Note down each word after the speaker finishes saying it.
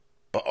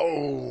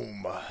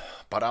Boom.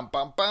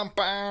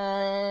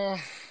 Ba-dum-bum-bum-bum.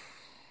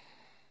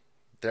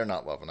 They're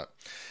not loving it.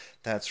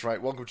 That's right.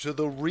 Welcome to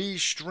the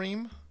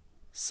ReeEEEE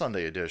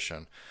Sunday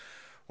edition,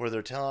 where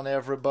they're telling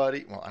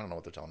everybody, well, I don't know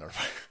what they're telling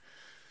everybody.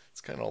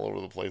 It's kind of all over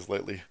the place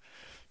lately.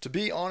 To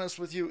be honest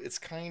with you, it's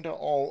kind of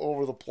all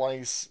over the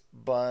place,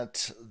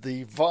 but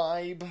the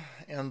vibe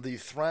and the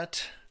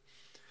threat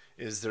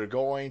is they're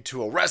going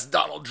to arrest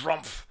Donald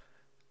Trump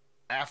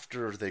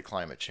after they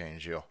climate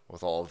change you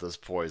with all of this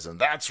poison.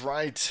 That's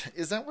right.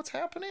 Is that what's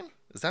happening?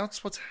 Is that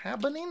what's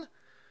happening?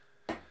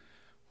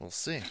 We'll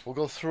see. We'll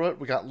go through it.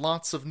 We got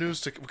lots of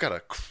news we got a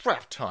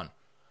crap ton.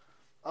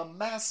 A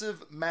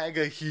massive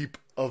MAGA heap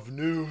of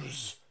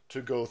news to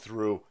go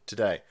through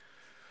today.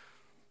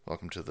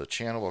 Welcome to the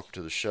channel. Welcome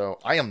to the show.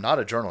 I am not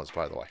a journalist,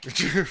 by the way.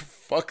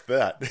 Fuck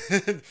that.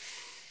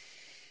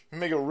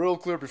 Make it real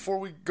clear before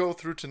we go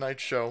through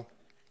tonight's show,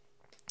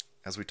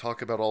 as we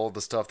talk about all of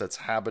the stuff that's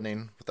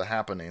happening with the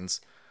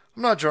happenings.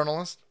 I'm not a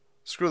journalist.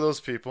 Screw those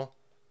people.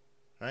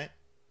 Right?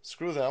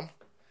 Screw them.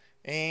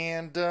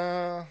 And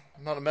I'm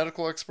not a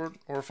medical expert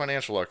or a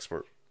financial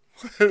expert.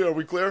 Are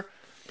we clear?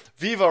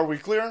 Viva, are we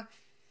clear?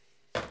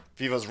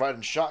 Viva's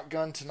riding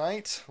shotgun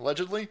tonight,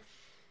 allegedly.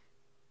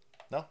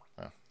 No?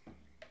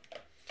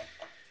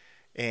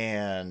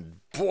 And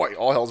boy,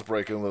 all hell's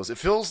breaking loose. It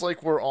feels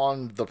like we're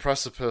on the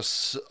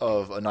precipice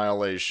of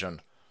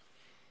annihilation.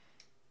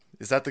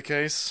 Is that the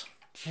case?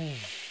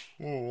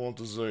 We'll want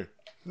to see.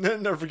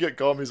 Never forget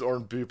commies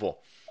aren't people.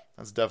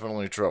 That's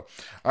definitely true.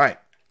 Alright.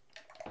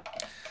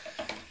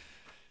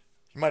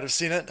 You might have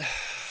seen it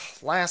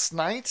last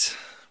night.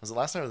 Was it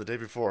last night or the day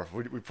before?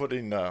 We put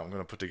in, I'm going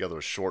to put together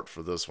a short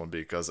for this one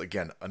because,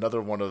 again,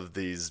 another one of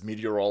these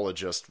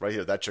meteorologists, right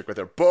here, that chick right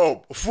there, boom!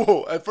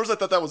 Whoa. At first I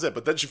thought that was it,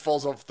 but then she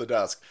falls off the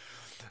desk.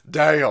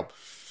 Damn!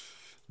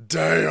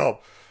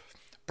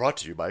 Brought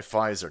to you by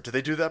Pfizer. Did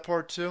they do that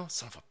part too?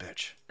 Son of a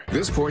bitch.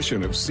 This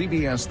portion of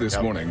CBS This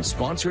Morning,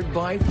 sponsored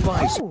by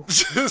Pfizer.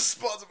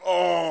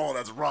 Oh,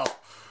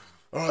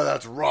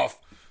 that's rough.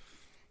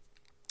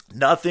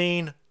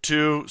 Nothing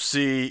to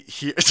see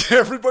here.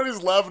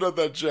 Everybody's laughing at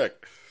that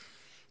chick.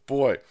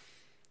 Boy.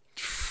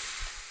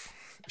 Is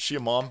she a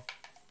mom?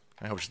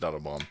 I hope she's not a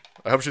mom.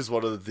 I hope she's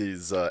one of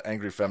these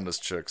angry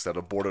feminist chicks that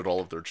aborted all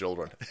of their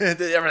children.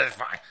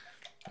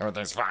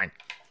 Everything's fine.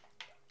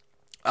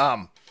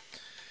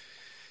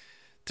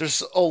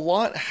 There's a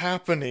lot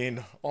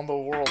happening on the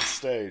world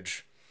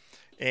stage,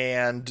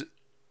 and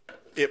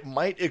it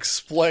might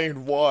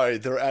explain why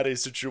they're at a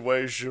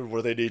situation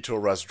where they need to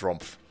arrest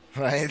Trump.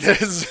 Right?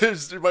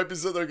 You might be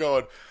sitting there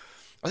going,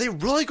 are they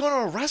really going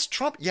to arrest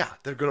Trump? Yeah,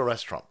 they're going to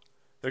arrest Trump.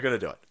 They're going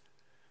to do it.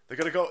 They're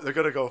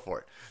going to go for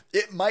it.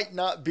 It might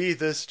not be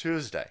this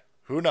Tuesday.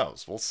 Who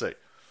knows? We'll see.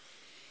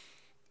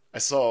 I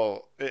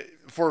saw,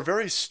 for a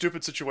very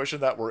stupid situation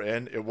that we're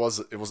in, it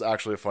was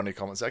actually a funny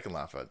comment. I can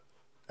laugh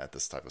at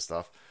this type of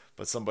stuff.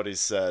 But somebody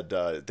said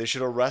they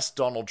should arrest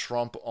Donald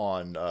Trump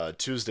on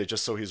Tuesday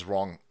just so he's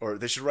wrong. Or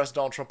they should arrest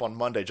Donald Trump on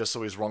Monday just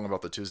so he's wrong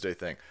about the Tuesday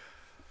thing.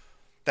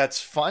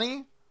 That's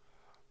funny.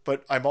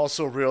 But I'm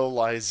also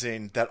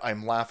realizing that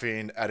I'm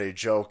laughing at a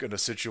joke in a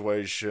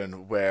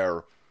situation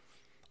where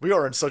we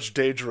are in such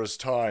dangerous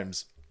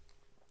times.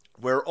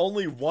 We're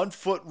only 1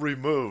 foot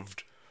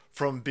removed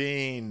from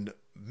being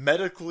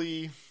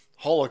medically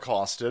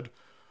holocausted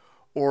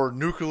or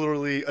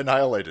nuclearly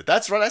annihilated.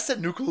 That's right, I said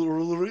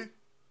nuclearly.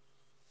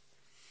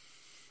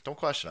 Don't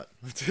question it.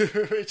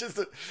 It's just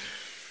that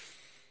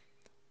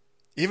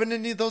even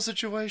in those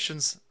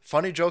situations,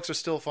 funny jokes are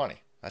still funny.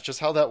 That's just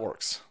how that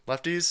works.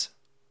 Lefties,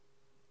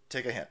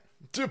 take a hint.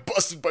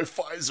 Busted by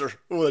Pfizer.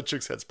 Oh, that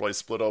chick's head's probably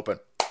split open.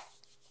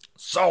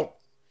 So,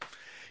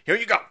 here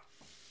you go.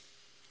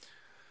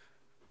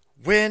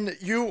 When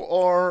you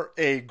are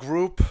a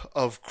group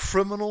of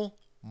criminal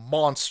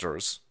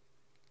monsters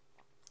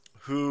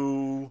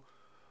who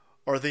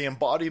are the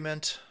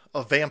embodiment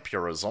of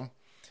vampirism,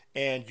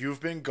 and you've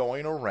been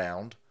going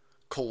around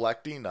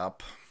collecting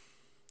up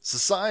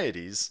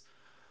societies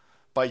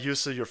by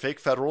use of your fake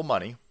federal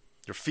money,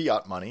 your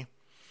fiat money,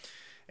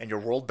 and your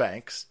world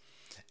banks,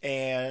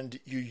 and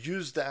you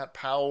use that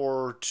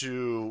power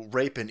to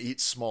rape and eat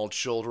small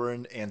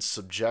children and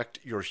subject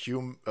your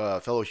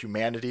fellow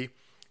humanity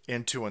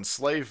into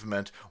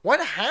enslavement, what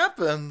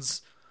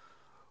happens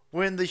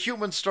when the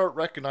humans start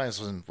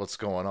recognizing what's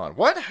going on?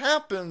 What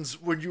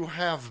happens when you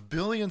have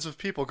billions of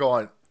people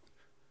going,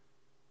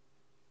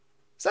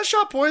 is that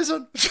shot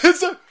poison?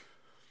 I'm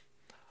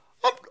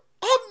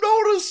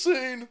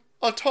noticing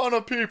a ton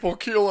of people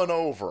keeling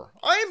over.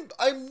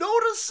 I'm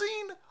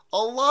noticing a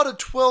lot of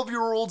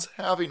 12-year-olds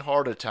having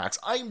heart attacks.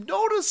 I'm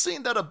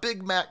noticing that a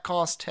Big Mac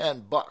costs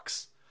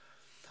 $10.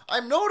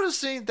 I'm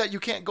noticing that you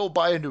can't go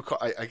buy a new car.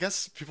 I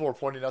guess people are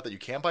pointing out that you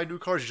can buy new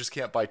cars, you just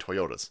can't buy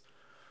Toyotas.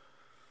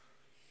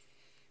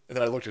 And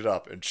then I looked it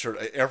up, and sure,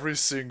 every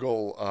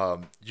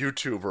single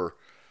YouTuber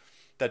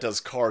that does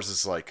cars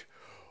is like,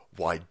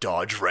 why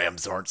Dodge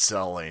Rams aren't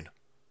selling?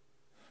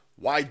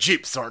 Why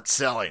Jeeps aren't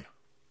selling?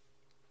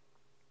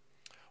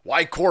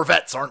 Why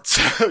Corvettes aren't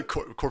selling?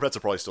 Corvettes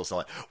are probably still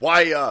selling.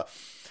 Why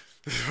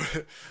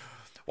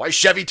Why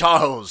Chevy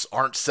Tahoes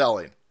aren't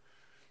selling.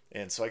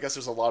 And so I guess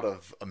there's a lot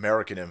of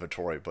American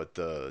inventory, but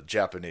the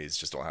Japanese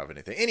just don't have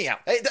anything. Anyhow,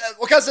 hey,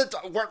 because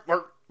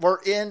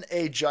we're in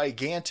a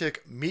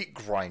gigantic meat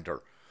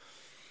grinder.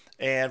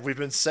 And we've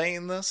been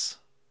saying this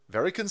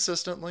very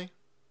consistently,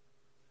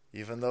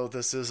 even though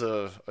this is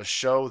a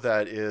show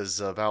that is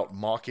about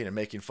mocking and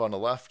making fun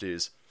of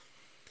lefties.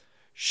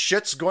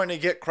 Shit's going to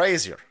get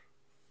crazier,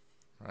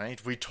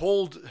 right? We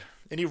told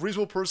any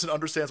reasonable person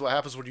understands what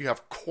happens when you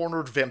have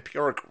cornered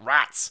vampiric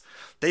rats.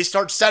 They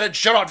start setting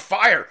shit on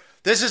fire.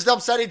 This is them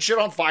setting shit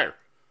on fire.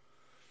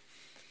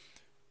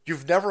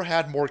 You've never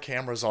had more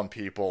cameras on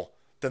people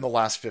than the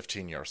last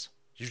 15 years.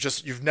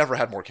 You've never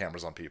had more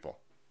cameras on people.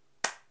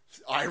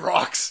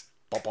 IROX.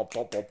 Bump, bump,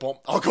 bump, bump, bump.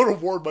 I'll go to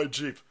war in my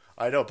Jeep.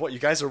 I know, but you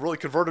guys have really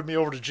converted me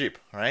over to Jeep,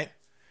 right?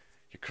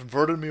 You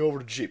converted me over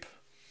to Jeep.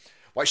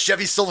 Why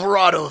Chevy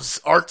Silverados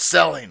aren't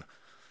selling.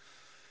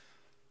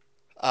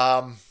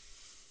 How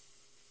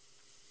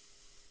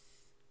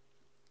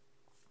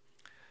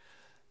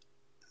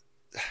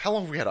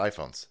long have we had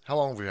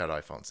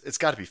iPhones? It's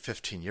got to be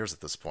 15 years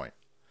at this point.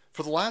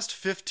 For the last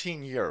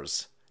 15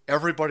 years,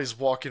 everybody's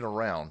walking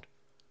around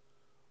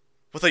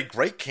with a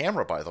great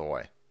camera, by the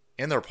way,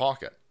 in their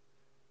pocket.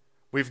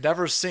 We've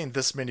never seen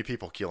this many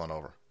people keeling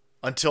over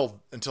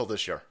until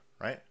this year,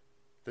 right?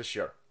 This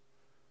year.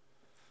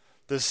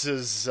 This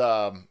is,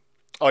 oh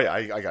yeah,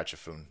 I got you,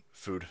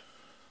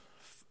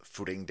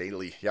 fooding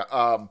daily.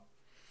 Yeah,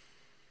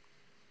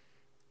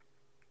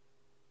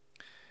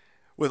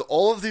 with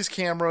all of these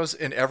cameras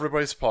in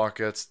everybody's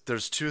pockets,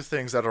 there's two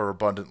things that are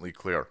abundantly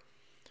clear.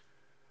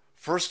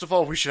 First of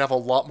all, we should have a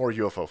lot more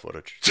UFO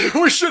footage.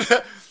 We should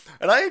have,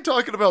 and I ain't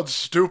talking about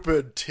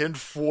stupid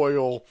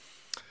tinfoil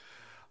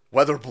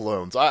weather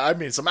balloons. I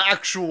mean some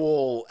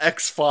actual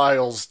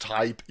X-Files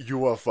type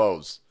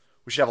UFOs.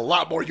 We should have a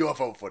lot more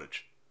UFO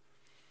footage.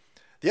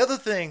 The other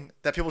thing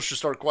that people should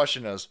start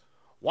questioning is,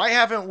 why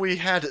haven't we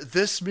had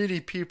this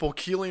many people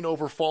keeling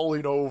over,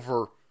 falling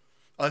over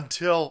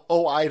until,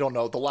 I don't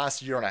know, the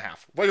last year and a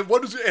half?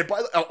 What is it?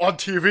 On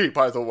TV,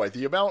 by the way,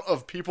 the amount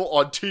of people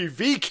on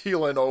TV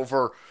keeling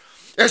over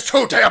is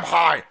too damn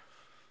high.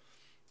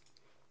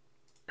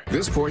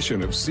 This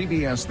portion of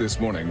CBS This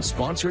Morning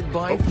sponsored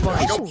by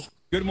Pfizer.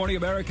 Good Morning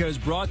America is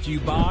brought to you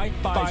by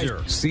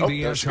Pfizer.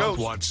 CBS Health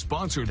Watch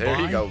sponsored by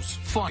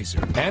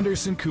Pfizer.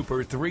 Anderson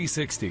Cooper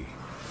 360.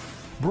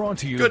 Brought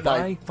to you Good by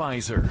night.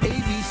 Pfizer.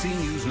 ABC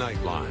News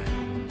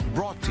Nightline.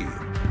 Brought to you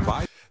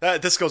by...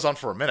 This goes on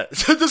for a minute.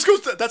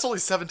 That's only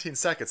 17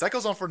 seconds. That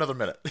goes on for another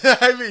minute.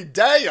 I mean,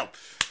 damn.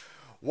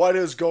 What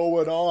is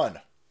going on?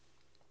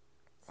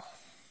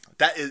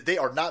 They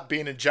are not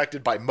being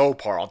injected by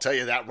Mopar. I'll tell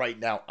you that right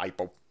now,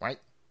 Ipo, right?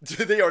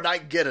 They are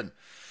not getting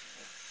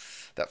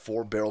that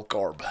 4-barrel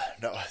carb.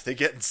 No, they're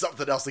getting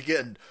something else. They're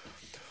getting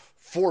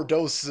 4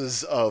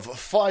 doses of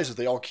Pfizer.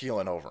 They all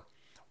keeling over.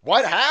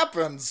 What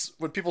happens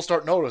when people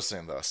start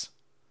noticing this?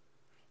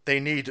 They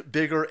need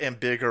bigger and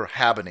bigger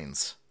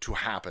happenings to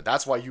happen.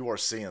 That's why you are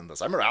seeing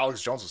this. I remember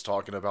Alex Jones was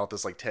talking about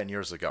this like 10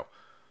 years ago.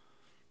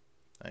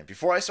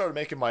 Before I started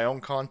making my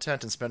own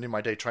content and spending my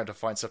day trying to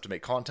find stuff to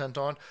make content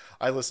on,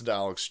 I listened to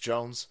Alex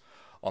Jones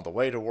on the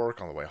way to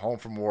work, on the way home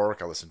from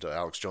work. I listened to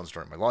Alex Jones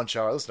during my lunch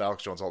hour. I listen to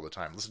Alex Jones all the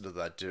time. Listen to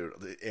that dude.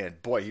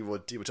 And boy, he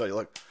would tell you,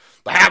 look,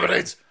 the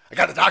happenings. I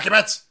got the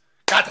documents.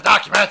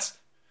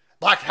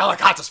 Black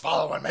helicopters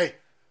following me.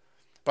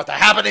 But the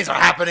happenings are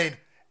happening.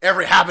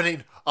 Every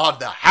happening of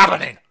the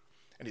happening.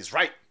 And he's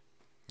right.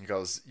 He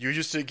goes, you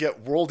used to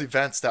get world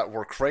events that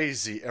were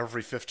crazy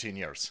every 15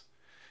 years.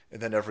 And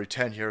then every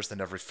 10 years,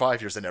 then every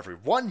 5 years, then every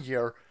 1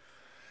 year.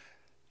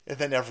 And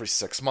then every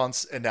 6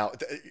 months. And now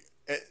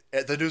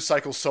the news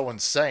cycle is so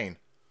insane.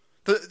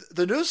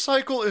 The news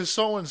cycle is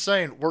so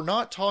insane. We're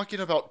not talking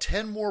about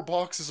 10 more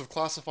boxes of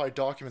classified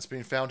documents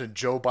being found in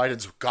Joe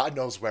Biden's God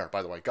knows where,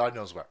 by the way. God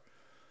knows where.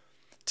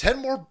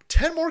 10 more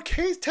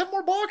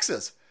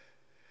boxes.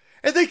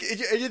 And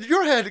in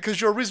your head,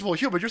 because you're a reasonable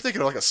human, you're thinking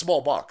of like a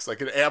small box,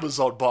 like an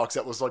Amazon box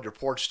that was on your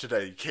porch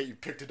today. You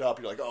picked it up,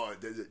 you're like, oh,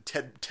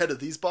 10 of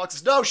these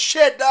boxes? No,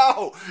 shit,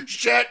 no.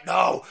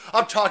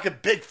 I'm talking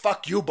big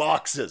fuck you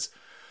boxes.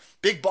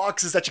 Big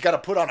boxes that you got to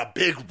put on a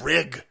big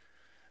rig.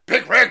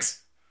 Big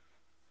rigs.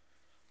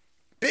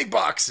 Big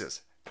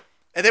boxes.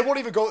 And they won't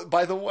even go,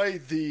 by the way,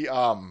 the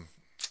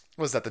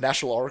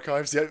National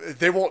Archives?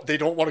 They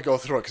don't want to go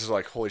through it because they're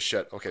like, holy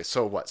shit, okay,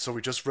 so what? So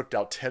we just ripped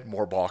out 10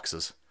 more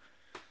boxes.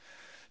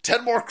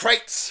 10 more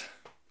crates.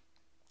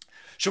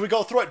 Should we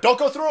go through it? Don't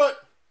go through it.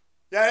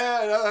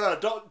 No.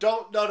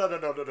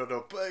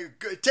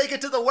 Take it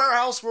to the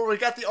warehouse where we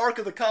got the Ark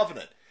of the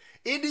Covenant.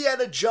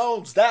 Indiana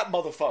Jones, that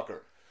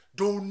motherfucker.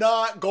 Do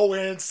not go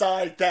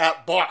inside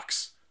that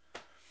box.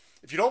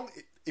 If you don't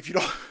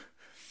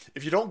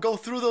go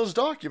through those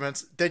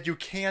documents, then you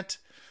can't.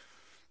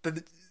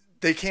 Then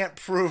they can't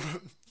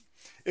prove.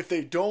 If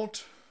they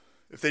don't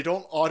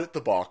audit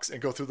the box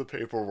and go through the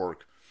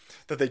paperwork,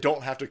 that they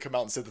don't have to come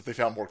out and say that they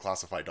found more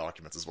classified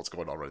documents is what's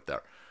going on right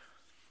there.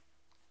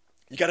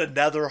 You got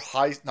another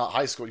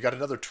you got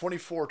another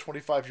 24,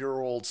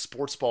 25-year-old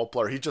sports ball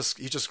player. He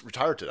just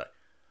retired today.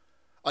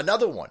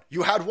 Another one.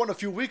 You had one a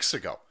few weeks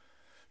ago.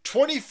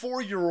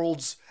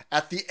 24-year-olds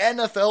at the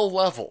NFL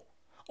level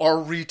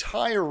are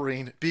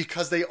retiring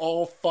because they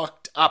all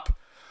fucked up.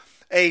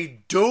 A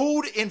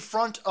dude in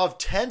front of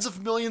tens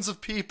of millions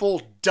of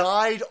people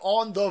died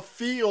on the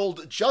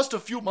field just a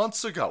few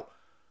months ago.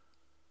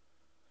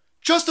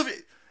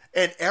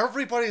 And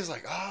everybody's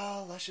like,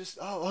 let's just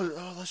go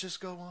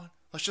on.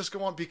 Let's just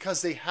go on,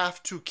 because they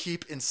have to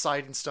keep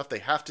inciting stuff. They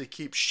have to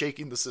keep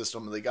shaking the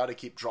system, and they got to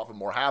keep dropping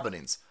more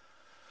happenings.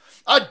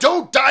 A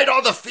dude died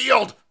on the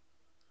field.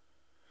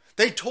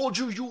 They told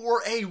you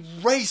were a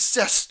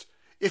racist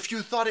if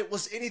you thought it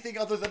was anything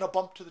other than a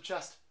bump to the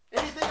chest.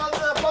 Anything other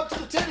than a bump to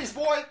the titties,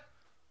 boy.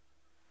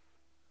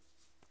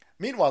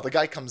 Meanwhile, the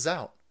guy comes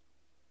out,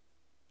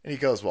 and he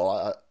goes,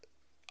 well,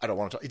 I don't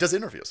want to talk. He does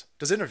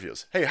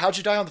interviews. Hey, how'd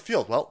you die on the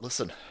field? Well,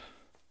 listen,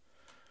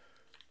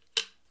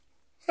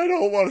 I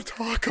don't want to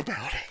talk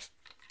about it.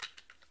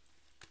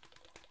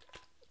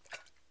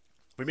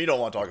 What do you mean you don't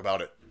want to talk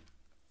about it?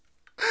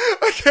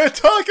 I can't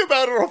talk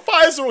about it or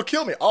Pfizer will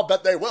kill me. I'll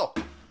bet they will.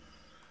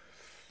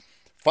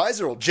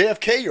 Pfizer will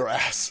JFK your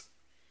ass.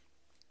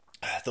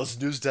 Those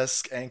news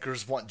desk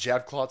anchors want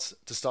jab clots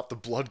to stop the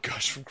blood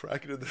gush from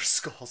cracking in their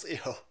skulls.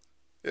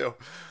 Ew.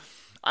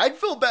 I'd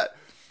feel bad.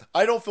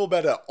 I don't feel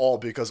bad at all,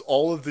 because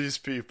all of these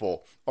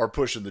people are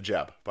pushing the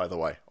jab, by the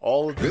way.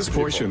 All of these This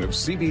portion of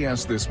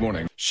CBS This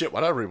Morning. Shit,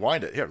 why did I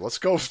rewind it? Here, let's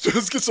go.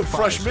 Let's get some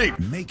fresh meat.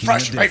 Making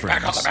Fresh a meat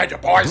back on the menu,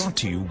 boys. Brought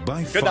to you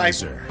by Good night.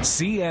 Pfizer.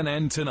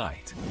 CNN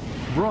Tonight.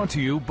 Brought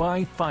to you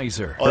by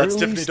Pfizer. Oh, that's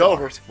Early Tiffany Start.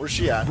 Dover. Where's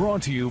she at?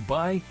 Brought to you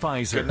by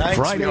Pfizer. Good night,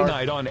 Friday sweetheart.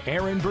 night on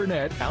Aaron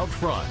Burnett Out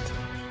Front.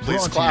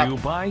 Please Brought clap. to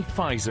you by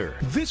Pfizer.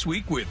 This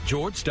Week with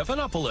George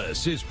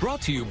Stephanopoulos is brought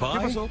to you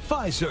by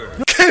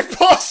Pfizer. Que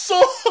paso?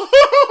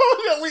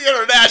 Yeah, we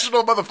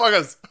international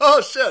motherfuckers.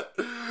 Oh, shit.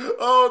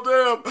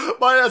 Oh, damn.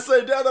 My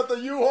essay down at the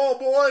U-Haul,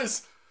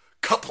 boys.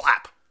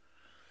 Kaplap.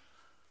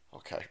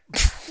 Okay.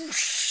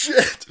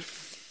 Shit.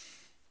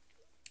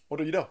 What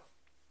do you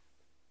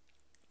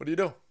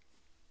do?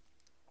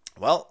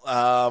 Well,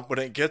 when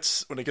it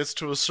gets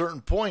to a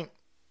certain point,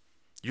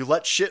 you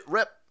let shit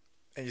rip.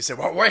 And you say,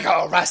 well, we're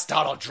going to arrest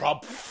Donald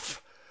Trump.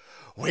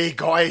 We're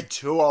going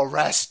to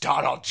arrest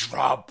Donald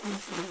Trump.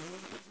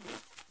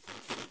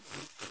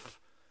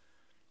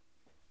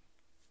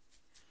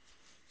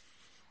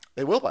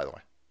 They will, by the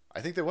way. I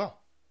think they will.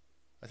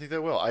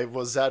 I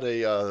was at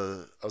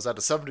a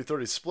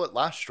 70-30 split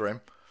last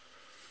stream.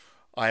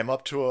 I am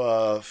up to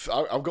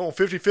I'm going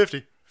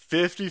 50-50.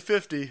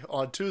 50-50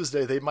 on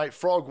Tuesday. They might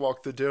frog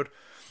walk the dude.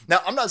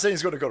 Now, I'm not saying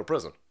he's going to go to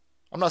prison.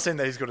 I'm not saying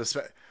that he's going to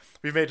spend...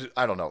 We've made, 3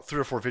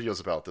 or 4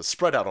 videos about this,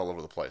 spread out all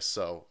over the place.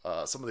 So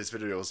some of these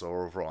videos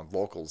are over on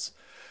Locals.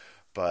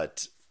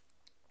 But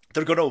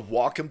they're going to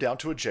walk him down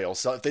to a jail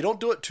cell. If they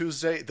don't do it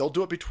Tuesday, they'll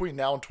do it between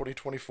now and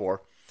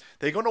 2024.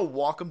 They're going to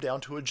walk him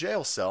down to a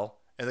jail cell,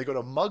 and they're going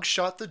to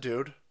mugshot the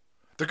dude.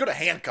 They're going to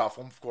handcuff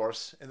him, of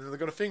course, and then they're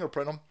going to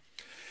fingerprint him.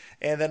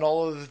 And then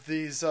all of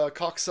these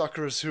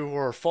cocksuckers who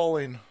are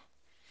falling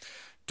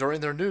during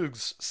their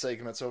news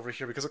segments over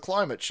here because of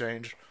climate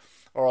change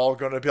are all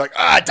going to be like,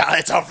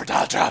 it's over for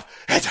Donald Trump.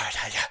 It's over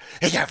for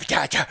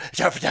Donald Trump.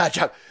 It's over for Donald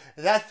Trump.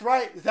 That's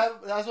right.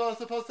 That's what I was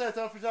supposed to say. It's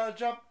over for Donald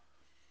Trump.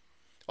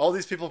 All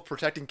these people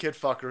protecting kid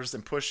fuckers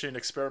and pushing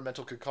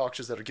experimental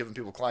concoctions that are giving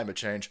people climate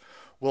change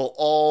will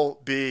all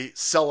be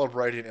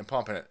celebrating and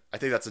pumping it. I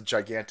think that's a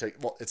gigantic...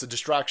 Well, it's a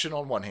distraction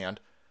on one hand,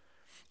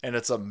 and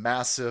it's a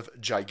massive,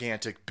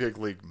 gigantic, big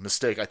league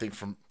mistake, I think,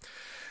 from...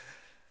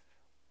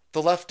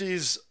 The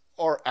lefties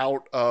are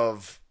out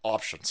of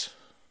options.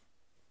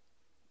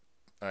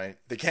 All right?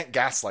 They can't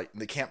gaslight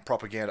and they can't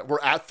propaganda.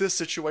 We're at this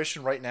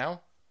situation right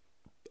now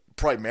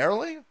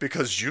primarily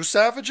because you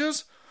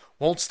savages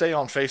won't stay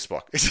on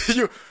Facebook.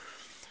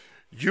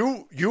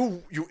 you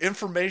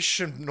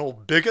informational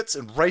bigots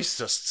and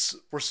racists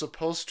were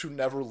supposed to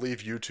never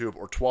leave YouTube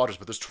or Twitters,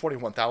 but there's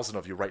 21,000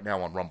 of you right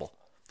now on Rumble.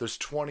 There's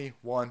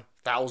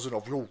 21,000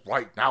 of you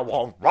right now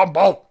on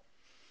Rumble.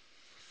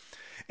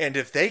 And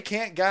if they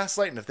can't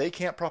gaslight and if they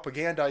can't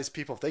propagandize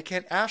people, if they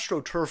can't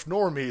astroturf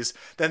normies,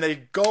 then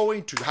they're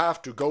going to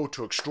have to go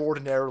to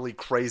extraordinarily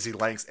crazy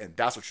lengths, and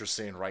that's what you're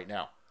seeing right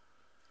now.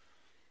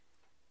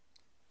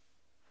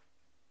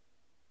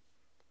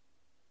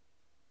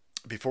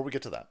 Before we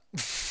get to that,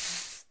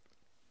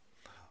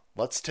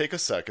 let's take a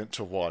second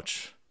to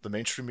watch the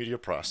mainstream media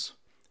press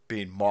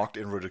being mocked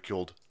and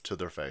ridiculed to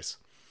their face.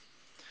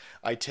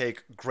 I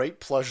take great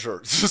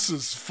pleasure. This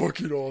is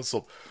fucking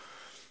awesome.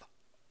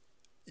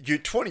 You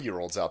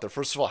 20-year-olds out there,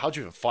 first of all, how'd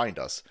you even find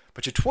us?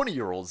 But you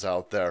 20-year-olds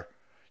out there,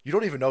 you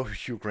don't even know who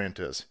Hugh Grant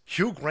is.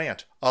 Hugh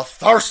Grant, a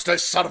thirsty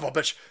son of a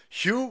bitch.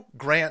 Hugh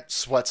Grant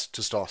sweats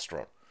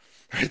testosterone.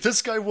 Right?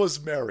 This guy was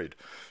married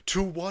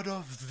to one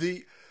of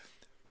the...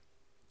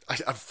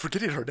 I'm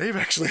forgetting her name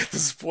actually at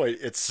this point.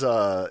 It's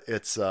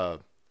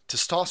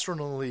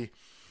testosteronally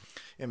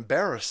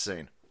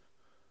embarrassing.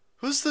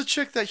 Who's the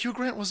chick that Hugh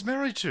Grant was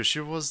married to? She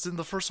was in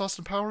the first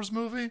Austin Powers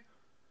movie?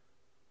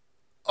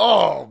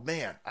 Oh,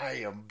 man.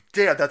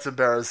 Damn, that's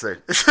embarrassing.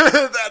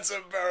 That's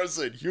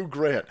embarrassing. Hugh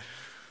Grant.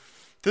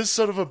 This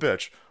son of a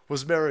bitch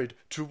was married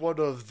to one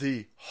of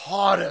the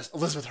hottest,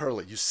 Elizabeth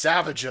Hurley. You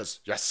savages.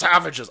 You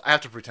savages. I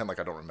have to pretend like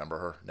I don't remember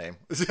her name.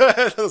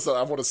 So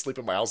I want to sleep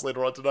in my house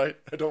later on tonight.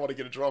 I don't want to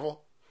get in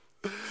trouble.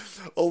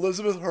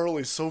 Elizabeth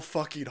Hurley's so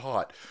fucking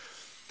hot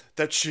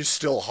that she's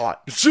still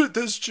hot.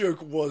 This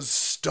chick was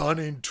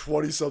stunning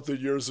 20-something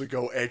years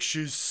ago, and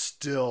she's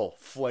still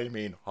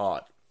flaming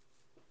hot.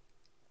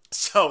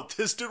 So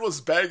this dude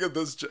was banging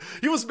this chick.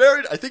 He was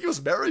married. I think he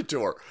was married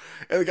to her.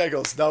 And the guy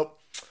goes, nope.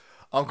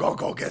 I'm going to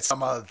go get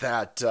some of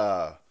that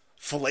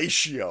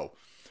fellatio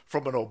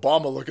from an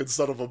Obama-looking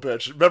son of a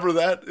bitch. Remember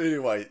that?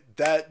 Anyway,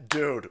 that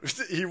dude,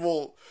 he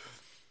will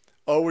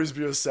always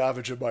be a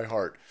savage in my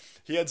heart.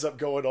 He ends up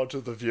going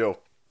onto The View,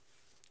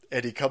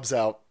 and he comes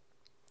out,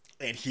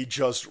 and he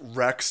just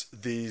wrecks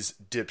these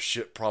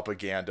dipshit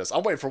propagandists.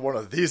 I'm waiting for one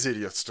of these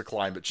idiots to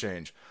climate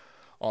change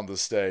on the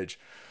stage.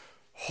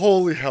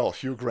 Holy hell,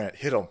 Hugh Grant,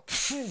 hit him.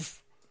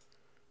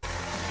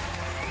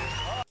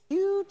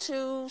 You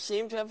two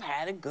seem to have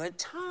had a good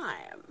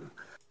time.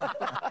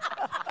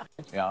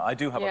 Yeah, I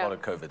do have a lot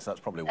of COVID, so that's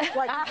probably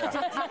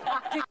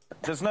why.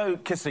 There's no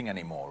kissing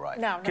anymore, right?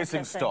 No,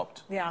 kissing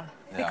stopped. Yeah,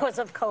 because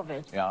of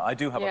COVID. Yeah, I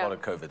do have a lot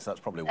of COVID, so that's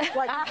probably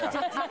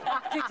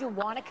why. Did you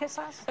want to kiss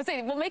us? I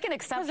say we'll make an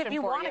exception if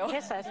you for want you. to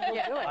kiss us, we'll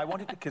do it. I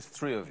wanted to kiss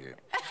 3 of you.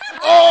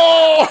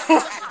 Oh!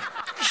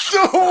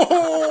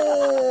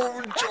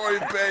 Oh! Joy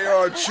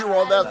Behar, chew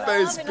on that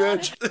face,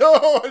 bitch.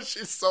 Oh,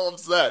 she's so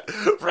upset.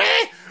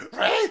 Ray!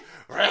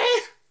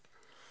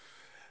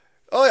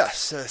 Oh, yes.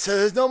 So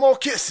there's no more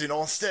kissing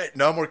on stage.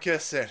 No more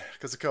kissing.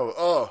 Because of COVID.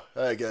 Oh,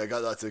 I got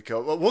lots of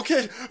COVID. We'll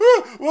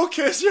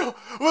kiss you.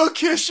 We'll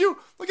kiss you.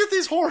 Look at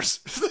these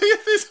whores. Look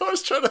at these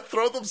whores trying to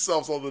throw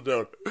themselves on the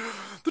dude.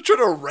 They're trying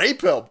to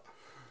rape him.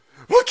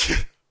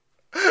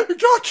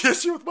 I'll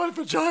kiss you with my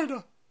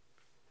vagina.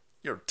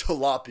 You're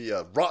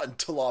tilapia, rotten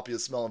tilapia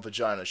smelling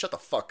vagina. Shut the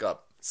fuck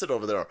up. Sit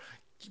over there.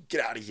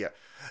 Get out of here.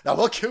 Now, I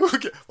want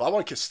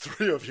to kiss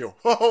 3 of you.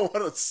 Oh,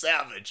 what a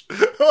savage.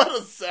 What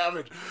a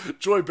savage.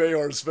 Joy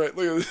Behar's face.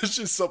 Look at this.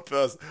 She's so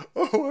pissed.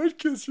 Oh, I'd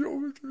kiss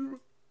you.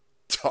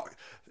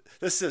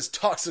 This is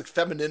toxic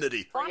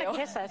femininity. Want to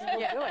kiss us, we'll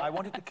do it. I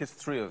wanted to kiss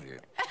 3 of you.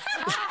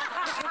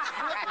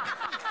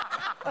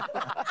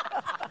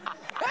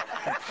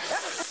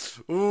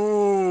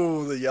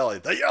 Ooh, the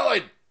yelling. The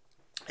yelling.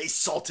 Hey,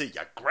 Salty,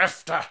 you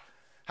grifter.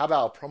 How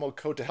about a promo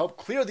code to help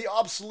clear the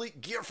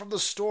obsolete gear from the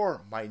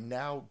store? My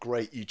now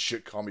gray Eat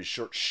Shit Call Me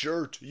shirt.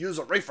 Sure to use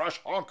a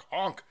refresh. Honk,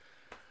 honk.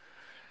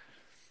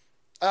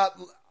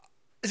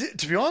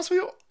 To be honest with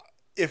you,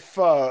 if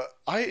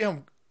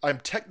I'm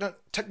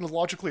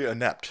technologically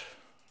inept,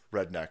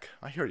 redneck.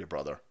 I hear you,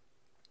 brother.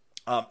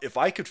 If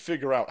I could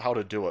figure out how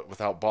to do it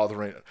without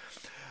bothering...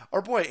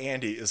 Our boy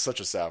Andy is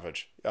such a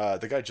savage.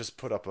 The guy just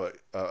put up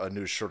a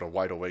new shirt, a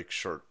Wide Awake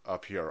shirt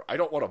up here. I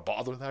don't want to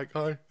bother that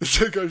guy.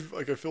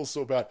 I feel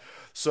so bad.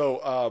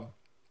 So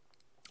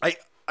I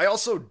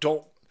also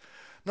don't...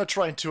 I'm not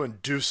trying to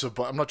induce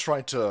I'm not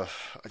trying to...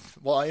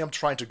 Well, I am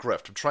trying to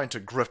grift. I'm trying to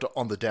grift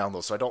on the down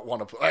low, so I don't want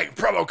to put... Hey,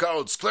 promo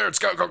codes, clearance,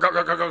 go. I don't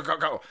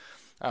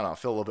know, I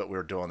feel a little bit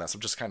weird doing that. So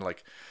I'm just kind of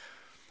like...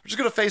 We're just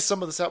going to phase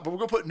some of this out, but we're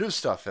going to put new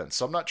stuff in.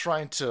 So I'm not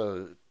trying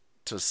to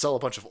sell a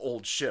bunch of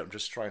old shit. I'm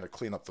just trying to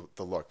clean up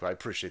the look, but I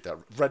appreciate that.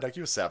 Redneck,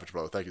 you a savage,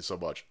 brother. Thank you so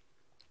much.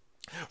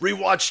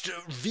 Rewatched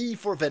V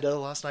for Vendetta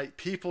last night.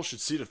 People should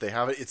see it if they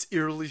haven't. It's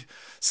eerily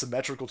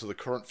symmetrical to the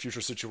current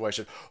future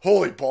situation.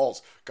 Holy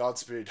balls.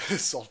 Godspeed.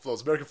 Soft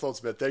flows. American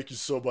floats, man. Thank you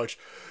so much.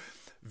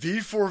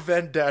 V for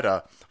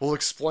Vendetta will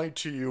explain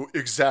to you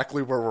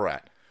exactly where we're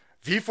at.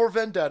 V for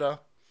Vendetta,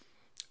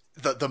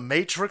 the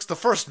Matrix, the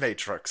first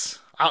Matrix.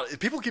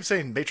 People keep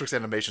saying Matrix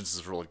Animations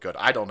is really good.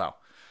 I don't know.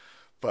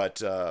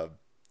 But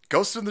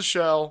Ghost in the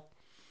Shell,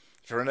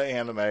 if you're into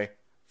anime,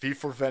 V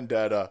for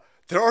Vendetta.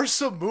 There are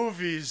some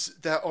movies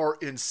that are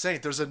insane.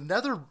 There's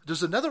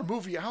another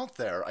movie out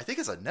there. I think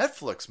it's a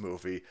Netflix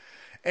movie,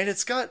 and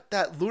it's got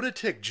that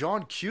lunatic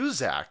John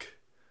Cusack.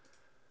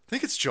 I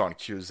think it's John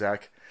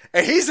Cusack,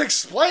 and he's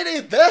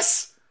explaining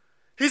this.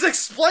 He's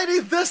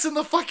explaining this in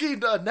the fucking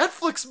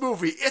Netflix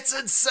movie. It's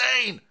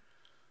insane.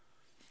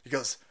 He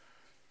goes,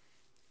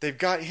 they've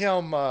got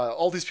him,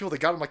 all these people, they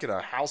got him like in a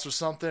house or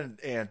something,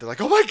 and they're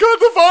like, oh my god,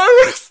 the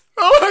virus!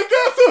 Oh my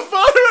god, the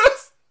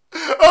virus!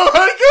 Oh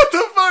my god,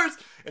 the virus!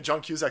 And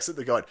John Cusack's sitting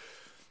there going,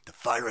 the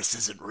virus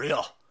isn't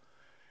real.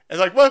 And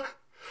like, what?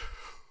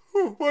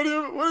 What do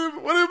you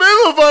mean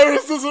the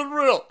virus isn't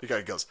real? The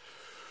guy goes,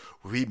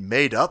 we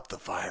made up the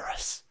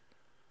virus.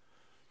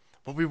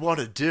 What we want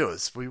to do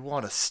is we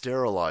want to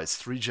sterilize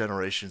 3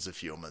 generations of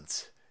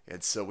humans.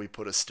 And so we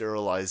put a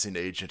sterilizing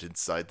agent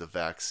inside the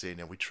vaccine,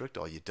 and we tricked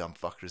all you dumb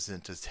fuckers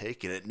into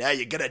taking it. Now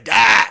you're gonna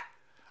die!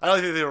 I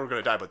don't think they were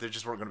gonna die, but they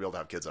just weren't gonna be able to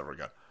have kids ever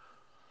again.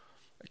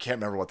 I can't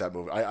remember what that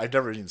movie... I've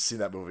never even seen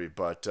that movie,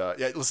 but...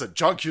 yeah, listen,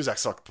 John Cusack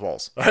sucked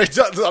balls. All right?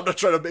 I'm not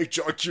trying to make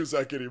John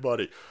Cusack any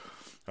money.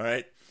 All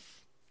right?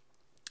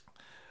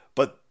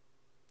 But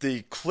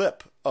the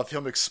clip of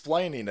him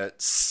explaining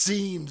it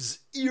seems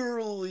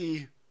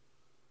eerily...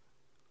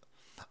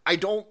 I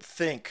don't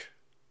think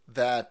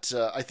that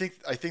I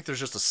think there's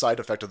just a side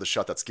effect of the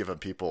shot that's given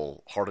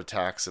people heart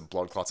attacks and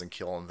blood clots and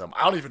killing them.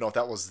 I don't even know if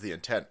that was the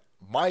intent.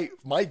 My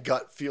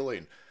gut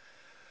feeling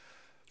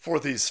for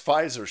these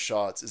Pfizer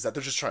shots is that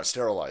they're just trying to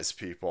sterilize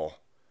people.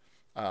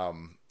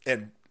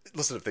 And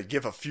listen, if they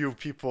give a shit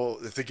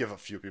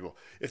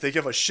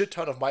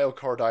ton of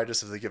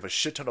myocarditis, if they give a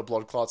shit ton of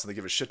blood clots, and they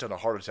give a shit ton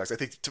of heart attacks, I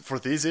think for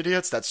these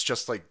idiots, that's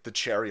just like the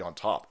cherry on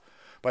top.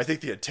 But I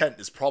think the intent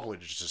is probably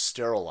to just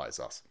sterilize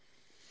us.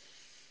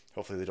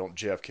 Hopefully they don't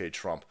JFK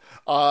Trump.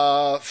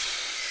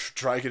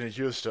 Dragon in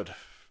Houston.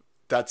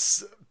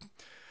 That's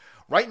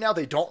right now.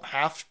 They don't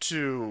have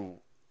to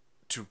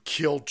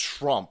kill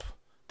Trump.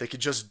 They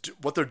could just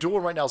what they're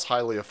doing right now is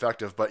highly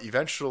effective. But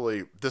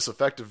eventually, this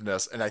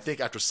effectiveness, and I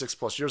think after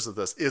 6+ years of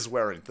this, is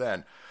wearing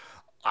thin.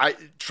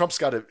 Trump's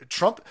got to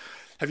Trump.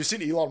 Have you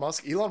seen Elon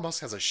Musk? Elon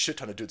Musk has a shit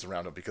ton of dudes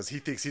around him because he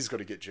thinks he's going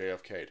to get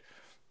JFK'd.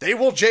 They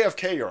will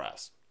JFK your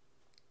ass.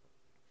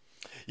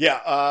 Yeah.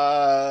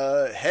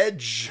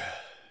 Hedge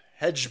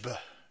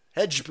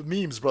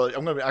memes, brother.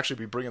 I'm going to actually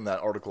be bringing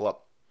that article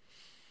up.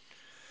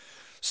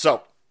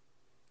 So,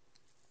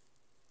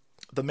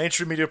 the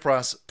mainstream media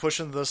press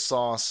pushing this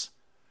sauce.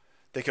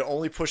 They can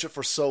only push it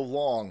for so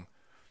long.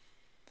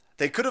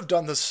 They could have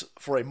done this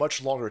for a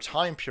much longer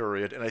time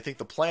period, and I think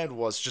the plan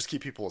was just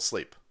keep people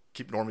asleep.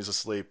 Keep normies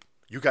asleep.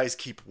 You guys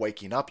keep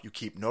waking up. You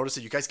keep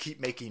noticing. You guys keep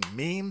making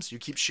memes. You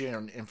keep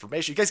sharing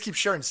information. You guys keep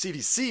sharing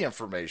CDC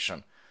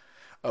information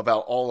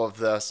about all of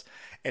this,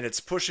 and it's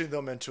pushing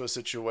them into a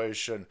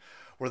situation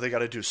where they got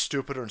to do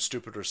stupider and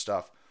stupider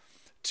stuff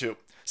to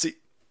see.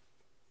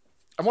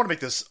 I want to make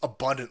this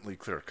abundantly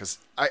clear because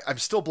I'm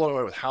still blown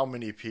away with how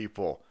many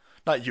people,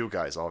 not you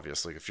guys,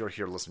 obviously, if you're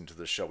here listening to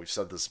this show, we've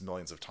said this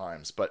millions of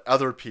times, but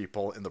other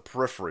people in the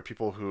periphery,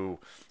 people who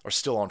are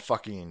still on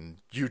fucking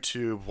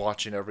YouTube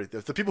watching everything,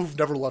 the people who've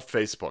never left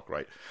Facebook,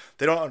 right?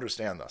 They don't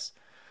understand this.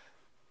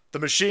 The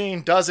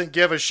machine doesn't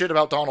give a shit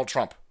about Donald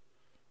Trump.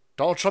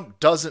 Donald Trump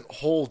doesn't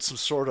hold some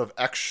sort of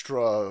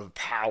extra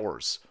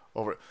powers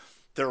over it.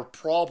 Their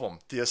problem,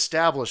 the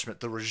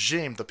establishment, the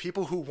regime, the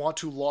people who want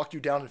to lock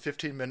you down in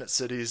 15-minute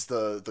cities,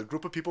 the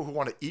group of people who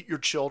want to eat your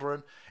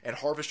children and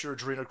harvest your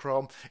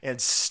adrenochrome and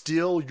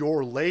steal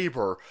your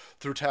labor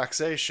through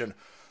taxation,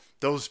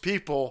 those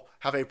people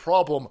have a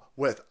problem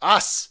with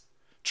us.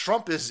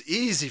 Trump is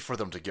easy for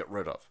them to get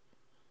rid of.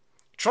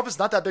 Trump is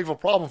not that big of a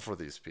problem for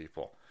these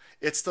people.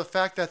 It's the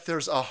fact that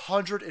there's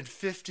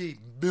 150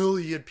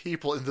 million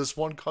people in this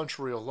one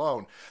country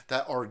alone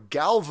that are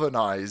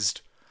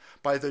galvanized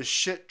by the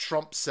shit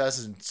Trump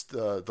says and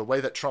the way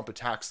that Trump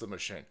attacks the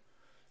machine.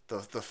 The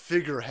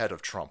figurehead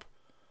of Trump.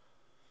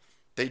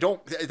 They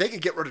can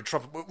get rid of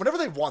Trump. Whenever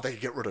they want, they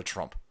can get rid of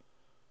Trump.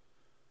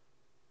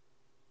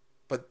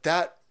 But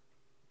that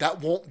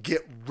won't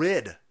get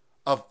rid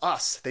of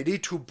us. They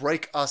need to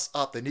break us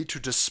up. They need to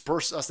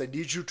disperse us. They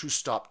need you to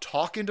stop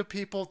talking to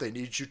people. They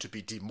need you to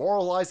be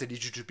demoralized. They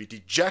need you to be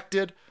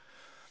dejected.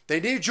 They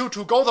need you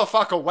to go the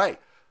fuck away.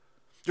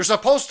 You're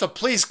supposed to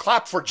please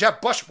clap for Jeb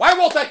Bush. Why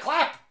won't they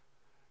clap?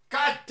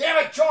 God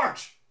damn it,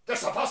 George. They're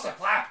supposed to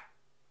clap.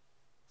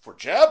 For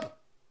Jeb?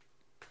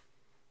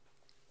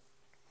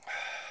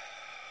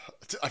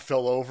 I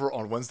fell over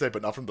on Wednesday,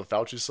 but not from the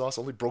Fauci sauce.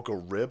 Only broke a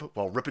rib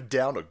while ripping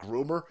down a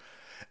groomer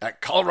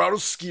at Colorado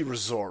Ski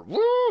Resort.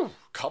 Woo!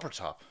 Copper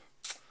top.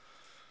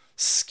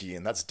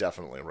 Skiing, that's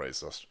definitely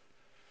racist.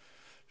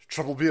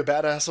 Trump will be a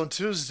badass on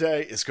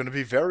Tuesday. It's going to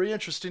be very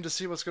interesting to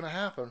see what's going to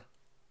happen.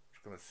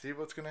 We're going to see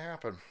what's going to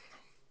happen.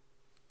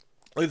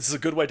 This is a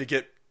good way to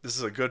get... This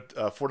is a good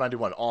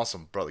 491.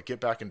 Awesome, brother. Get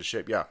back into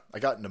shape. Yeah, I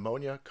got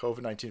pneumonia,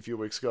 COVID-19 a few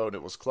weeks ago, and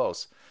it was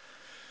close.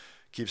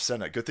 Keep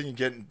saying it. Good thing you're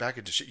getting back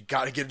into shape. You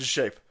got to get into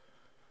shape.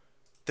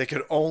 They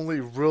can only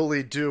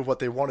really do what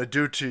they want to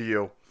do to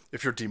you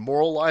if you're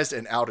demoralized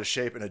and out of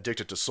shape and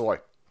addicted to soy.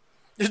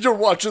 And you're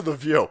watching The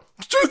View.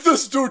 Dude,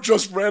 this dude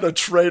just ran a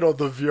trade on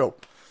The View.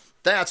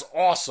 That's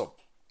awesome.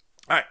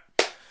 All right.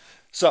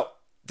 So,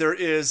 there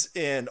is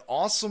an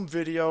awesome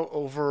video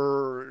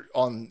over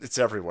on... It's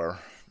everywhere.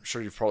 I'm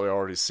sure you've probably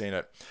already seen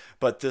it.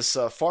 But this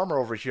farmer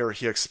over here,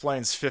 he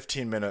explains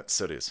 15-minute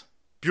cities.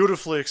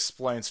 Beautifully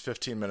explains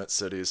 15-minute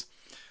cities.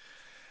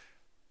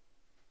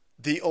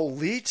 The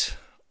elite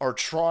are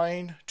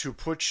trying to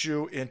put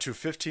you into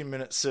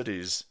 15-minute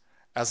cities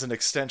as an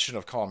extension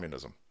of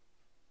communism.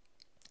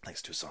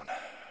 Thanks, Tucson.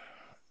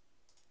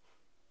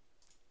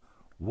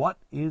 What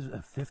is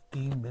a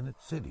 15-minute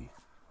city?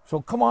 So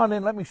come on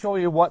in, let me show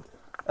you what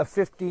a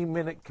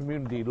 15-minute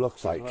community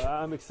looks like. Well,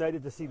 I'm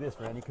excited to see this,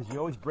 Randy, because you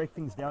always break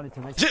things down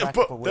into nice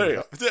practical ways. There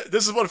you go.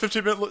 This is what a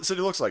 15-minute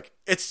city looks like.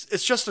 It's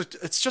just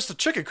a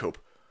chicken coop.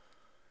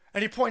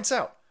 And he points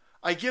out,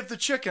 I give the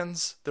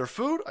chickens their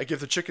food, I give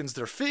the chickens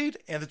their feed,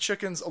 and the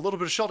chickens a little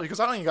bit of shelter. He goes,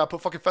 I don't even got to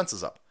put fucking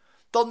fences up.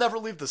 They'll never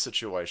leave the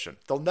situation.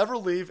 They'll never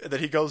leave, and then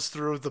he goes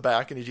through the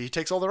back and he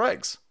takes all their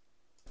eggs.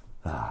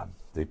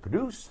 They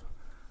produce.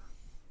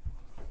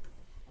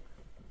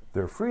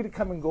 They're free to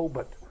come and go,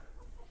 but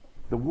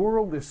the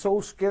world is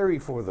so scary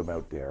for them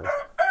out there.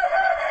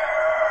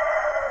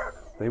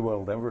 They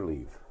will never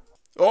leave.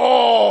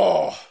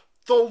 Oh,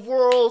 The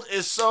world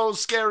is so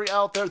scary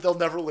out there, they'll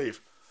never leave.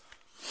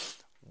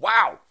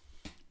 Wow.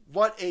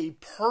 What a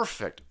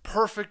perfect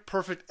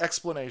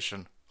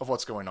explanation of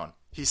what's going on.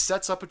 He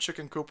sets up a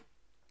chicken coop.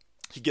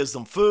 He gives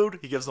them food,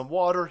 he gives them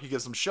water, he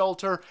gives them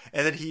shelter,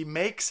 and then he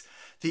makes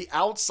the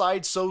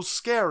outside so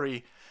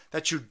scary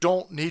that you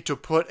don't need to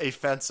put a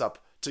fence up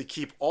to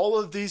keep all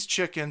of these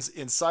chickens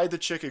inside the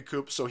chicken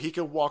coop so he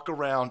can walk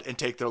around and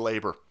take their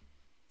labor.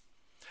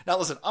 Now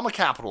listen, I'm a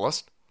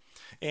capitalist,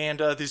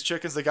 and these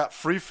chickens, they got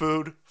free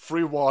food,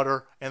 free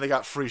water, and they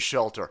got free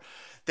shelter.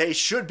 They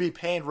should be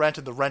paying rent,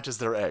 and the rent is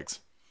their eggs.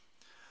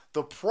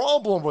 The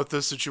problem with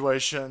this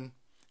situation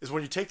is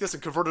when you take this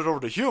and convert it over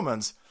to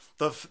humans,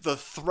 the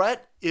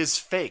threat is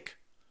fake.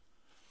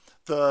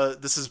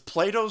 This is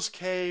Plato's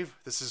cave,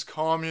 this is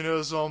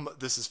communism,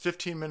 this is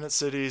 15-minute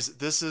cities,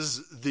 this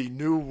is the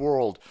new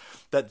world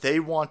that they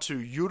want to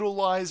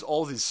utilize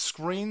all these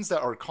screens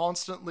that are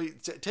constantly...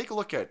 Take a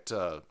look at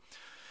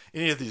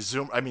any of these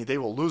Zoom... I mean, they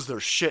will lose their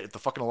shit if the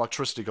fucking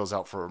electricity goes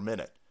out for a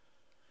minute.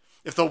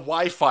 If the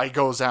Wi-Fi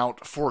goes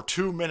out for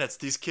 2 minutes,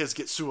 these kids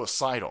get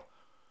suicidal.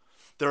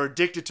 They're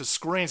addicted to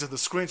screens, and the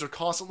screens are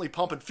constantly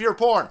pumping fear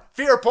porn.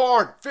 Fear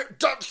porn!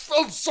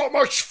 So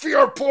much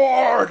fear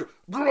porn!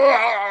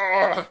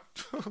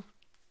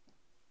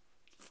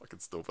 Fucking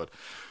stupid.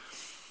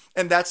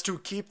 And that's to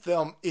keep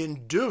them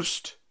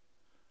induced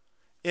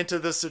into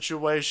this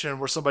situation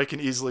where somebody can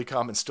easily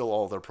come and steal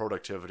all of their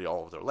productivity,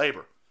 all of their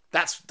labor.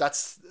 That's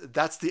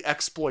the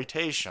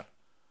exploitation.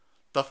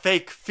 The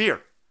fake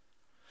fear.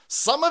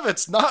 Some of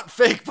it's not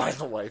fake, by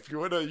the way. If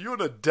you in a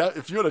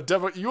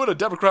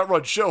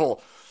Democrat-run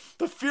shithole,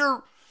 the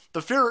fear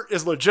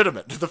is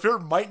legitimate. The fear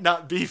might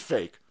not be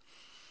fake.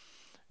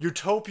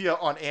 Utopia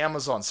on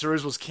Amazon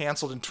series was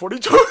canceled in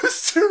 2020.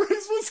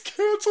 Series was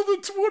canceled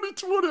in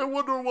 2020. I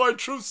wonder why.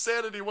 Truth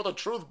Sanity with a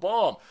truth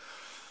bomb.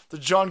 The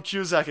John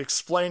Cusack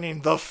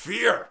explaining the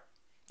fear.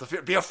 The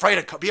fear. Be afraid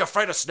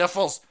of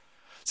sniffles.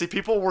 See,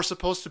 people were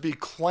supposed to be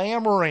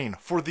clamoring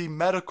for the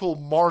medical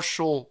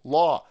martial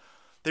law.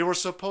 They were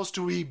supposed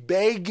to be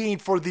begging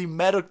for the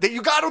medical...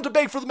 You got them to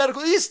beg for the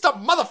medical... These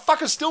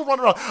motherfuckers still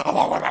running around. I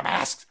want to wear my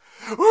mask.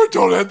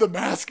 Don't end the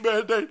mask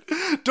mandate.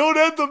 Don't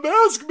end the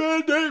mask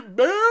mandate,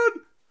 man.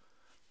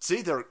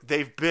 See,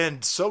 they've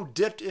been so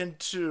dipped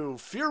into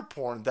fear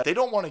porn that they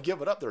don't want to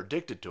give it up. They're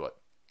addicted to it.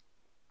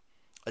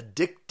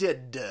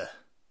 Addicted.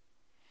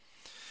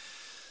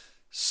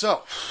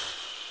 So,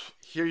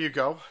 here you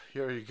go.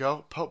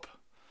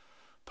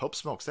 Pope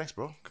smokes. Thanks,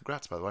 bro.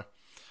 Congrats, by the way.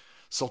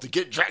 Salty,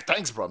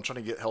 thanks, bro. I'm trying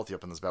to get healthy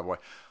up in this bad boy.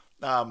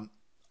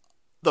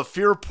 The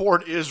fear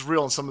porn is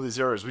real in some of these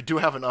areas. We do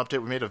have an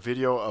update. We made a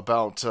video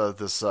about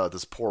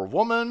this poor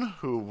woman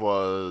who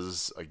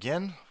was,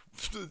 again...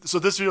 So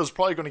this video is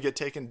probably going to get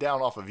taken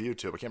down off of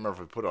YouTube. I can't remember if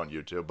we put it on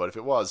YouTube, but if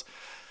it was...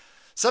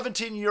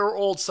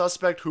 17-year-old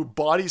suspect who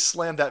body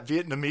slammed that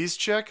Vietnamese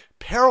chick,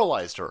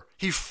 paralyzed her.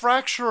 He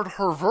fractured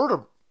her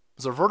vertebrae.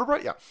 Is it a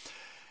vertebrae? Yeah.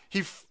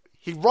 He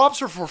robs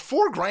her for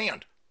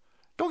 $4,000.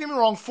 Don't get me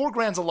wrong,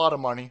 $4,000's a lot of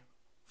money.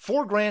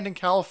 $4,000 in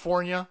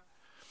California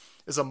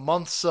is a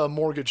month's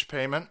mortgage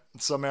payment in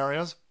some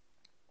areas.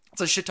 It's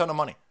a shit ton of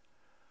money.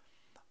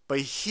 But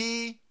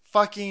he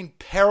fucking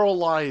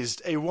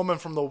paralyzed a woman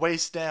from the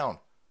waist down.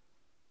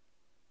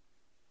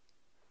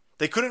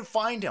 They couldn't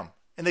find him.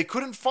 And they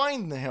couldn't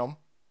find him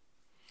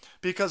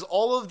because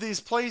all of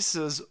these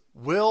places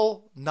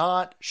will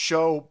not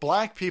show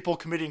black people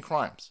committing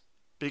crimes.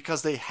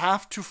 Because they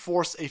have to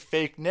force a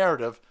fake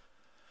narrative.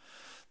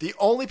 The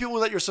only people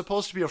that you're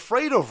supposed to be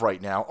afraid of right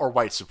now are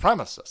white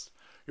supremacists.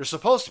 You're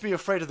supposed to be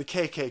afraid of the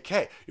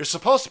KKK. You're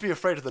supposed to be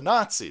afraid of the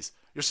Nazis.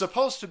 You're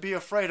supposed to be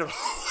afraid of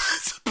white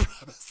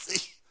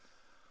supremacy.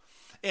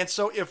 And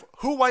so if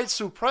white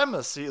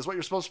supremacy is what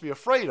you're supposed to be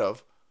afraid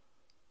of,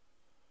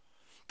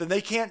 then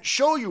they can't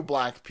show you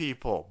black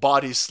people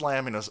body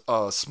slamming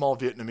a small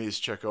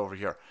Vietnamese chick over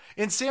here.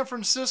 In San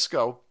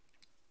Francisco,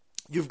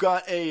 you've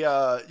got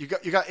you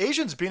got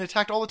Asians being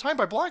attacked all the time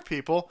by black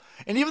people,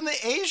 and even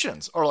the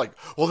Asians are like,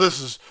 well,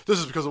 this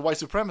is because of white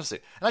supremacy.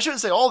 And I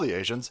shouldn't say all the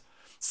Asians.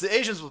 It's the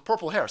Asians with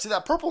purple hair. See,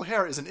 that purple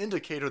hair is an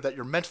indicator that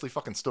you're mentally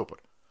fucking stupid.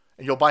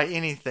 And you'll buy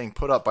anything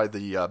put up by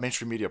the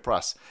mainstream media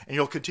press. And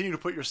you'll continue to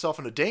put yourself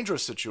in a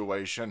dangerous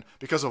situation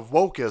because of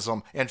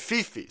wokeism and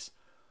fifis.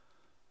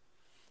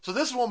 So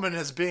this woman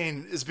is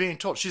being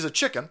told, she's a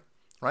chicken,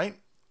 right?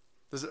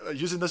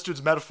 Using this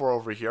dude's metaphor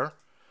over here.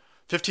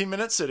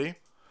 15-minute city.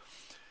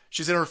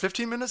 She's in her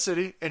 15-minute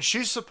city, and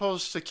she's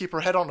supposed to keep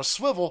her head on a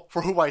swivel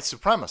for white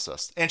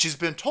supremacists. And she's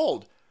been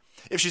told,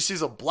 if she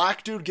sees a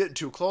black dude getting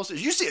too close, if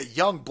you see a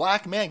young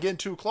black man getting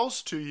too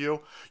close to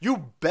you,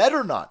 you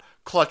better not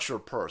clutch your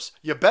purse.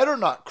 You better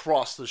not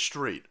cross the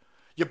street.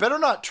 You better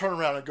not turn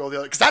around and go the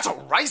other, because that's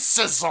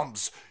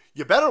racism.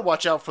 You better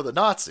watch out for the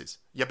Nazis.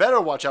 You better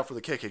watch out for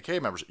the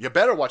KKK members. You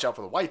better watch out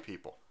for the white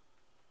people.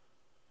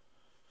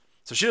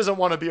 So she doesn't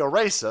want to be a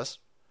racist.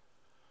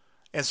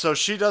 And so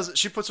she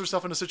puts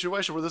herself in a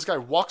situation where this guy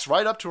walks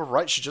right up to her,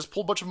 right? She just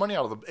pulled a bunch of money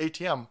out of the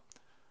ATM.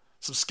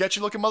 Some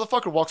sketchy looking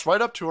motherfucker walks right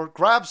up to her,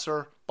 grabs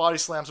her, body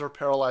slams her,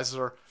 paralyzes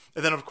her.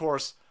 And then, of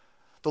course,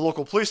 the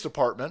local police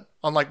department,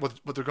 unlike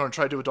what they're going to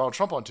try to do with Donald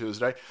Trump on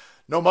Tuesday,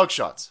 no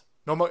mugshots.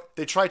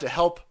 They tried to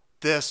help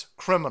this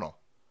criminal.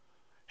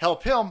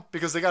 Help him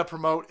because they got to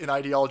promote an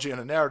ideology and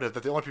a narrative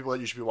that the only people that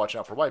you should be watching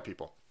out for are white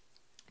people.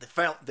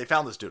 They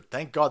found this dude.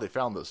 Thank God they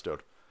found this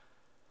dude.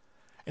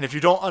 And if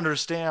you don't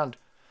understand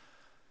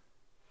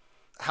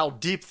how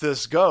deep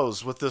this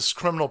goes with this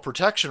criminal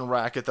protection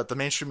racket that the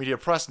mainstream media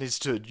press needs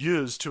to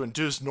use to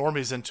induce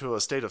normies into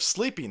a state of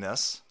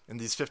sleepiness in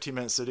these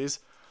 15-minute cities,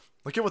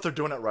 look at what they're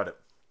doing at Reddit.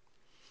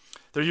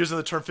 They're using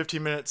the term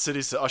 15-minute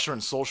cities to usher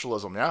in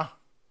socialism. Yeah.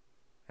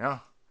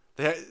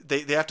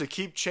 They have to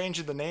keep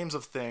changing the names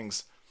of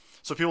things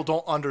so people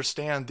don't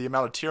understand the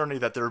amount of tyranny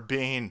that they're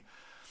being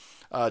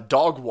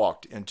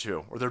dog-walked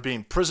into or they're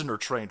being prisoner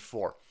trained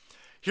for.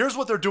 Here's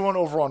what they're doing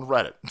over on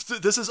Reddit.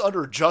 This is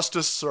under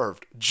justice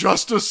served.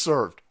 Justice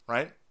served,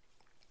 right?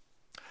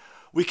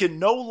 We can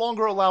no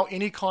longer allow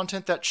any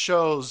content that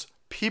shows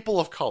people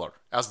of color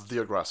as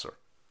the aggressor.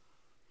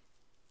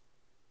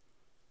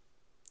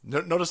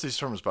 Notice these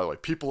terms, by the way.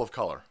 People of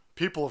color.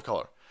 People of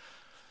color.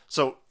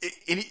 So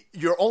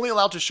you're only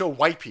allowed to show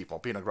white people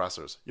being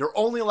aggressors. You're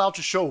only allowed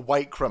to show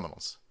white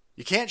criminals.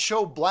 You can't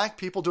show black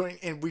people doing...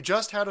 And we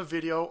just had a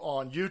video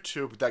on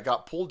YouTube that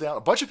got pulled down.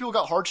 A bunch of people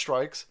got hard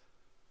strikes.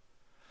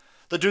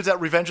 The dudes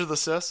at Revenge of the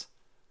Sis.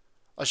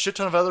 A shit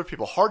ton of other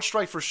people. Hard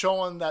strike for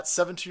showing that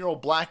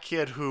 17-year-old black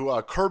kid who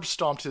curb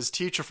stomped his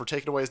teacher for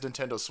taking away his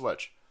Nintendo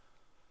Switch.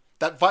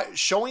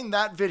 Showing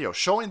that video,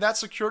 showing that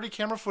security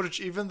camera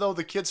footage, even though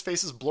the kid's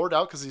face is blurred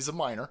out because he's a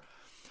minor,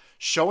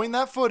 showing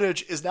that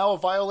footage is now a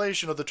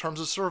violation of the terms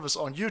of service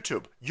on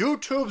YouTube.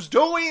 YouTube's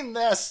doing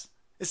this.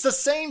 It's the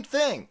same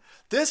thing.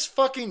 This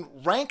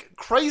fucking rank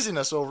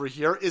craziness over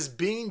here is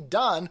being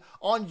done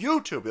on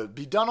YouTube. It'd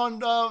be done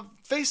on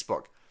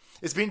Facebook.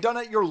 It's being done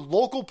at your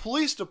local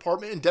police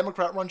department in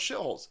Democrat-run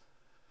shitholes.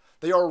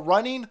 They are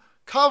running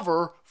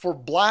cover for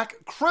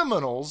black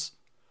criminals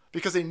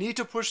because they need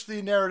to push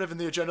the narrative and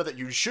the agenda that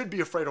you should be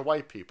afraid of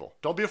white people.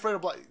 Don't be afraid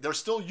of black. They're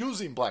still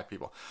using black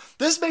people.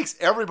 This makes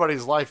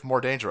everybody's life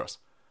more dangerous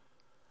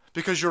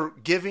because you're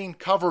giving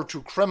cover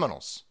to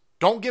criminals.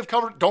 Don't give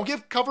cover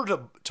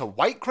to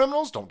white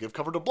criminals. Don't give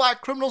cover to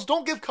black criminals.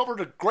 Don't give cover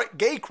to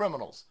gay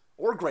criminals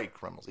or great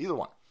criminals, either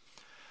one.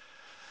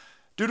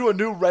 Due to a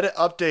new Reddit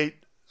update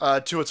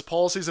to its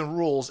policies and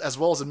rules, as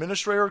well as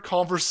administrator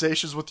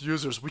conversations with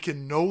users, we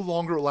can no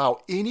longer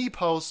allow any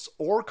posts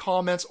or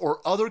comments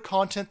or other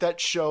content that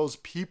shows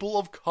people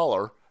of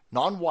color,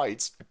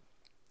 non-whites,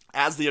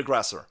 as the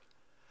aggressor.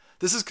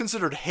 This is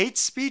considered hate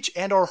speech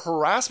and or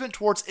harassment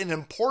towards an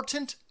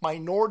important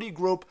minority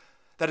group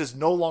that is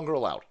no longer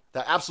allowed.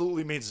 That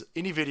absolutely means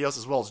any videos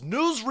as well as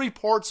news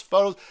reports,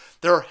 photos,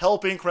 they're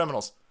helping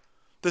criminals.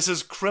 This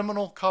is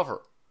criminal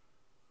cover.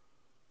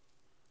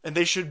 And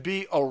they should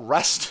be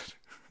arrested.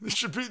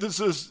 This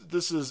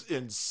is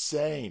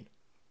insane.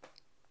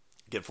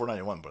 Get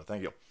 $4.91, but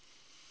thank you.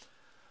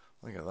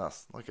 Look at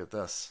this. Look at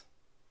this.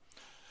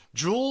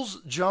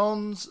 Jules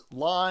Jones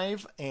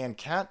Live and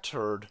Cat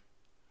Turd.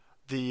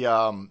 You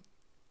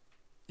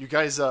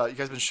guys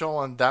been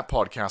showing that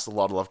podcast a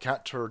lot of love.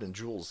 Cat Turd and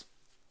Jules.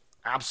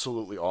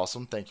 Absolutely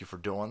awesome. Thank you for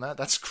doing that.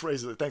 That's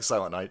crazy. Thanks,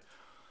 Silent Night.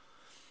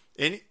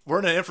 We're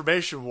in an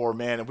information war,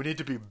 man, and we need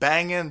to be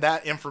banging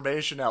that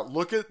information out.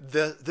 Look at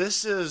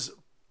this.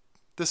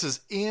 This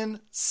is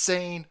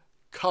insane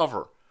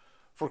cover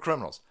for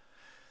criminals.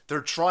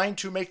 They're trying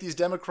to make these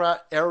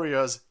Democrat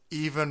areas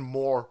even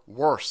more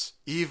worse,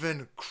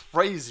 even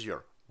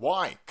crazier.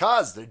 Why?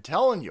 Because they're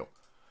telling you.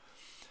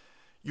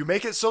 You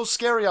make it so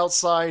scary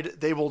outside,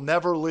 they will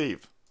never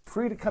leave.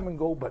 Free to come and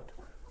go, but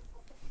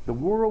the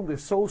world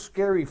is so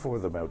scary for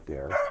them out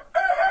there.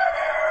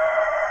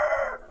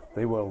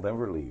 They will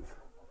never leave.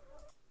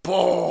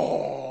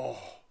 Boom!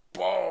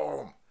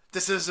 Boom!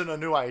 This isn't a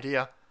new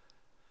idea.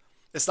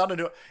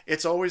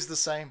 It's always the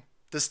same.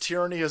 This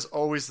tyranny is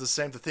always the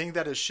same. The thing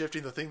that is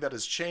shifting, the thing that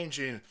is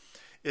changing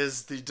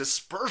is the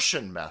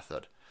dispersion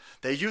method.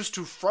 They used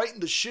to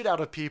frighten the shit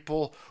out of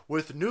people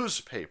with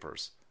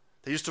newspapers.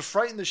 They used to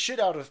frighten the shit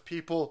out of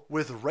people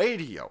with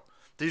radio.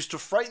 They used to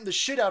frighten the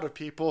shit out of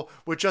people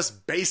with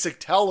just basic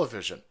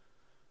television.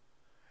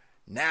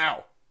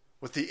 Now,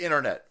 with the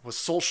internet, with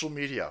social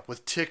media,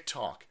 with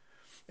TikTok,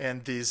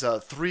 and these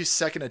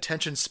 3-second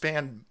attention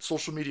span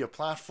social media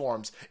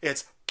platforms,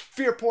 it's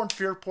fear porn,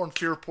 fear porn,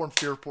 fear porn,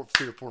 fear porn,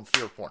 fear porn,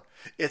 fear porn.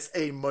 It's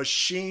a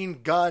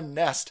machine gun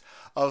nest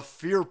of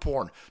fear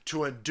porn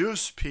to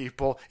induce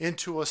people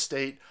into a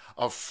state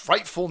of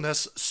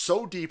frightfulness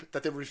so deep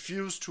that they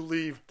refuse to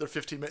leave their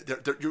 15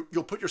 minutes.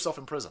 You'll put yourself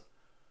in prison.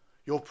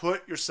 You'll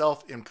put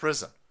yourself in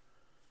prison.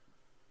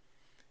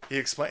 He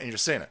explained, and you're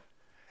saying it.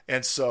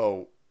 And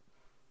so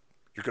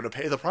you're going to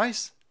pay the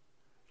price.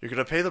 You're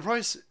going to pay the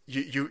price.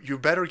 You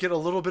better get a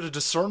little bit of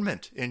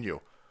discernment in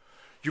you.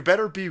 You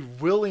better be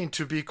willing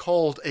to be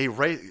called a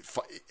race.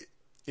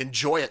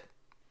 Enjoy it.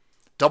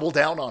 Double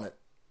down on it.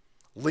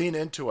 Lean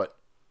into it.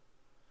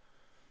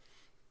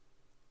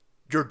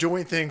 you're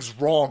doing things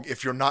wrong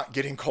if you're not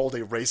getting called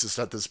a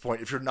racist at this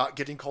point. If you're not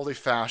getting called a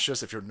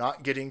fascist, if you're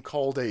not getting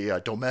called a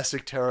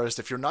domestic terrorist,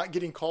 if you're not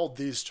getting called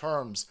these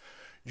terms,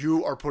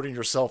 you are putting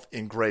yourself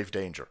in grave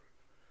danger.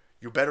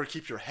 You better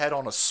keep your head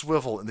on a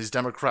swivel in these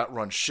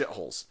Democrat-run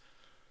shitholes.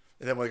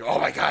 And then we're like, oh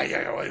my God, you're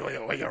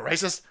a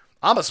racist?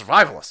 I'm a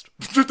survivalist.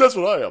 That's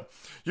what I am.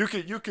 You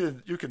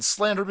can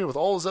slander me with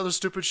all this other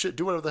stupid shit,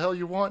 do whatever the hell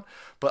you want,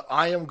 but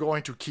I am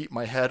going to keep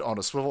my head on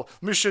a swivel.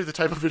 Let me show you the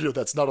type of video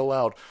that's not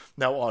allowed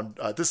now on,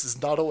 this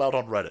is not allowed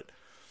on Reddit.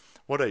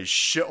 What a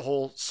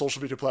shithole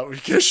social media platform.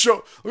 You can't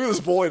show, look at this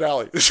bowling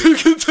alley. This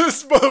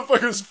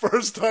motherfucker's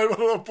first time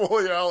on a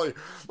bowling alley.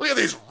 Look at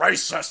these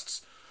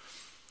racists.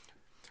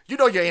 You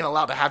know you ain't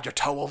allowed to have your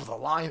toe over the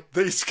line.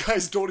 These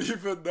guys don't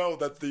even know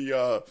that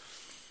the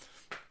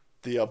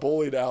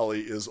bowling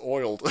alley is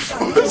oiled. Don't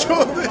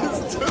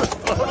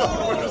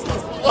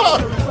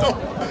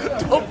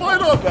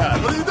fight on that.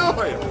 What are you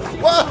doing?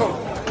 Whoa!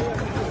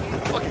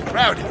 Fucking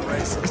crowd, you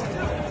racist.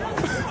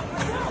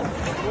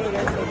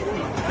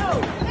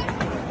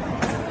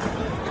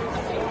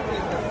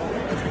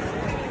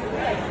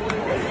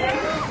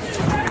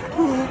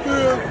 Oh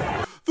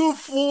man, the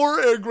floor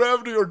and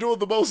gravity are doing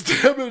the most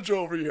damage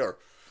over here.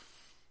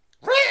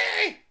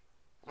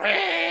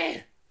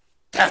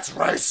 That's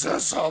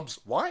racism.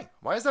 Why?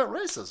 Why is that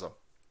racism?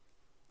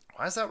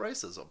 Why is that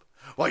racism?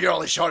 Well, you're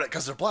only showing it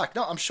because they're black.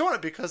 No, I'm showing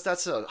it because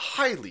that's a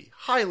highly,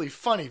 highly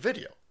funny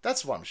video.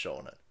 That's why I'm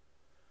showing it.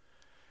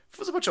 If it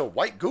was a bunch of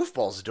white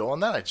goofballs doing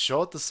that, I'd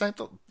show it the same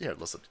thing. Here,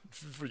 listen,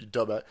 for you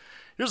dumbass.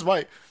 Here's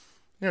my,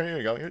 here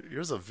you go.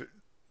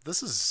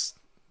 This is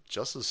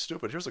just as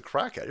stupid. Here's a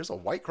crackhead. Here's a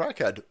white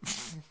crackhead.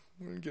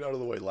 Get out of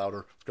the way,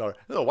 louder. There's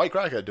a white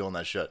crackhead doing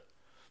that shit.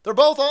 They're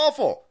both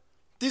awful.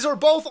 These are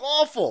both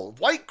awful.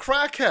 White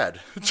crackhead.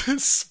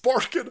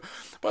 Sparking.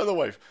 By the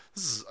way,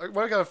 I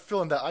got a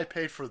feeling that I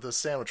paid for this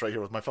sandwich right here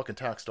with my fucking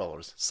tax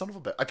dollars. Son of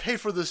a bitch. I paid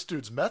for this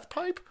dude's meth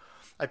pipe.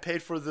 I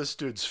paid for this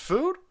dude's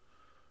food.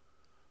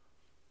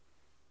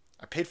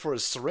 I paid for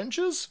his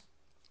syringes.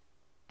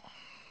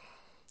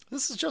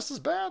 This is just as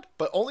bad.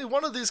 But only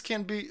one of these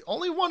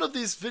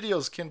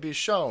videos can be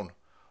shown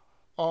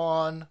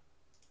on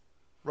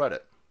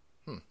Reddit.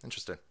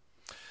 Interesting.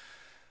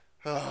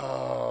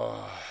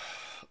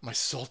 My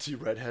salty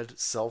redhead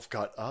self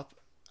got up,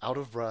 out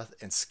of breath,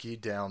 and skied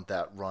down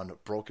that run,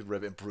 broken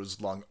rib and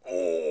bruised lung.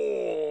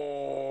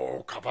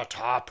 Oh, cup of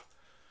top.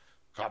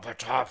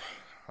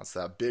 That's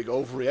that big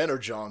ovary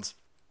energons.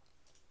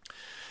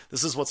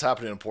 This is what's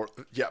happening in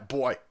Portland. Yeah,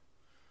 boy.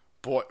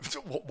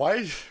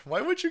 Why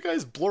would you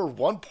guys blur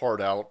one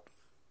part out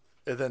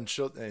and then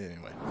show...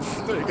 Anyway.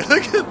 There you go.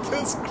 Look at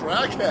this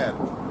crackhead.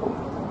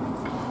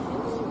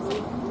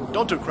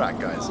 Don't do crack,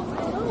 guys.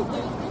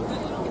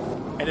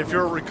 And if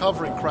you're a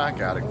recovering crack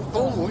addict,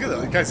 oh, look at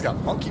that. The guy's got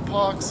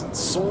monkeypox and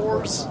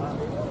sores.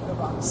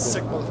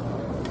 Sick mother...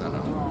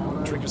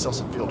 No. Drink yourself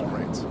some Field of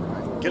Greens.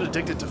 Right? Get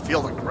addicted to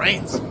Field of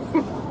Greens.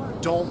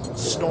 Don't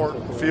snort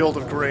Field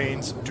of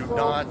Greens. Do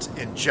not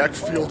inject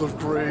Field of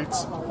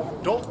Greens.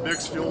 Don't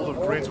mix Field of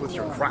Greens with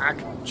your crack.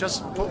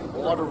 Just put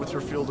water with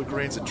your Field of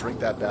Greens and drink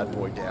that bad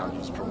boy down.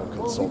 Use promo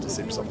code SALT to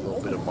save yourself a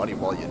little bit of money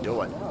while you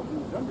do it.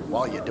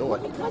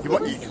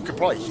 You could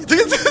probably... Look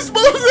at this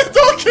movie!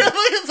 Don't care!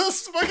 Look at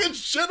this fucking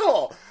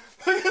shithole!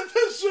 Look at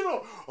this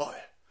shithole! Oh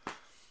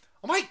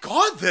my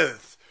God,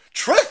 this...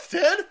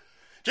 Tristan?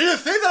 Do you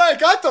think that I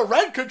got the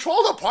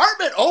rent-controlled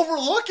apartment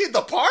overlooking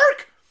the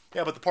park?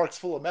 Yeah, but the park's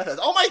full of meth heads.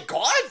 Oh my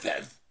God,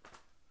 then!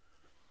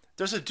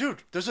 There's a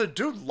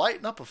dude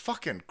lighting up a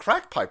fucking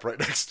crack pipe right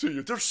next to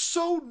you. They're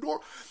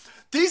so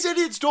These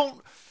idiots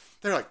don't...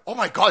 They're like, oh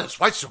my God, it's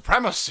white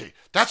supremacy.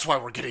 That's why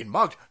we're getting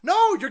mugged.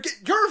 No,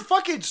 you're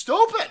fucking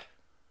stupid.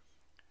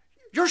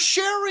 You're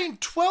sharing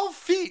 12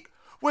 feet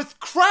with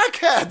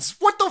crackheads.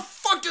 What the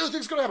fuck do you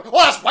think's gonna happen?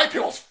 Oh, that's white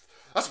people's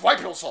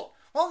fault.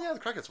 Well, yeah, the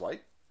crackhead's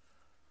white.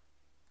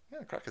 Yeah,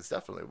 the crackhead's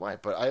definitely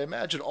white. But I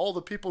imagine all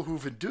the people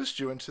who've induced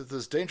you into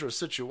this dangerous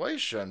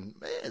situation,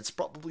 it's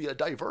probably a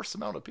diverse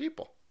amount of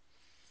people.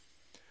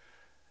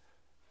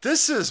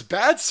 This is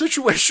bad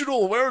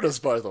situational awareness,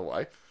 by the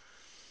way.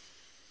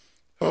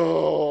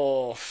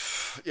 Oh,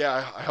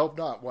 yeah, I hope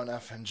not.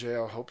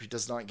 1FNJ, I hope he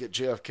does not get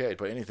JFK'd,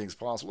 but anything's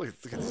possible.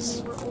 Look at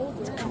this.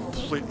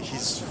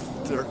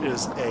 There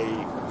is a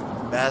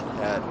meth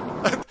head.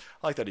 I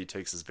like that he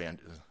takes his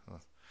band.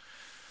 Got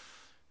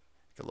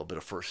a little bit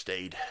of first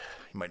aid.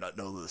 You might not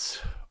know this,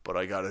 but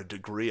I got a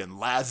degree in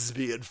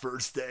lesbian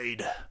first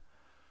aid.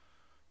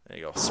 There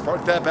you go.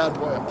 Spark that bad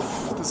boy up.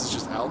 This is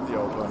just out in the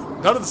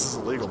open. None of this is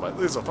illegal, but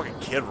there's a fucking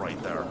kid right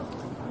there.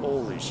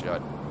 Holy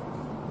shit.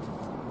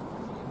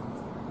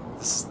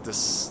 This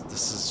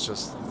is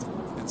just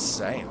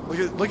insane.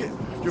 Look at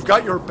you've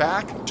got your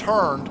back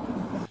turned.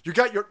 You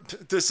got your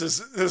this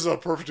is a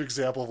perfect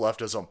example of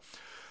leftism.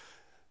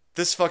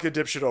 This fucking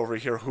dipshit over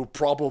here who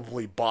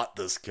probably bought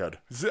this kid.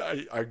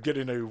 I'm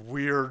getting a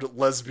weird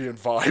lesbian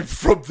vibe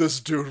from this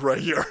dude right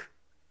here.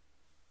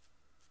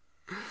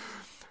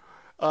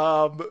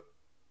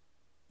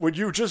 When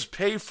you just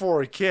pay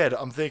for a kid,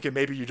 I'm thinking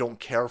maybe you don't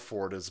care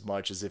for it as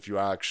much as if you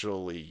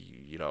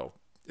actually,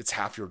 it's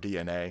half your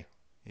DNA,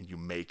 and you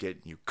make it,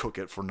 and you cook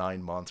it for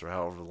 9 months, or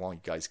however long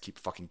you guys keep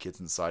fucking kids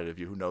inside of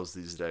you. Who knows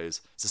these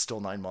days? Is it still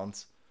 9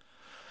 months?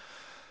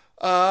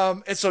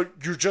 And so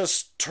you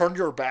just turn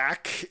your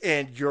back,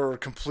 and you're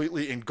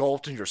completely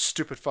engulfed in your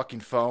stupid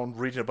fucking phone,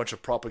 reading a bunch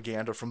of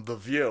propaganda from The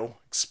View,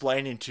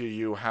 explaining to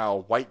you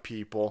how white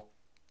people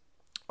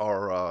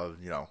are,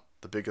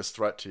 the biggest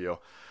threat to you.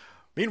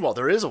 Meanwhile,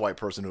 there is a white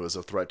person who is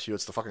a threat to you.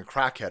 It's the fucking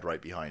crackhead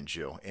right behind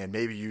you. And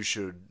maybe you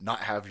should not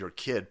have your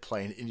kid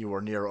playing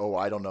anywhere near,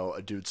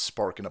 a dude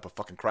sparking up a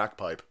fucking crack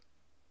pipe.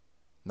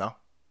 No,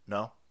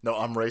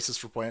 I'm racist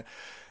for playing.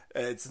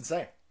 It's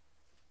insane.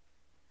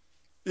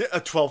 Yeah,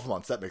 12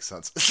 months. That makes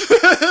sense.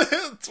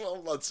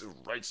 12 months.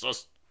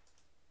 Racist.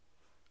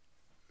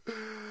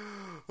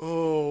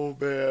 Oh,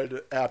 man.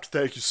 Apt,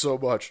 thank you so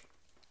much.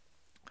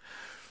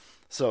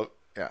 So,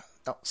 yeah.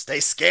 No, stay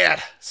scared.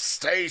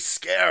 Stay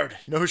scared.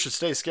 You know who should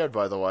stay scared,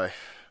 by the way?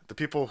 The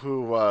people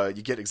who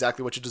you get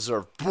exactly what you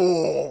deserve.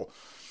 Bull!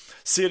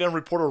 CNN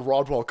reporter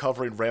Rodwell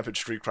covering rampant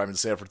street crime in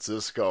San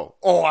Francisco.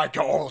 Oh,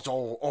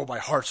 my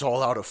heart's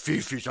all out of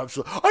Fifi.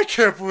 I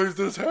can't believe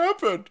this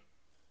happened.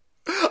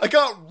 I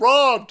got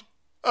robbed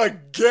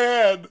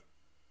again.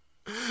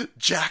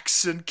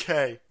 Jason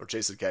K.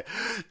 Jason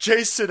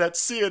at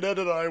CNN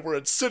and I were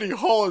at City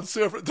Hall in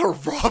San Francisco.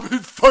 They're robbing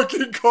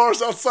fucking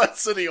cars outside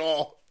City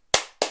Hall.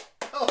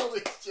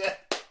 Holy shit.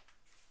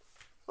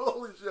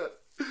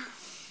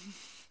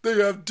 They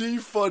have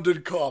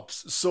defunded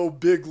cops so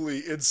bigly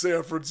in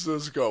San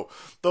Francisco.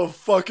 The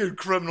fucking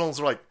criminals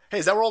are like, hey,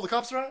 is that where all the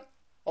cops are at?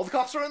 All the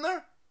cops are in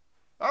there?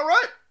 All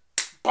right.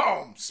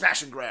 Boom.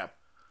 Smash and grab.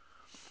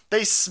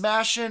 They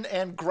smashing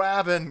and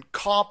grabbing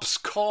cops'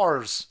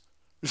 cars.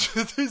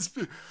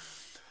 The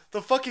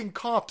fucking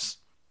cops.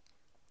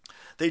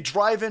 They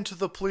drive into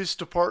the police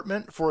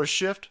department for a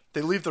shift.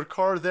 They leave their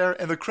car there,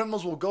 and the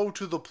criminals will go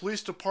to the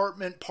police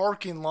department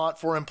parking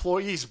lot for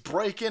employees,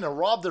 break in and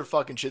rob their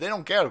fucking shit. They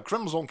don't care. The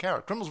criminals don't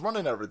care. Criminals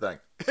running everything.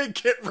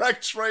 Get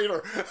wrecked,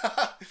 Trader.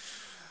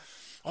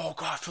 Oh,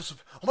 God. Oh,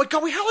 my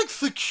God. We had,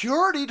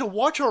 security to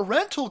watch our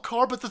rental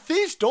car, but the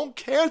thieves don't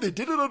care. They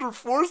did it under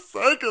 4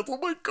 seconds. Oh,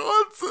 my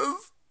God,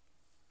 sis.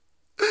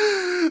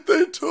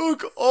 They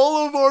took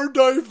all of our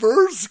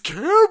diverse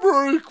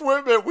camera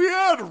equipment. We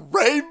had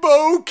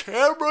rainbow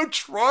camera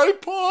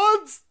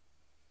tripods.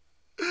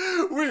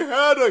 We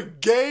had a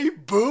gay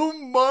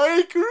boom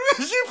mic.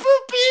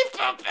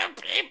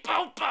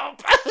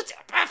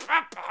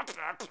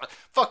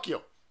 Fuck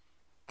you.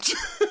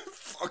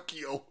 Fuck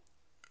you.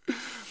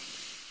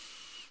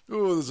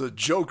 Oh, there's a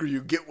Joker,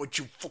 you get what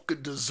you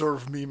fucking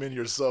deserve meme in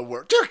here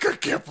somewhere. I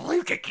can't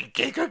believe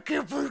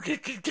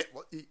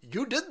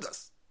you did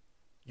this.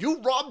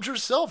 You robbed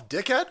yourself,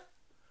 dickhead.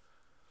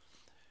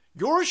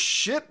 Your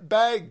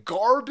shitbag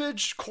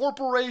garbage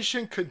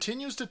corporation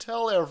continues to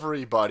tell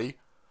everybody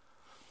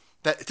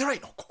that there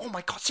ain't no... Oh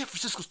my God, San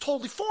Francisco's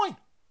totally fine.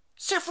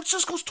 San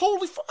Francisco's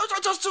totally fine.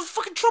 That's the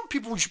fucking Trump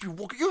people we should be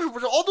walking.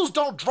 All those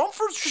Donald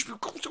Trumpers should be...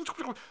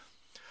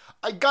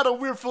 I got a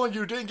weird feeling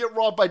you didn't get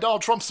robbed by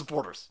Donald Trump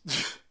supporters.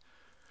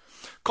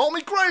 Call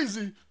me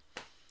crazy.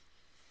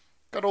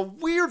 Got a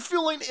weird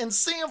feeling in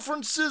San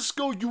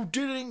Francisco you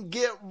didn't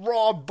get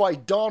robbed by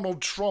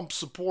Donald Trump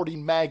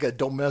supporting MAGA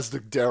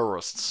domestic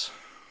terrorists.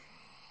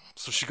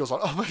 So she goes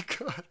on, oh my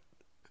God.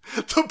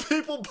 The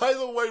people, by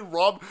the way,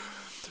 robbed.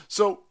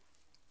 So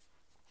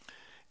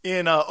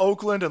in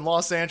Oakland and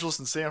Los Angeles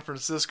and San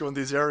Francisco and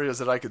these areas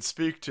that I could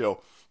speak to,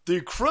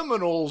 the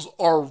criminals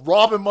are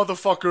robbing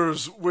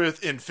motherfuckers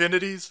with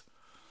Infinities.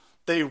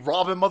 They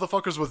robbing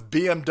motherfuckers with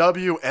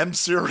BMW M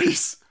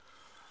Series.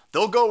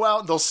 They'll go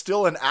out and they'll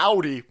steal an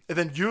Audi and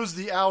then use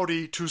the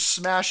Audi to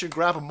smash and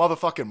grab a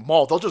motherfucking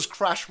mall. They'll just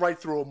crash right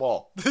through a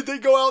mall. They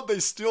go out and they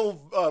steal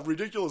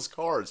ridiculous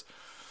cars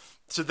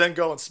to then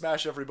go and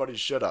smash everybody's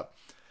shit up.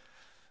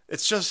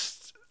 It's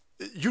just,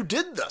 you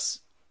did this.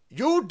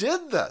 You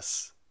did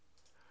this.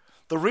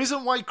 The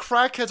reason why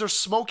crackheads are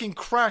smoking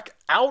crack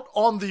out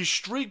on the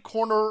street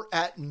corner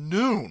at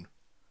noon.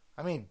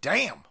 I mean,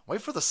 damn.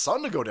 Wait for the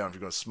sun to go down if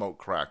you're going to smoke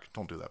crack.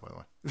 Don't do that, by the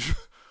way.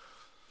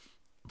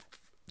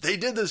 They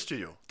did this to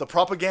you. The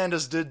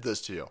propagandists did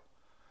this to you.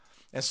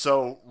 And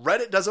so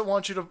Reddit doesn't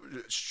want you to...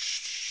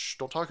 Shh,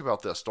 don't talk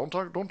about this. Don't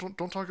talk about this.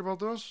 Don't talk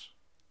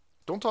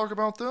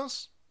about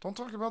this. Don't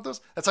talk about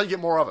this. That's how you get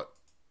more of it.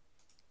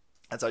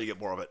 That's how you get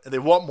more of it. And they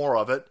want more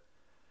of it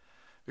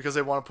because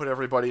they want to put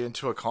everybody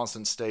into a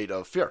constant state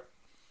of fear.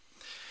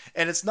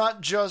 And it's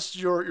not just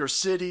your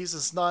cities.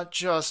 It's not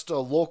just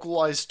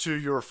localized to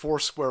your 4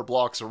 square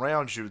blocks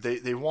around you.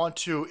 They want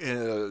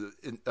to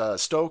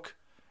stoke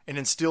and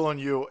instill in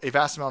you a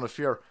vast amount of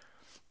fear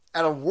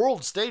at a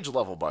world stage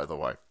level, by the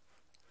way.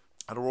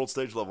 At a world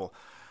stage level.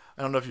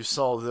 I don't know if you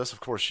saw this. Of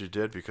course you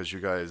did, because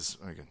you guys,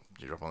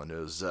 you're up on the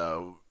news.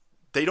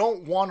 They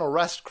don't want to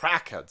arrest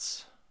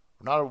crackheads.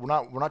 We're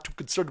not too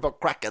concerned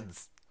about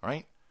crackheads,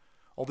 right?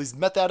 All these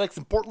meth addicts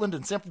in Portland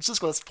and San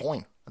Francisco, that's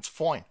fine. That's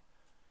fine.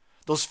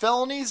 Those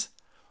felonies,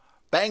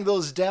 bang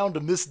those down to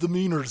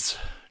misdemeanors.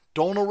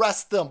 Don't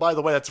arrest them. By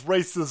the way, that's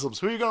racism.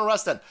 So who are you going to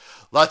arrest then?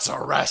 Let's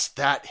arrest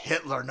that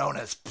Hitler known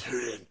as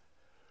Putin.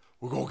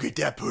 We're going to get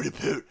that Putin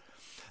Poot.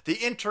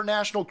 The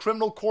International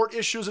Criminal Court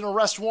issues an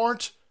arrest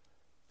warrant.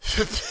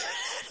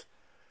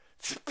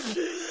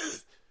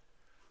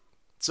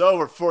 It's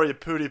over for you,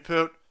 Pooty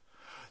Poot.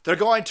 They're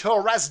going to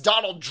arrest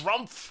Donald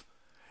Trump.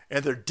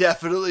 And they're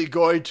definitely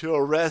going to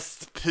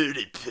arrest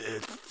Pooty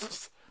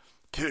Poot.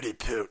 Pooty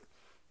Poot.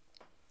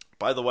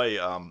 By the way,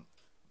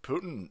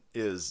 Putin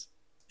is...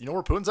 You know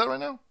where Putin's at right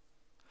now?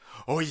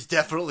 Oh, he's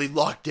definitely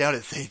locked down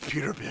at St.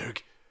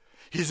 Petersburg.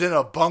 He's in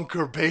a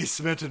bunker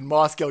basement in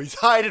Moscow. He's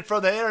hiding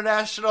from the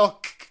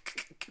International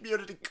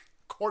Community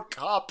Court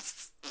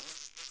cops.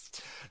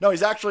 No,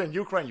 he's actually in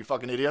Ukraine, you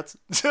fucking idiots.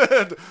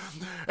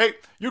 Hey,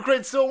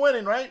 Ukraine's still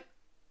winning, right?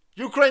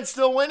 Ukraine's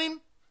still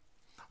winning?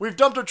 We've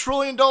dumped $1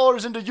 trillion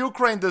into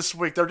Ukraine this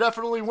week. They're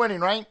definitely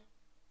winning, right?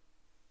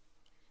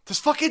 This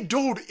fucking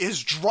dude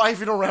is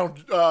driving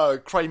around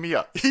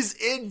Crimea. He's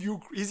in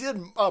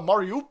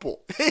Mariupol.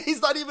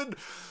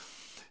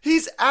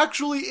 He's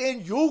actually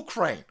in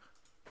Ukraine.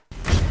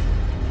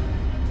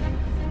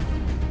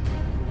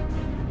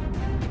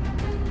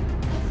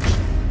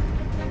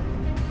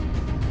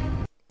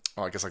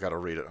 Oh, I guess I gotta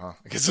read it, huh?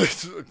 Let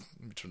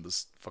me turn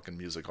this fucking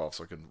music off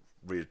so I can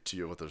read it to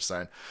you what they're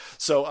saying.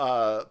 So,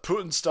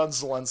 Putin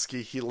stuns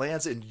Zelensky. He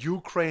lands in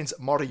Ukraine's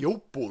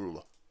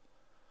Mariupol.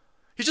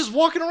 He's just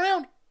walking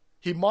around.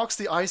 He mocks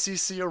the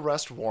ICC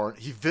arrest warrant.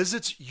 He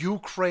visits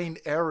Ukraine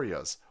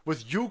areas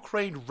with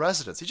Ukraine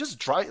residents. He just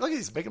drives, look,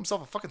 he's making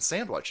himself a fucking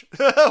sandwich.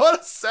 What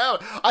a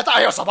sound. I thought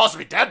he was supposed to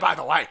be dead, by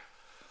the way.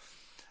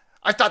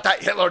 I thought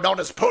that Hitler known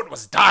as Putin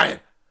was dying.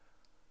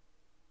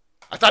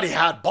 I thought he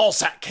had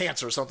ballsack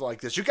cancer or something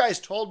like this. You guys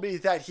told me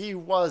that he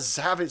was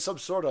having some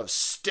sort of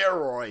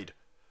steroid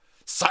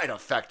side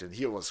effect and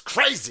he was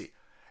crazy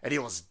and he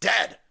was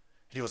dead.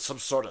 And he was some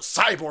sort of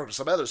cyborg or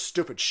some other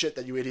stupid shit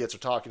that you idiots are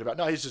talking about.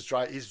 No, he's just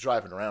he's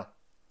driving around.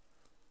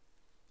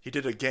 He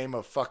did a game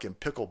of fucking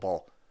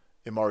pickleball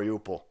in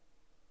Mariupol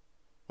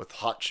with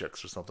hot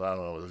chicks or something. I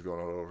don't know what's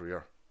going on over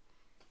here.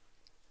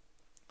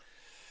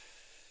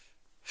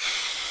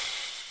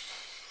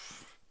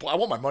 Boy, I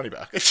want my money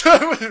back. I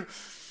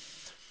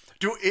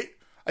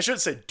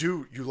shouldn't say,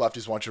 do you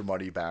lefties want your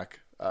money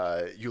back?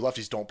 You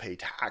lefties don't pay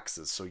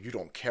taxes, so you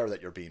don't care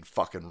that you're being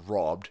fucking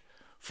robbed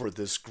for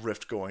this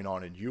grift going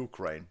on in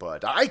Ukraine.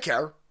 But I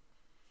care.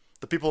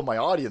 The people in my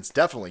audience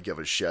definitely give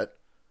a shit.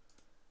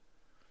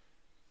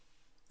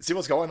 See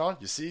what's going on?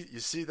 You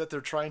see that they're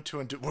trying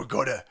to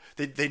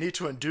they need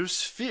to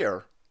induce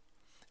fear.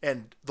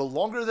 And the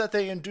longer that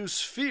they induce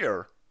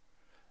fear,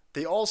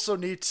 they also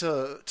need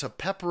to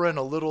pepper in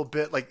a little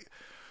bit. Like,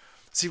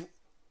 see,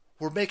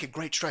 we're making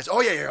great strides.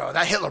 Oh yeah,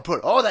 that Hitler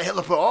put.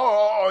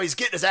 Oh, he's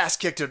getting his ass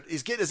kicked.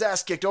 He's getting his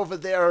ass kicked over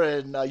there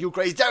in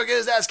Ukraine. He's getting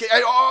his ass kicked.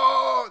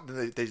 Oh,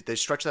 they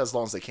stretch that as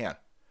long as they can.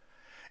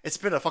 It's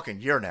been a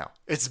fucking year now.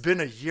 It's been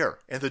a year,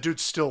 and the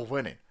dude's still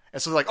winning.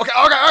 And so they're like, okay.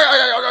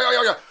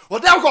 Well,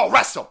 now we're gonna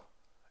arrest him.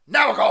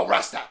 Now we're gonna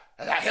arrest that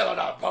Hitler.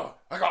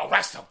 We're gonna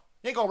arrest him.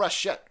 You ain't gonna arrest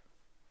shit.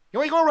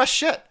 You ain't gonna arrest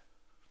shit.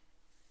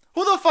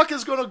 Who the fuck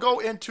is gonna go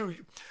into?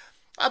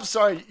 I'm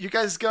sorry, you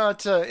guys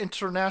got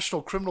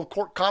International Criminal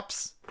Court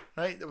cops,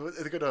 right?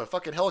 They're going to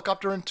fucking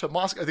helicopter into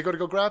Moscow. Are they going to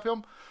go grab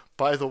him?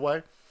 By the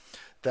way,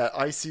 that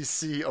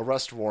ICC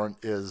arrest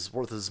warrant is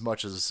worth as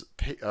much as,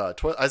 I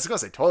was going to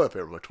say toilet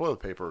paper, but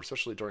toilet paper,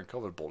 especially during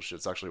COVID bullshit,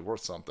 it's actually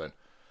worth something.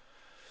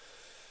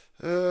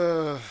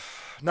 No,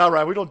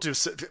 Ryan, we don't do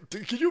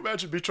can you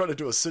imagine me trying to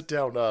do a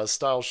sit-down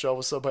style show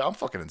with somebody? I'm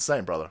fucking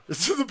insane, brother.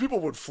 The people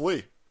would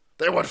flee.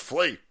 They would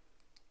flee.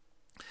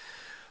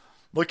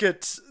 Look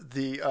at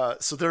the,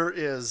 so there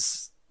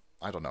is,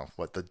 I don't know,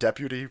 what, the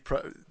deputy,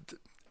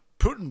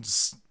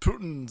 Putin's,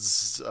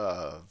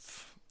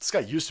 this guy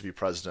used to be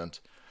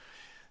president.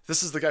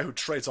 This is the guy who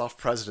trades off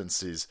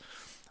presidencies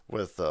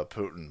with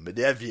Putin.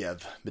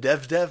 Medvedev.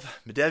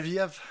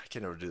 I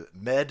can't ever do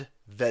that.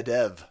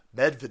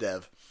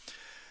 Medvedev.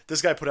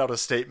 This guy put out a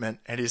statement,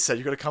 and he said,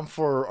 "You're going to come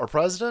for our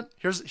president?"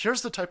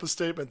 Here's the type of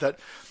statement that,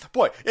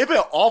 boy, it'd be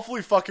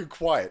awfully fucking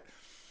quiet.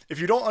 If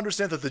you don't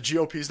understand that the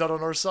GOP is not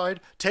on our side,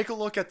 take a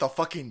look at the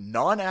fucking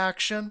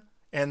non-action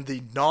and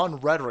the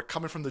non-rhetoric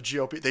coming from the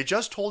GOP. They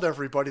just told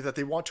everybody that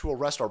they want to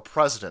arrest our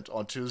president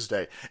on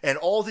Tuesday. And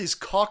all these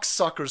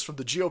cocksuckers from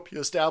the GOP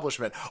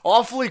establishment,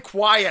 awfully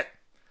quiet.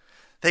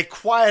 They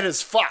quiet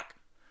as fuck.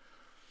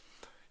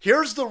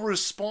 Here's the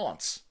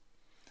response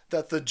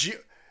that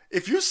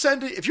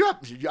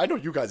I know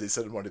you guys ain't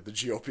sending money to the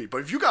GOP, but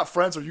if you got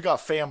friends or you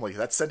got family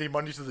that's sending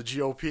money to the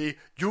GOP,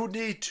 you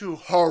need to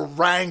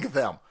harangue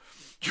them.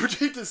 You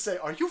need to say,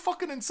 are you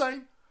fucking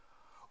insane?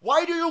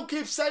 Why do you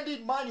keep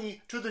sending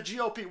money to the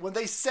GOP? When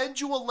they send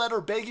you a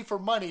letter begging for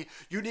money,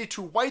 you need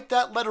to write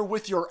that letter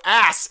with your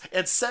ass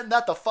and send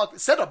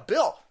a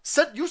bill.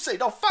 You say,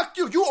 no, fuck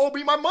you. You owe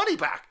me my money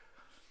back.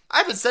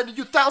 I've been sending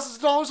you thousands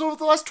of dollars over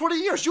the last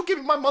 20 years. You give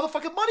me my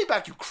motherfucking money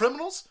back, you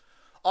criminals.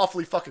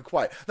 Awfully fucking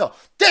quiet. No,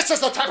 this is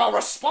the type of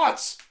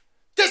response.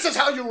 This is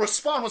how you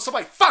respond when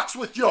somebody fucks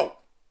with you.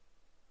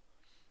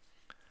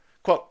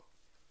 Quote,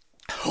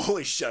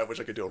 Holy shit, I wish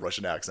I could do a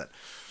Russian accent.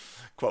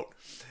 Quote,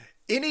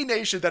 any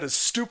nation that is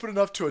stupid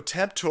enough to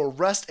attempt to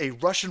arrest a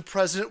Russian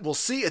president will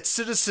see its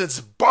citizens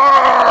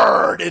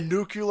burn in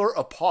nuclear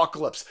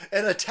apocalypse.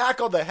 An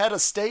attack on the head of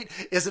state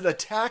is an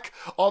attack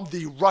on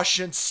the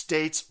Russian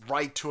state's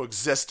right to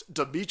exist.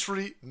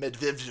 Dmitry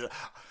Medvedev.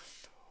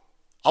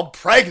 I'm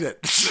pregnant.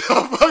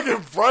 I'm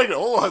fucking pregnant.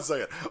 Hold on a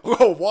second. I'm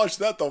gonna watch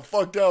that the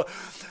fuck down.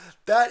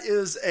 That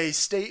is a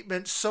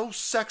statement so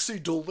sexy,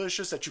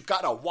 delicious that you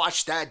gotta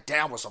watch that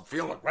down with some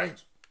feeling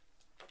grains.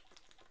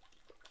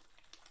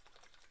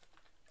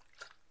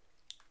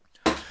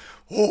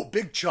 Oh,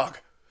 big chug.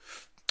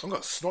 I'm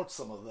going to snort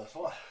some of this.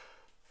 What?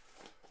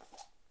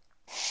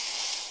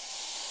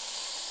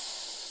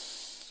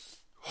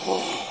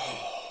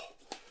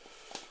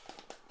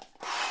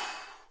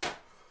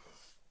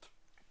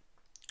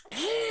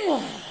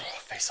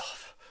 Face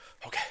off.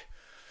 Okay.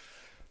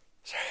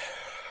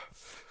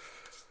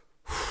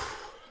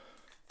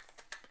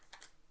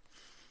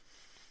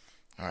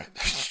 All right.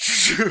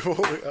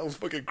 How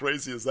fucking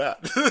crazy is that?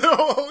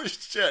 Holy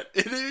shit.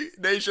 Any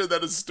nation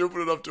that is stupid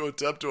enough to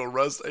attempt to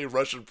arrest a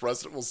Russian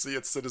president will see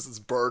its citizens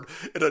burn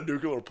in a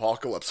nuclear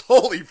apocalypse.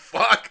 Holy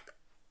fuck.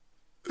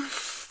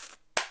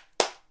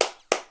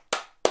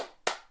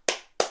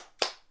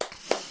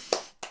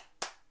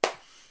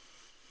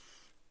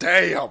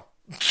 Damn.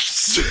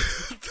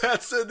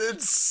 That's an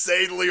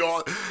insanely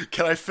on.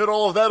 Can I fit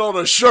all of that on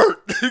a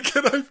shirt?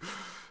 Can I?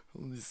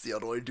 Let me see. How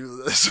do I do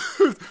this?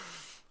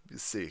 You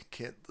see,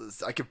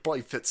 I could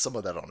probably fit some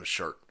of that on a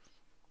shirt.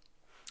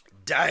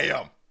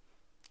 Damn.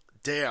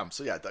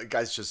 So yeah, the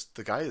guy is just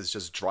he's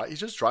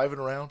just driving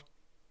around.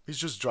 He's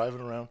just driving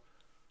around.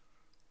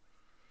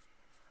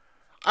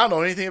 I don't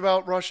know anything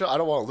about Russia. I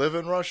don't want to live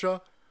in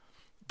Russia.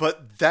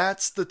 But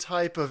that's the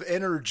type of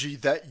energy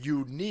that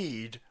you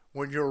need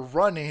when you're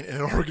running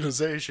an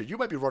organization. You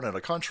might be running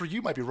a country,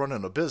 you might be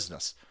running a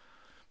business.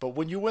 But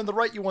when you win the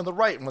right, you win the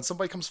right. And when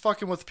somebody comes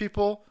fucking with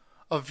people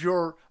of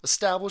your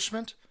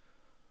establishment,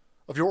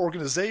 of your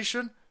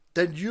organization,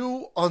 then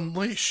you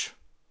unleash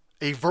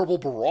a verbal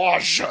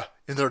barrage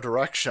in their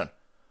direction.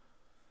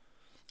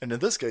 And in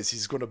this case,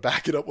 he's going to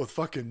back it up with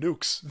fucking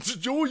nukes.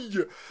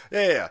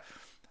 Yeah.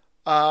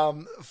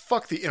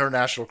 Fuck the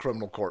International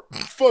Criminal Court.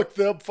 Fuck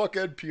them, fuck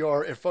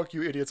NPR, and fuck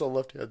you idiots on the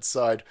left-hand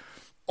side.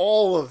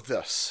 All of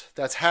this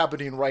that's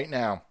happening right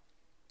now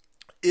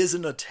is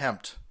an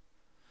attempt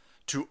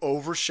to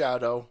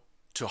overshadow,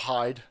 to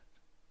hide,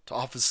 to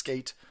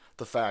obfuscate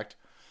the fact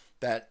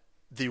that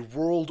the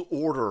world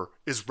order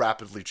is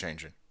rapidly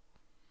changing.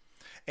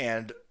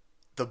 And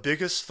the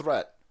biggest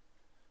threat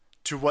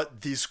to what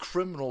these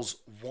criminals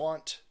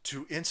want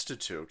to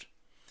institute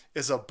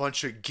is a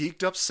bunch of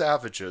geeked up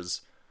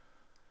savages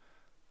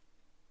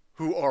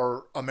who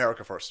are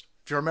America first.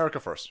 If you're America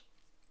first,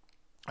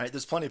 right?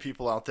 There's plenty of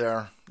people out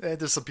there.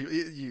 There's some people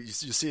you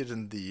see it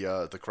in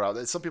the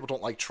crowd. Some people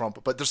don't like Trump,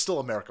 but they're still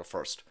America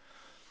first.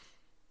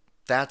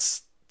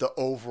 That's the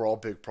overall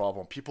big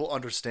problem. People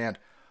understand.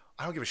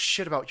 I don't give a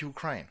shit about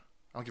Ukraine.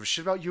 I don't give a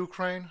shit about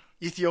Ukraine.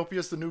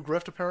 Ethiopia's the new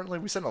grift, apparently.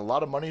 We send a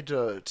lot of money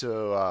to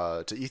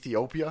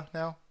Ethiopia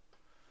now.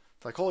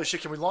 It's like, holy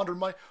shit, can we launder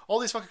money? All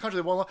these fucking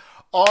countries, they want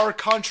our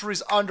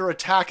country's under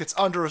attack. It's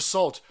under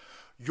assault.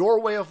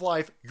 Your way of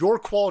life, your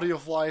quality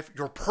of life,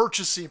 your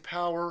purchasing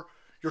power,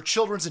 your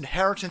children's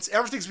inheritance,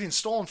 everything's being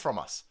stolen from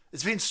us.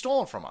 It's being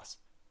stolen from us.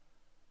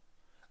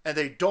 And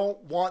they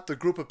don't want the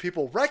group of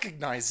people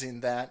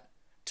recognizing that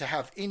to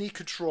have any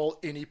control,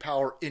 any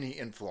power, any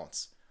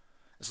influence.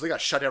 And so they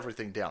got to shut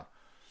everything down.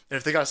 And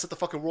if they got to set the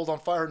fucking world on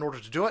fire in order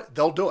to do it,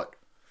 they'll do it.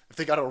 If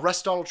they got to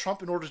arrest Donald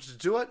Trump in order to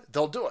do it,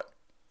 they'll do it.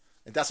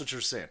 And that's what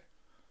you're seeing.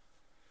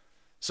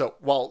 So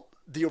while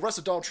the arrest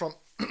of Donald Trump,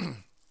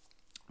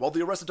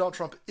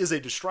 is a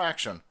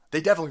distraction, they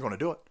definitely going to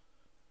do it.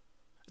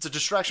 It's a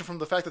distraction from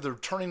the fact that they're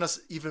turning us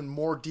even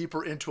more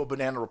deeper into a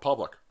banana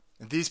republic.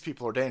 And these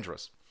people are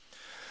dangerous.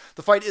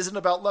 The fight isn't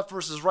about left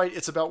versus right.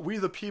 It's about we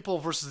the people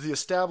versus the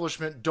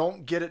establishment.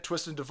 Don't get it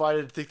twisted and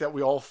divided. Think that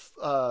we all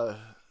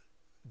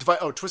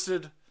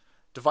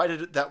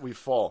divided that we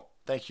fall.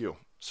 Thank you,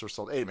 Sir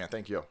Salt. Hey, man,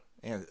 thank you.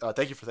 And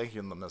thank you for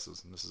thanking the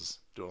missus. Missus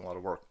doing a lot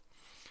of work.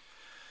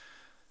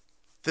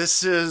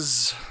 This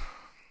is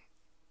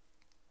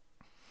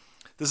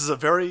a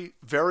very,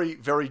 very,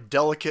 very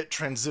delicate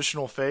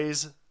transitional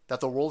phase that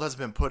the world has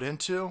been put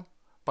into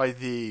by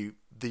the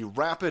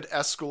rapid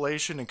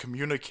escalation and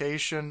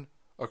communication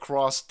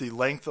across the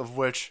length of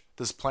which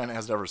this planet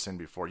has never seen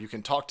before. You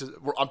can talk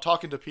to. I'm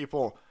talking to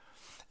people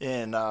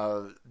in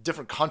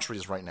different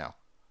countries right now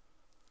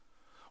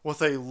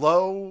with a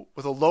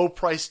low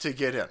price to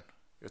get in.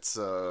 It's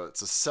a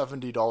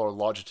 $70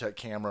 Logitech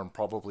camera and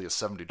probably a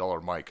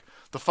 $70 mic.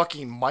 The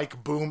fucking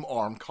mic boom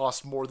arm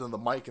costs more than the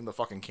mic and the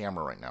fucking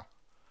camera right now.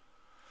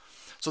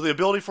 So the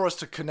ability for us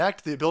to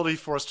connect, the ability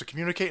for us to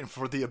communicate, and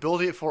for the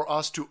ability for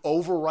us to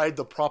override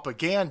the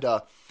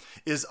propaganda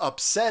is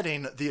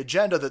upsetting the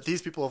agenda that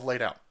these people have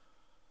laid out.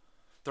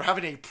 They're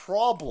having a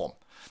problem.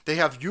 They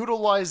have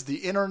utilized the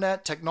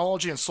internet,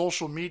 technology, and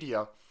social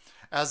media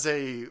as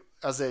a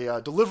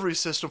delivery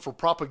system for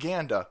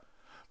propaganda,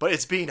 but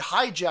it's being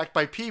hijacked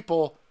by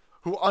people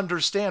who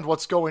understand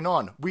what's going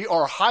on. We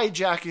are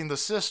hijacking the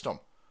system.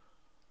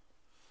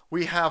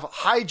 We have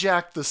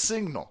hijacked the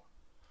signal.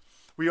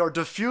 We are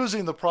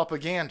diffusing the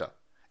propaganda.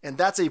 And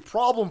that's a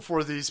problem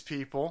for these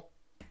people.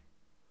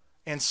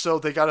 And so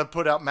they got to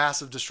put out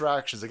massive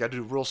distractions. They got to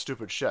do real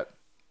stupid shit.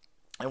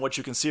 And what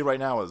you can see right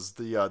now is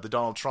the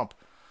Donald Trump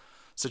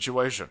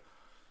situation.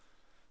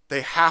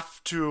 They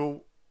have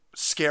to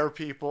scare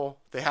people.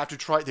 They have to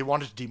try. They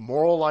want to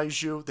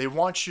demoralize you. They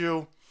want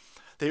you.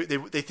 They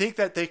think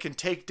that they can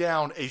take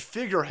down a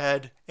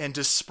figurehead and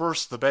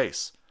disperse the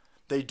base.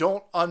 They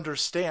don't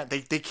understand.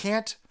 They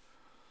can't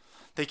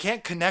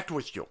connect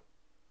with you.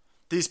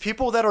 These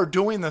people that are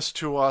doing this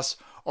to us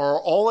are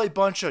all a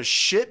bunch of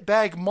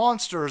shitbag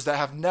monsters that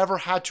have never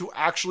had to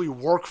actually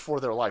work for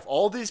their life.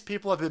 All these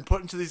people have been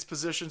put into these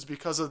positions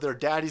because of their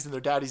daddies and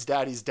their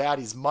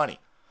daddies' money.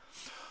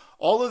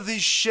 All of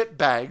these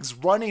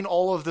shitbags running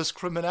all of this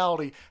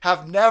criminality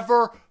have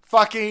never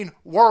fucking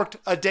worked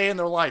a day in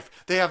their life.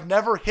 They have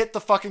never hit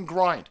the fucking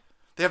grind.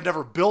 They have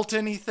never built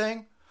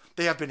anything.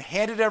 They have been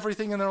handed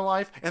everything in their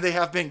life, and they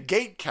have been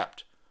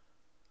gate-kept.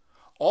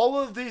 All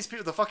of these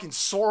people, the fucking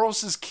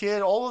Soros's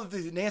kid, all of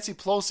the Nancy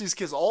Pelosi's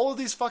kids, all of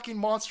these fucking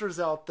monsters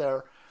out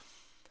there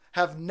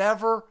have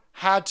never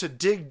had to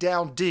dig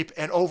down deep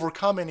and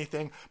overcome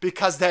anything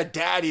because their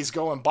daddies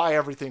go and buy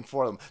everything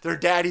for them. Their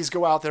daddies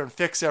go out there and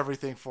fix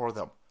everything for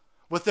them.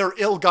 With their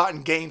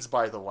ill-gotten gains,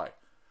 by the way.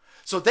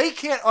 So they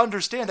can't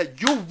understand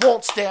that you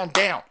won't stand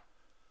down.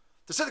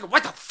 They're sitting there going,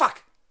 what the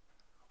fuck?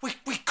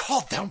 We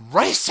called them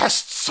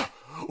racists.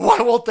 Why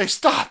won't they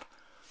stop?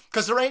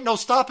 Because there ain't no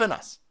stopping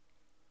us.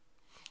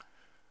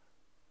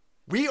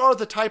 We are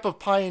the type of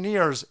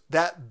pioneers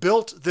that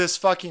built this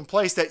fucking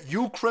place that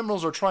you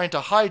criminals are trying to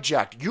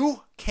hijack.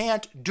 You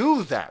can't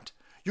do that.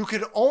 You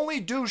can only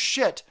do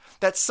shit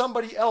that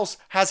somebody else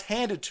has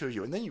handed to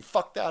you. And then you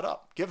fuck that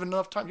up. Given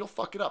enough time, you'll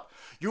fuck it up.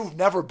 You've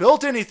never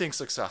built anything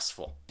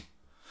successful.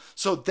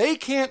 So they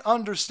can't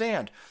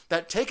understand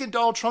that taking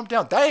Donald Trump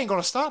down, that ain't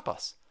going to stop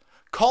us.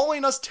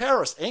 Calling us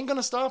terrorists ain't going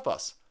to stop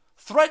us.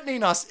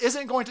 Threatening us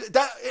isn't going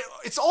to...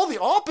 It's all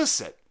the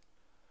opposite.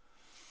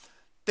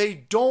 They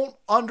don't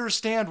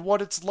understand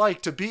what it's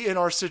like to be in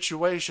our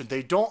situation.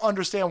 They don't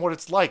understand what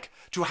it's like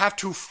to have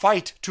to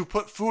fight to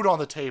put food on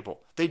the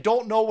table. They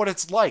don't know what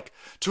it's like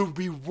to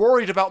be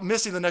worried about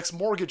missing the next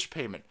mortgage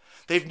payment.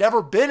 They've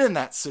never been in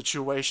that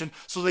situation,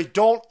 so they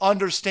don't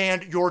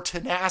understand your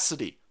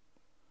tenacity.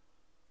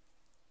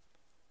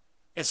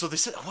 And so they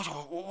said, I'll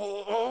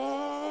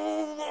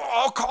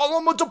call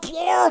him a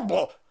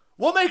deplorable.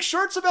 We'll make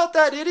shirts about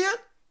that, idiot.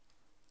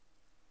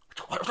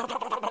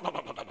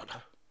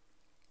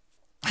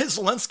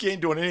 Zelensky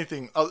ain't doing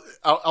anything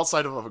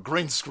outside of a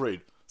green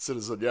screen,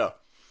 citizen, yeah.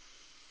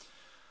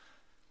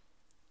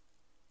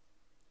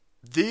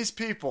 These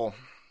people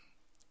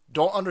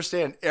don't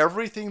understand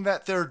everything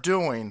that they're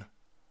doing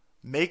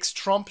makes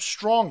Trump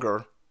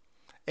stronger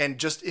and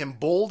just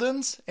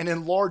emboldens and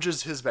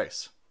enlarges his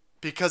base.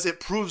 Because it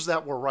proves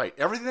that we're right.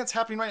 Everything that's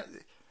happening right now,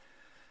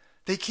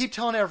 they keep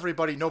telling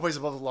everybody nobody's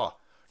above the law.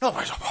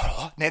 Nobody's above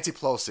the law. Nancy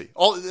Pelosi.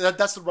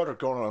 That's the rhetoric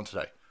going on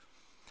today.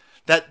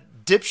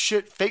 That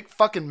dipshit, fake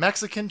fucking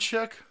Mexican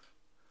chick.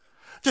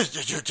 There's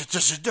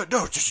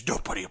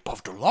nobody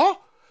above the law.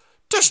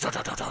 There's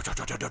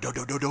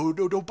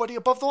nobody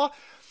above the law.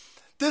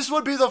 This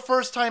would be the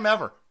first time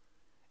ever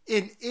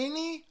in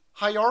any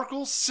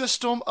hierarchical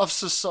system of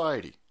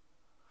society.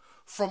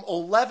 From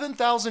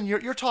 11,000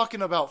 years, you're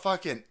talking about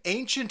fucking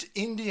ancient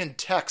Indian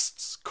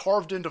texts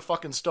carved into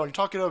fucking stone. You're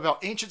talking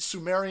about ancient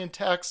Sumerian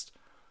text.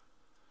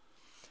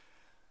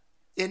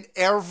 In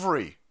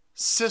every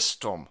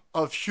system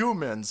of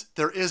humans,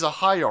 there is a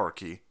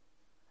hierarchy.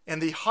 And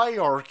the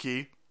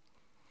hierarchy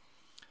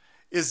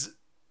is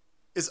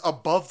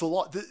above the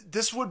law.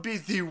 This would be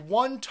the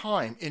one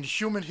time in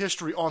human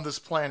history on this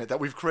planet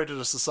that we've created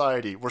a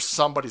society where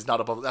somebody's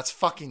not above it. That's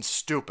fucking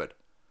stupid.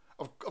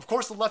 Of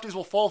course the lefties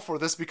will fall for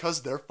this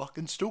because they're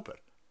fucking stupid.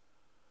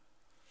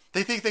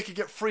 They think they could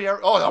get free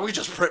air. We could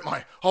just print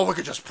we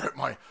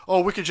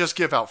could just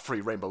give out free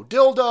rainbow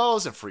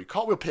dildos and free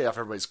we'll pay off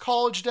everybody's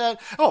college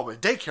debt.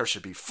 Daycare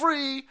should be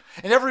free.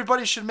 And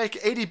everybody should make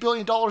 $80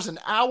 billion an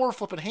hour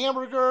flipping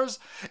hamburgers.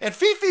 And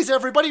Fifi's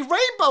everybody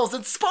rainbows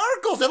and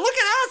sparkles. And look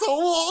at us. We'll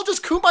all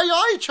just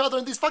kumbaya each other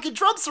in these fucking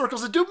drum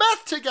circles and do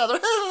math together.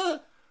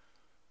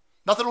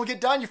 Nothing will get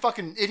done, you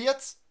fucking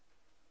idiots.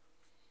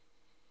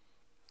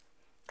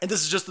 And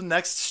this is just the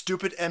next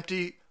stupid,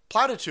 empty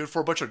platitude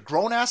for a bunch of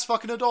grown-ass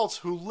fucking adults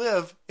who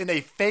live in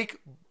a fake,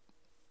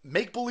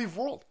 make-believe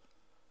world.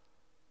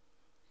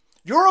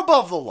 You're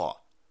above the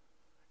law.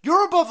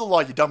 You're above the law,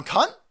 you dumb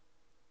cunt.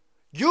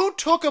 You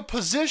took a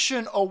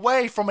position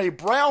away from a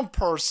brown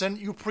person.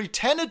 You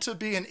pretended to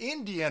be an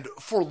Indian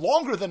for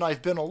longer than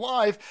I've been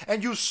alive,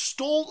 and you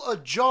stole a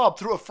job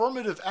through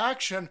affirmative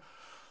action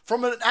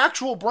from an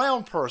actual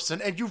brown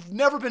person, and you've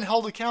never been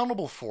held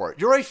accountable for it.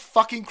 You're a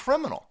fucking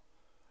criminal.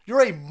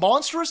 You're a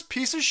monstrous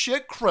piece of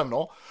shit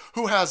criminal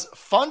who has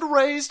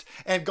fundraised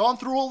and gone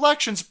through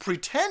elections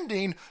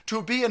pretending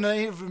to be a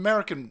Native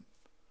American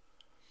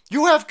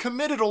You have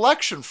committed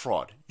election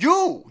fraud.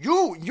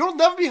 You'll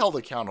never be held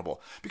accountable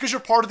because you're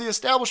part of the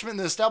establishment and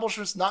the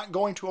establishment's not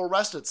going to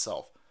arrest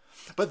itself.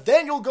 But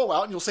then you'll go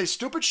out and you'll say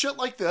stupid shit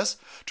like this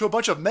to a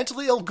bunch of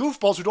mentally ill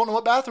goofballs who don't know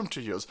what bathroom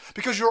to use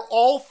because you're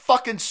all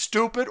fucking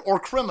stupid or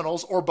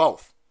criminals or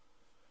both.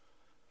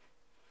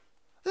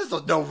 There's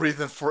no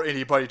reason for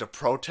anybody to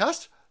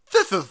protest.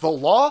 This is the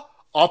law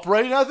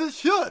operating as it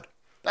should.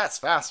 That's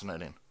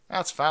fascinating.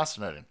 That's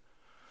fascinating.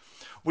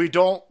 We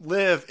don't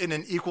live in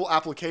an equal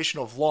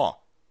application of law.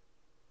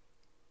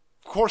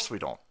 Of course we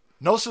don't.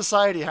 No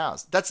society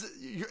has.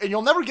 And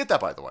you'll never get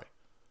that, by the way.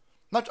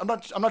 I'm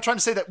not trying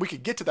to say that we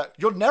could get to that.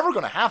 You're never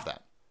going to have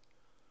that.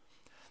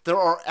 There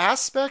are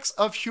aspects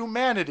of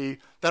humanity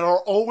that are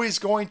always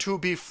going to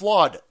be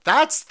flawed.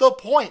 That's the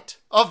point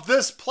of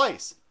this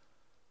place.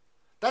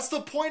 That's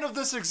the point of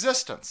this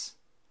existence.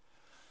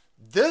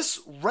 This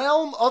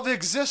realm of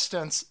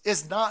existence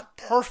is not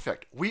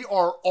perfect. We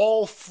are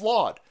all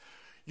flawed.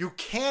 You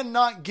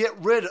cannot get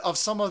rid of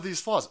some of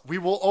these flaws. We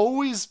will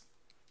always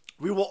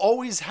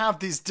have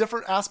these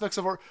different aspects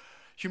of our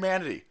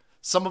humanity.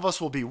 Some of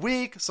us will be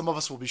weak. Some of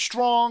us will be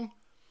strong.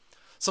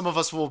 Some of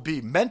us will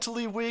be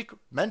mentally weak,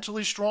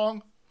 mentally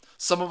strong.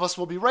 Some of us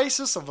will be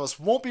racist. Some of us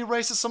won't be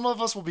racist. Some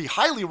of us will be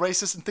highly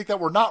racist and think that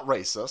we're not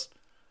racist.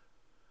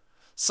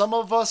 Some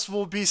of us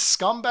will be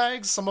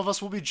scumbags. Some of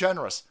us will be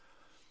generous.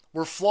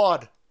 We're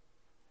flawed.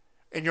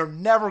 And you're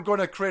never going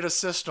to create a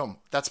system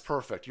that's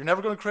perfect. You're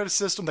never going to create a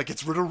system that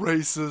gets rid of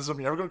racism.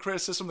 You're never going to create a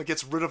system that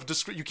gets rid of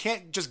discrimination. You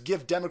can't just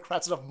give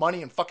Democrats enough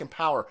money and fucking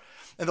power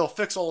and they'll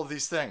fix all of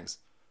these things.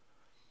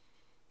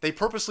 They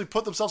purposely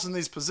put themselves in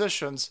these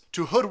positions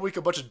to hoodwink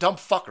a bunch of dumb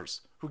fuckers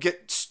who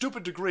get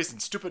stupid degrees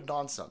and stupid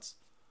nonsense.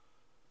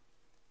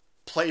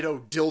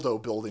 Play-Doh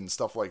dildo building and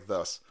stuff like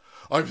this.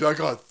 I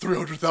got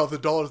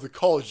 $300,000 in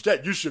college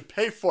debt. You should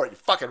pay for it, you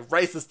fucking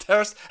racist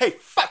terrorist. Hey,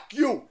 fuck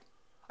you.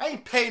 I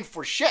ain't paying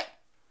for shit.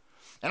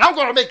 And I'm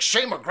going to make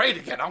shame great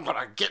again. I'm going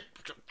to get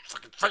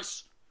fucking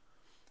face.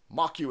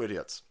 Mock you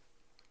idiots.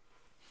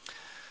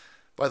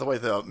 By the way,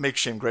 the Make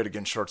Shame Great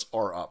Again shirts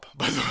are up.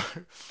 By the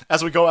way,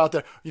 as we go out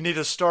there, you need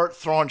to start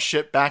throwing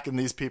shit back in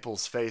these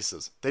people's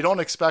faces. They don't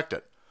expect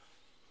it.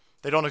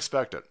 They don't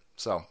expect it.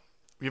 So,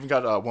 we even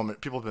got women.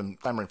 People have been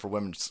clamoring for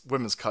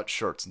women's cut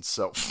shirts, and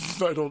so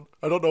I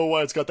don't know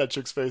why it's got that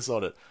chick's face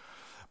on it.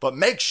 But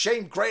Make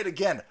Shame Great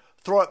Again.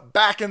 Throw it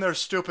back in their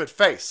stupid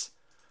face.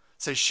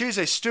 Say she's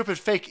a stupid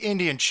fake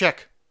Indian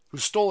chick who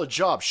stole a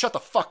job. Shut the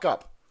fuck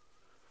up.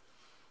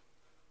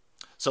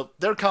 So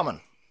they're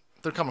coming.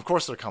 They're coming. Of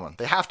course they're coming.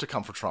 They have to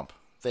come for Trump.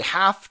 They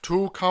have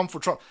to come for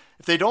Trump.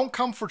 If they don't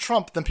come for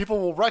Trump, then people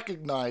will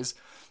recognize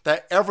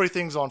that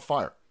everything's on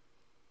fire.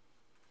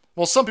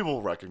 Well, some people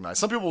will recognize.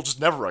 Some people will just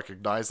never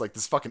recognize, like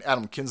this fucking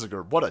Adam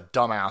Kinzinger. What a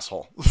dumb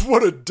asshole.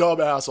 What a dumb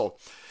asshole.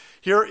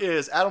 Here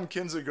is Adam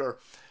Kinzinger.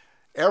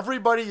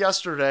 Everybody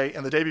yesterday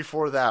and the day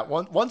before that,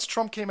 once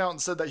Trump came out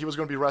and said that he was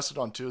going to be arrested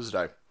on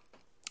Tuesday,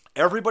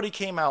 everybody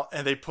came out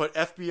and they put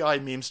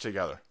FBI memes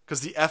together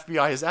because the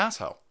FBI is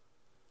asshole.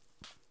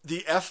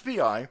 The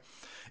FBI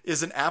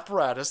is an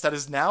apparatus that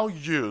is now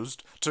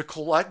used to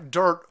collect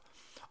dirt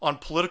on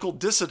political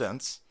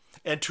dissidents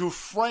and to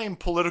frame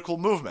political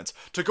movements.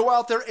 To go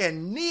out there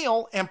and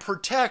kneel and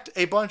protect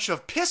a bunch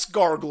of piss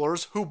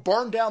garglers who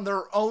burn down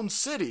their own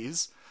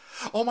cities.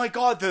 Oh my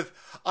God,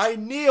 I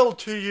kneel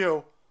to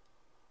you.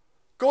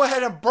 Go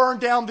ahead and burn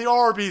down the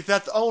Arby's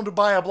that's owned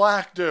by a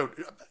black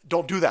dude.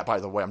 Don't do that,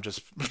 by the way. I'm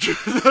just,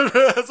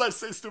 as I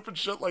say stupid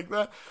shit like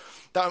that,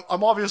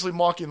 I'm obviously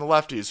mocking the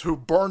lefties who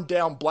burned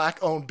down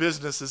black-owned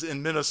businesses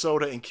in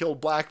Minnesota and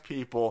killed black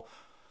people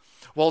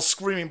while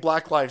screaming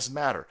Black Lives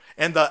Matter.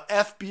 And the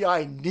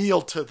FBI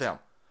kneel to them.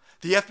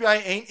 The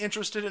FBI ain't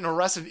interested in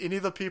arresting any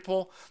of the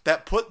people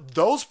that put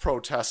those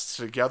protests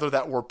together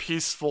that were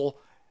peaceful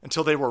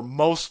until they were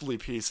mostly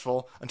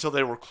peaceful, until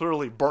they were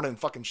clearly burning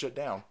fucking shit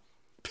down.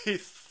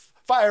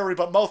 Fiery,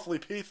 but mostly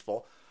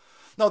peaceful.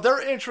 No,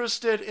 they're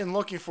interested in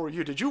looking for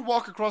you. Did you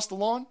walk across the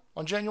lawn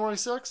on January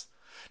 6th?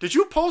 Did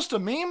you post a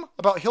meme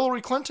about Hillary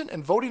Clinton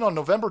and voting on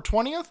November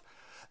 20th?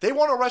 They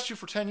want to arrest you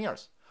for 10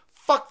 years.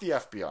 Fuck the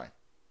FBI.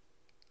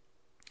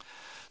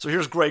 So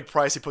here's Greg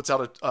Price. He puts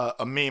out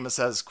a meme that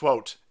says,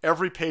 quote,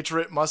 "Every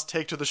patriot must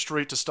take to the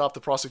street to stop the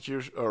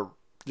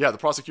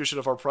prosecution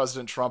of our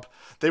President Trump.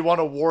 They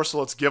want a war, so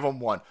let's give them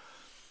one."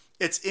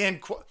 It's in...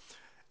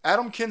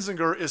 Adam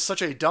Kinzinger is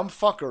such a dumb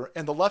fucker,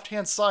 and the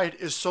left-hand side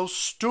is so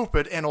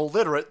stupid and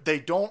illiterate, they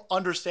don't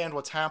understand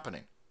what's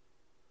happening.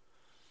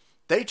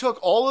 They took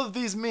all of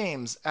these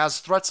memes as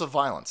threats of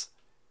violence.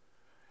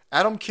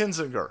 Adam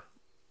Kinzinger,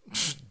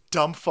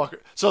 dumb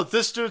fucker. So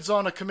this dude's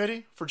on a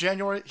committee for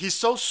January. He's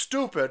so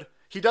stupid,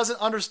 he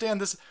doesn't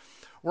understand this.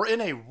 We're in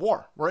a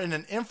war. We're in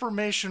an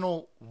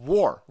informational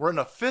war. We're in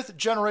a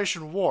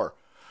fifth-generation war,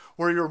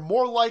 where you're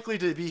more likely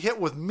to be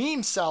hit with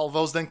meme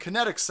salvos than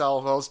kinetic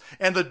salvos,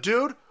 and the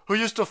dude who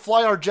used to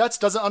fly our jets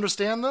doesn't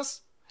understand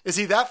this? Is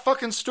he that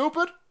fucking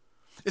stupid?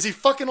 Is he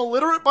fucking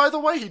illiterate, by the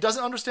way? He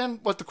doesn't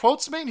understand what the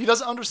quotes mean? He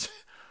doesn't understand.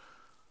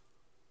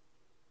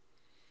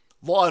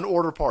 Law and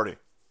Order Party.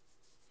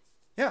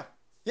 Yeah.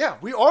 Yeah,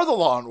 we are the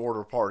law and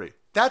order party.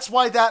 That's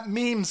why that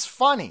meme's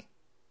funny.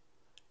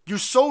 You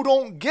so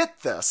don't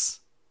get this.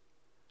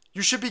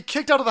 You should be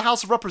kicked out of the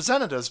House of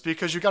Representatives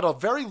because you got a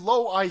very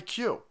low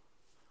IQ.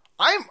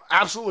 I'm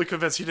absolutely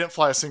convinced he didn't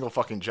fly a single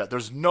fucking jet.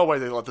 There's no way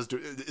they let this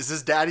dude. Is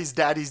this daddy's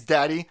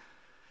daddy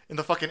in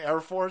the fucking Air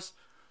Force?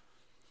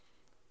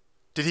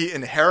 Did he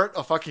inherit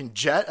a fucking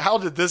jet? How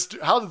did this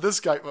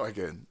guy, well,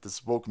 again,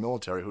 this woke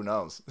military, who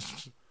knows?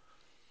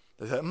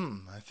 They said,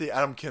 I think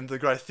Adam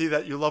Kinziger, I see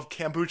that you love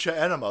kombucha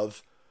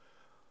enemas.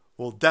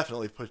 We'll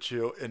definitely put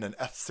you in an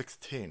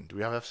F-16. Do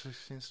we have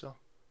F-16 still?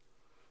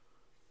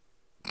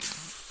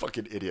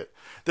 Fucking idiot.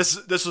 This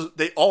was,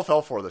 they all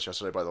fell for this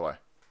yesterday, by the way.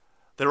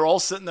 They were all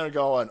sitting there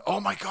going, oh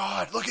my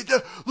God, look at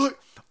that. Look,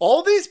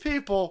 all these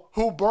people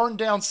who burned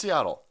down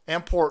Seattle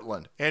and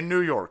Portland and New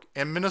York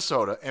and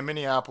Minnesota and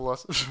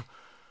Minneapolis,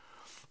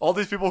 all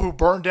these people who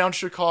burned down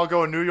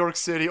Chicago and New York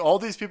City, all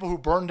these people who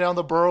burned down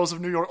the boroughs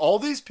of New York, all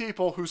these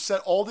people who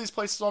set all these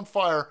places on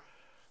fire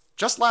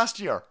just last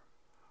year,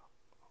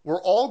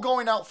 were all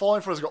going out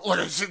falling for this. Look,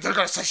 they're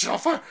going to set shit on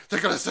fire. They're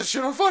going to set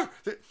shit on fire.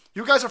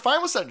 You guys are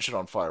fine with setting shit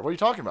on fire. What are you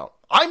talking about?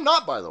 I'm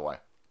not, by the way.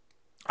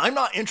 I'm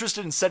not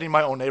interested in setting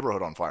my own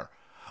neighborhood on fire.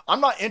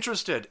 I'm not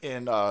interested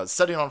in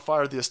setting on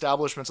fire the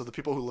establishments of the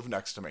people who live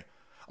next to me.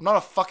 I'm not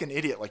a fucking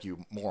idiot like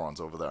you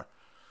morons over there.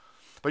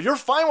 But you're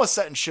fine with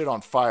setting shit on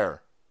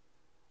fire,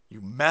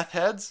 you meth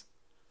heads.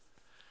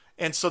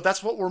 And so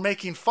that's what we're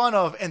making fun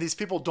of, and these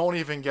people don't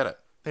even get it.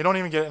 They don't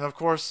even get it. And of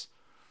course,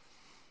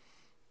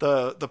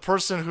 the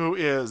person who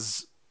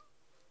is...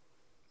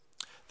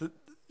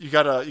 You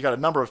got a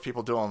number of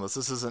people doing this.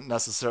 This isn't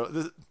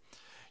necessarily...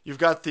 You've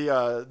got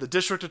the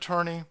district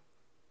attorney,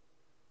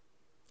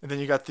 and then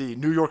you got the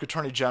New York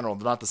Attorney General.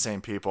 They're not the same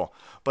people,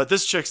 but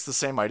this chick's the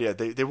same idea.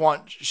 They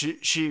want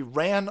she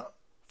ran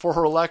for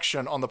her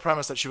election on the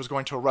premise that she was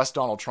going to arrest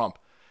Donald Trump,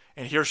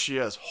 and here she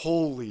is.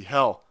 Holy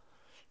hell!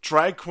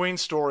 Drag queen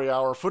story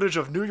hour footage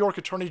of New York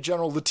Attorney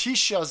General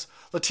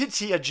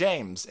Letitia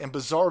James and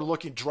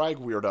bizarre-looking drag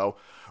weirdo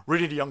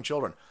reading to young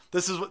children.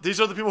 These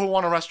are the people who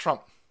want to arrest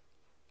Trump.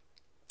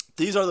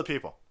 These are the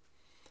people.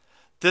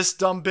 This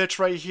dumb bitch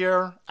right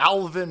here,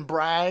 Alvin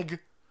Bragg,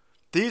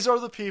 these are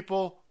the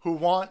people who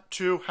want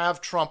to have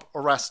Trump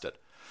arrested.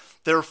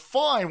 They're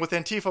fine with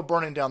Antifa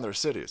burning down their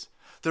cities.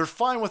 They're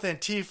fine with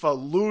Antifa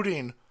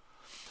looting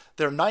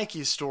their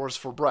Nike stores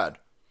for bread.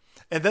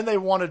 And then they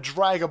want to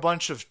drag a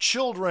bunch of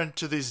children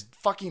to these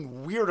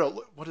fucking weirdo...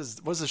 What does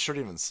this shirt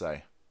even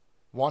say?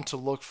 Want to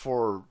look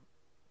for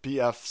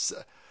BFs...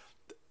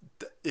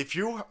 If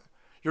your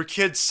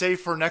kid's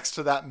safer next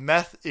to that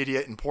meth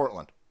idiot in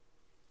Portland...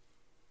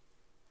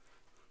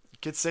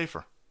 Get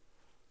safer.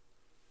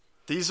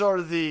 These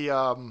are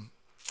the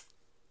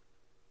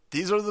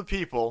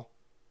people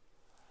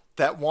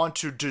that want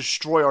to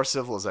destroy our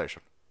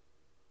civilization.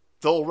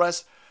 They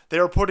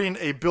are putting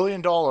 $1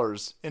 billion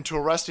into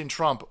arresting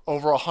Trump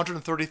over a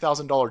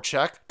 $130,000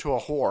 check to a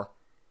whore,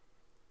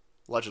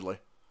 allegedly.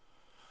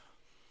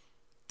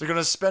 They're going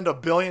to spend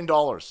 $1 billion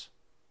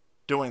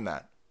doing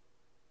that.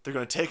 They're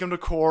going to take him to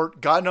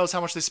court. God knows how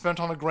much they spent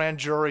on a grand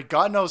jury.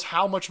 God knows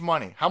how much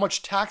money, how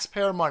much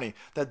taxpayer money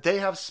that they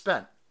have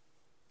spent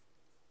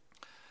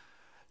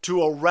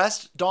to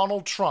arrest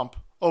Donald Trump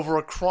over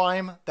a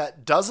crime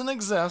that doesn't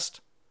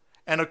exist,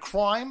 and a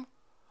crime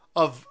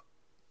of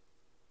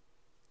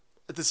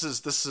this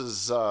isn't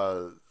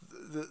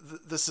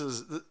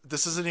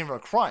even a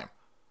crime.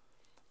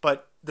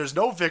 But there's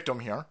no victim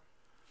here,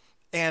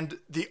 and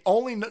the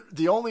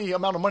only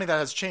amount of money that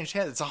has changed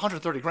hands, it's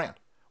 $130,000.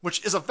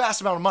 Which is a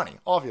vast amount of money,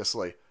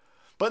 obviously.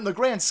 But in the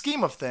grand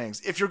scheme of things,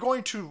 if you're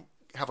going to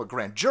have a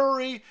grand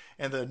jury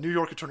and the New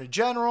York Attorney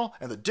General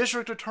and the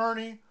district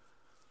attorney,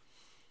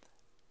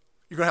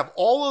 you're going to have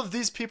all of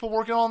these people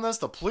working on this,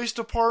 the police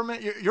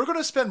department. You're going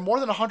to spend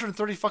more than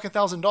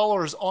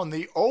 $130,000 on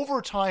the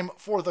overtime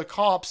for the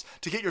cops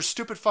to get your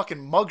stupid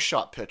fucking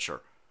mugshot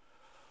picture.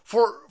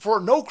 For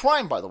no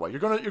crime, by the way. You're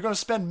going to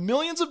spend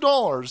millions of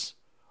dollars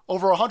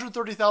over a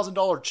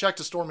 $130,000 check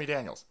to Stormy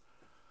Daniels.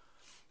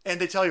 And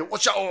they tell you,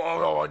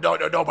 no,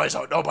 nobody's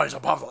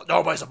above the law.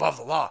 Nobody's above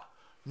the law.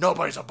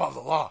 Nobody's above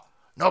the law.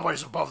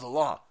 Nobody's above the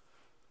law.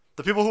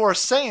 The people who are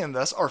saying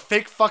this are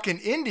fake fucking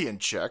Indian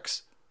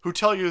chicks who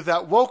tell you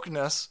that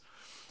wokeness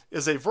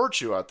is a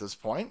virtue at this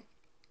point.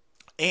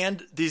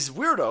 And these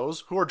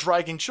weirdos who are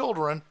dragging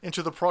children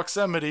into the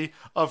proximity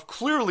of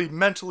clearly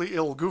mentally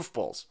ill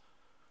goofballs.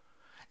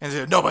 And they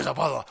say, nobody's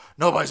above the law.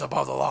 Nobody's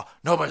above the law.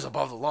 Nobody's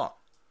above the law.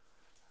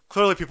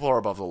 Clearly people are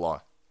above the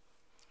law.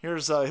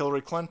 Here's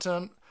Hillary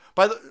Clinton.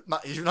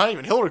 Not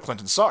even Hillary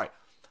Clinton, sorry.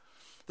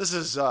 This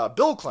is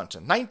Bill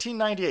Clinton,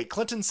 1998.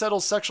 Clinton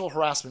settles sexual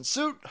harassment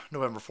suit,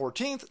 November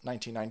 14th,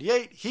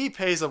 1998. He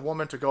pays a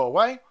woman to go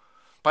away.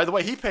 By the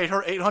way, he paid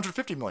her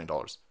 $850 million.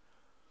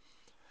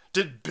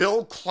 Did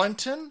Bill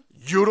Clinton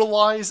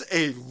utilize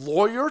a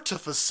lawyer to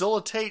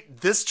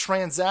facilitate this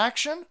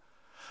transaction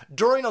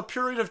during a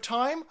period of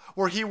time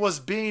where he was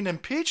being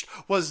impeached?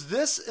 Was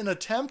this an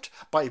attempt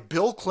by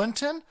Bill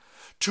Clinton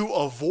to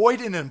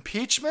avoid an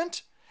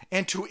impeachment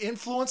and to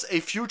influence a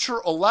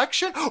future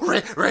election?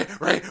 Ray,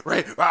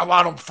 I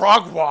want him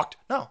frog walked.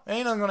 No,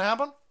 ain't nothing going to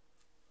happen.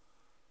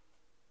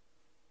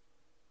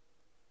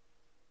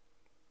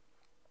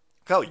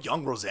 Look how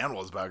young Roseanne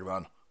was back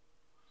then.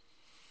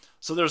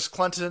 So there's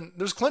Clinton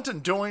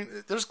doing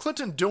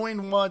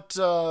what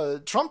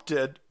Trump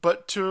did,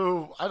 but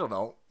to, I don't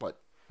know, what,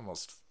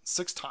 almost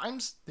 6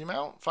 times the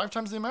amount? 5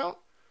 times the amount?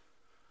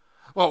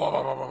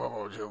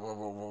 Whoa.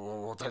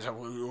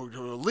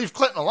 Leave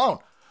Clinton alone.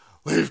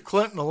 Leave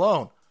Clinton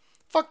alone.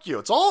 Fuck you.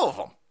 It's all of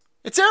them.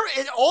 It's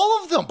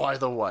all of them, by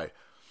the way.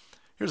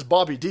 Here's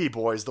Bobby D,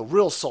 boys, the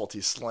real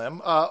salty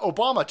slim.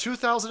 Obama,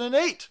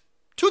 2008.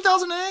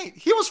 2008.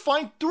 He was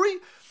fined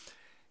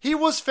He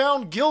was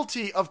found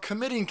guilty of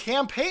committing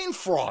campaign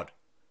fraud.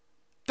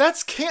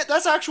 That's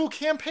actual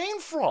campaign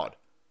fraud.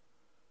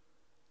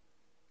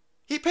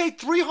 He paid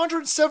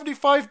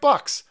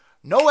 $375.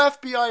 No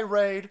FBI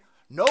raid,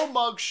 no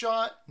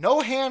mugshot,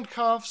 no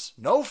handcuffs,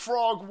 no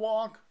frog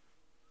walk.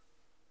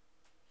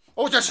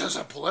 Oh, this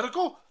isn't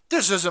political?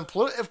 This isn't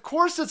political. Of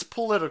course it's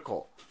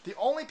political. The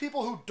only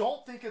people who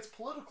don't think it's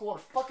political are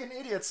fucking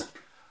idiots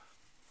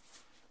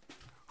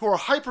who are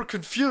hyper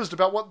confused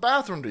about what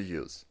bathroom to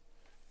use.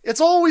 It's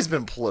always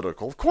been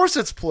political. Of course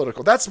it's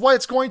political. That's why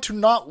it's going to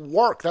not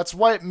work. That's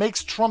why it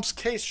makes Trump's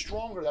case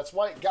stronger. That's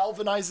why it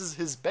galvanizes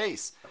his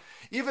base.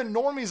 Even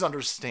normies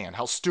understand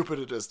how stupid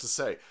it is to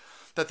say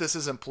that this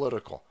isn't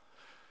political.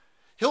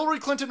 Hillary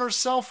Clinton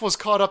herself was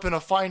caught up in a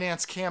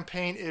finance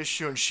campaign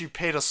issue and she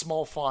paid a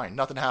small fine.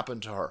 Nothing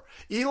happened to her.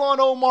 Ilhan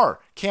Omar,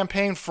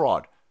 campaign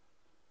fraud.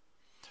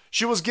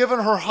 She was given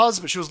her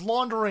husband, she was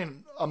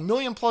laundering $1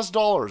 million+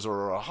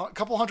 or a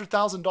couple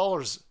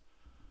 $100,000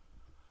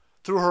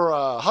 through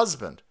her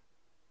husband.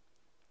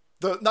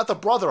 Not the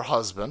brother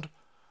husband,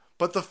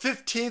 but the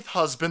 15th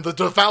husband the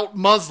devout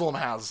Muslim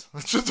has. The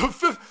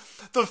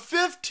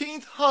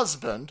 15th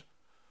husband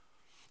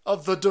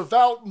of the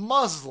devout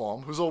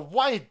Muslim, who's a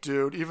white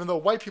dude, even though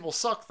white people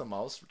suck the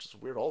most, which is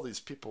weird. All these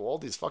people, all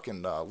these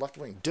fucking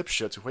left-wing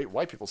dipshits who hate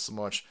white people so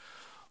much,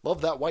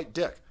 love that white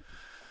dick.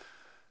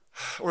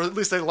 Or at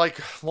least they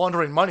like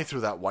laundering money through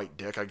that white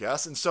dick, I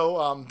guess. And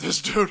so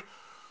this dude,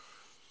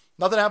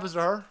 nothing happens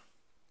to her.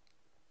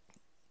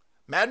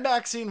 Mad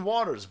Maxine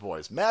Waters,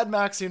 boys. Mad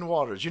Maxine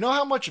Waters. You know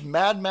how much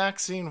Mad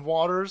Maxine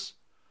Waters,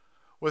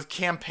 with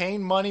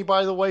campaign money,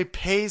 by the way,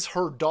 pays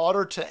her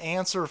daughter to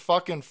answer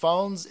fucking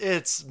phones?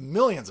 It's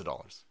millions of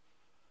dollars.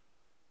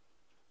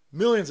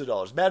 Millions of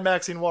dollars. Mad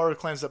Maxine Waters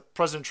claims that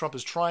President Trump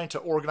is trying to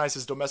organize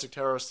his domestic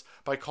terrorists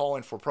by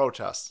calling for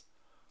protests.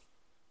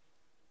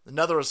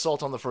 Another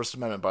assault on the First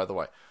Amendment, by the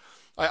way.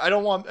 I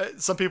don't want...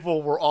 Some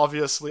people were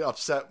obviously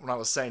upset when I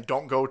was saying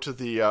don't go to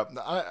the...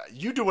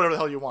 you do whatever the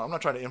hell you want. I'm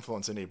not trying to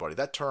influence anybody.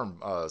 That term,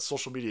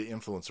 social media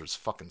influencer, is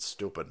fucking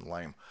stupid and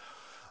lame.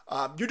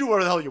 You do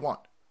whatever the hell you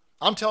want.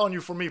 I'm telling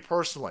you, for me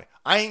personally,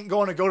 I ain't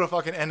going to go to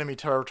fucking enemy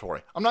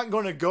territory. I'm not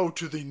going to go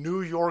to the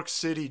New York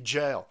City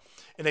jail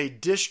in a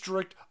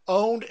district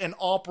owned and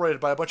operated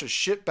by a bunch of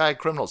shitbag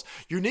criminals.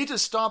 You need to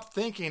stop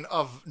thinking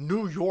of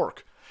New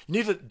York.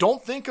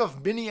 Don't think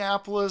of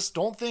Minneapolis.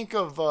 Don't think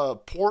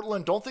of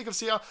Portland. Don't think of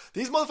Seattle.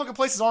 These motherfucking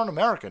places aren't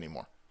America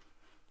anymore.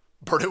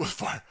 Burn it with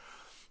fire.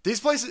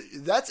 These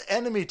places, that's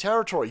enemy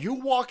territory. You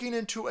walking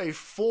into a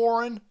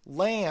foreign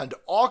land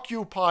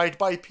occupied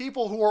by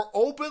people who are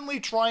openly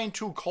trying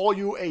to call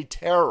you a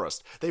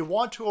terrorist. They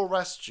want to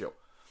arrest you.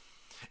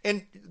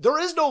 And there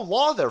is no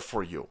law there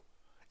for you.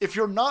 If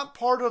you're not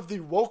part of the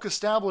woke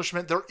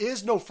establishment, there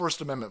is no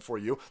First Amendment for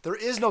you. There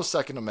is no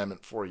Second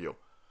Amendment for you.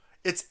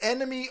 It's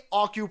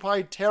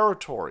enemy-occupied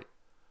territory.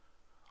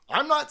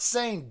 I'm not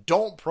saying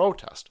don't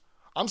protest.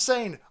 I'm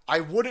saying I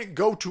wouldn't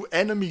go to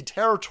enemy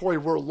territory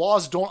where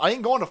laws don't... I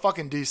ain't going to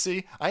fucking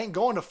D.C. I ain't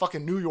going to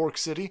fucking New York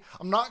City.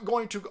 I'm not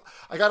going to...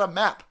 I got a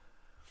map.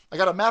 I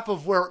got a map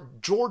of where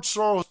George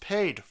Soros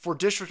paid for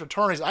district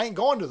attorneys. I ain't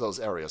going to those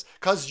areas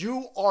because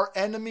you are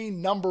enemy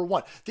number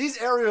one. These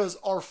areas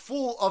are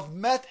full of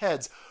meth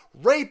heads,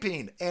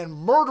 raping and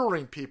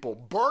murdering people,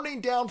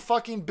 burning down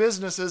fucking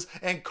businesses,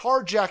 and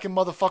carjacking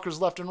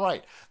motherfuckers left and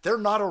right. They're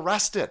not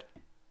arrested.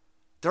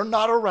 They're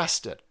not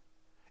arrested.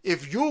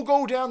 If you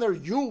go down there,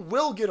 you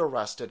will get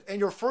arrested, and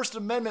your First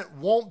Amendment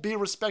won't be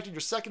respected.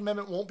 Your Second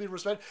Amendment won't be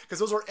respected because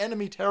those are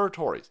enemy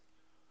territories.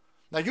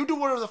 Now, you do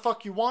whatever the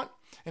fuck you want,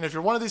 and if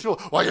you're one of these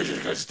people, well, you're going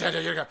to stand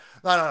there, you're going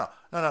to...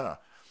 No.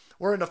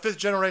 We're in a 5th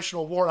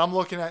generational war, and I'm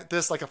looking at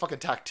this like a fucking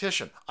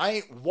tactician. I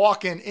ain't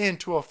walking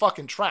into a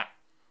fucking trap.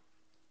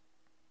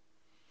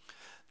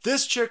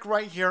 This chick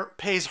right here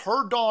pays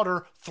her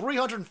daughter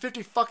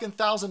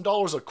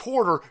 $350,000 a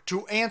quarter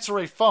to answer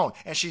a phone,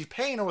 and she's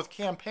paying her with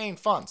campaign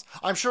funds.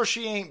 I'm sure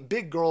she ain't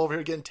big girl over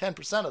here getting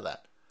 10% of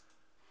that.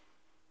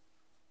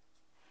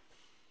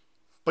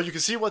 But you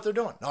can see what they're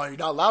doing. No, you're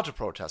not allowed to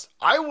protest.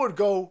 I would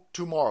go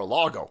to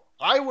Mar-a-Lago.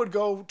 I would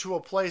go to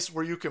a place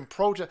where you can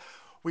protest.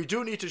 We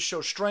do need to show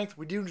strength.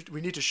 We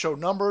need to show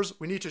numbers.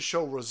 We need to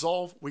show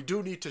resolve. We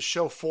do need to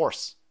show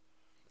force.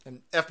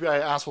 And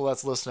FBI asshole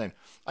that's listening,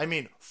 I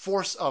mean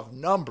force of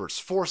numbers,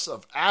 force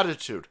of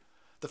attitude.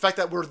 The fact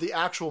that we're the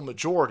actual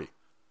majority.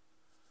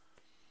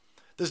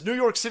 This New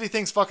York City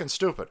thing's fucking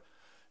stupid.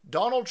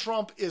 Donald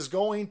Trump is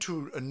going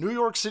to a New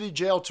York City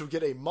jail to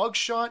get a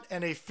mugshot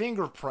and a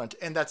fingerprint,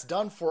 and that's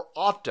done for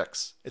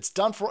optics. It's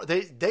done for...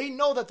 They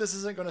know that this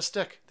isn't going to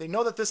stick. They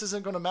know that this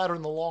isn't going to matter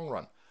in the long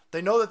run.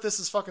 They know that this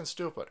is fucking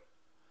stupid.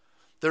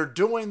 They're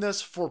doing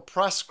this for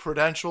press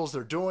credentials.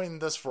 They're doing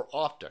this for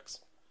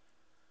optics.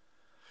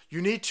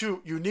 You need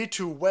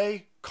to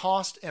weigh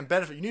cost and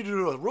benefit. You need to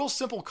do a real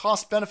simple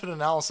cost-benefit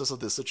analysis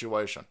of this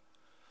situation.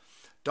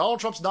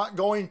 Donald Trump's not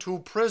going to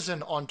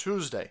prison on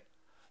Tuesday.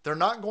 They're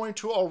not going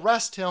to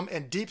arrest him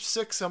and deep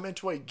six him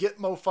into a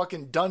Gitmo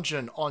fucking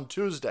dungeon on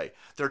Tuesday.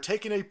 They're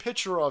taking a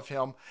picture of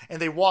him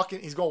and he's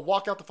going to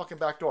walk out the fucking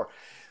back door.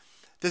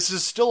 This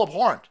is still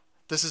abhorrent.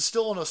 This is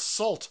still an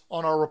assault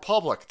on our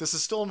republic. This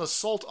is still an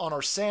assault on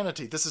our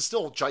sanity. This is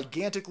still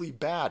gigantically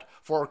bad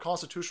for our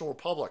constitutional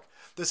republic.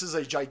 This is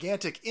a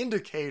gigantic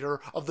indicator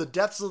of the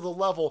depths of the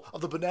level of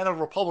the banana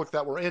republic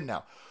that we're in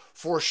now.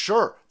 For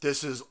sure,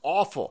 this is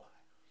awful.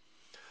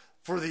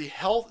 For the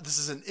health, this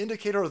is an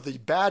indicator of the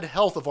bad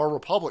health of our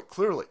republic,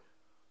 clearly.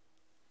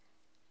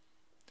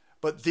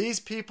 But these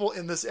people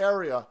in this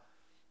area,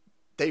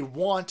 they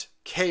want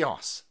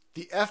chaos.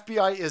 The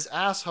FBI is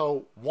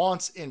asshole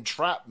wants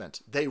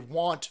entrapment. They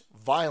want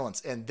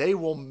violence, and they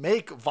will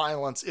make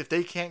violence if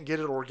they can't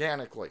get it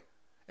organically.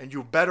 And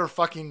you better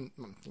fucking...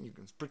 You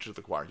can preach to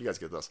the choir. You guys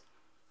get this.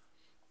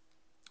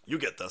 You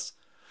get this.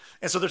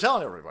 And so they're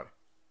telling everybody.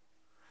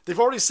 They've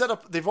already set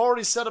up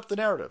the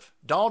narrative.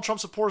 Donald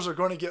Trump supporters are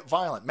going to get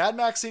violent. Mad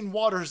Maxine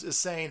Waters is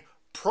saying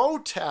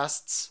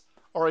protests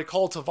are a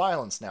call to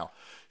violence now.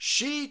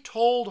 She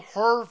told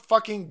her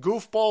fucking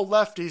goofball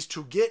lefties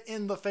to get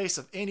in the face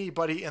of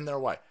anybody in their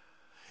way.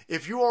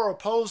 If you are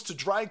opposed to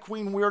drag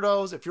queen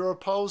weirdos, if you're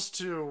opposed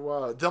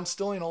to them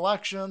stealing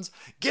elections,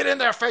 get in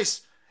their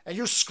face and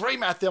you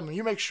scream at them and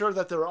you make sure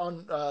that they're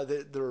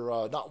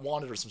not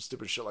wanted or some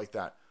stupid shit like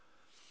that.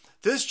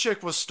 This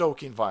chick was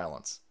stoking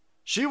violence.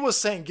 She was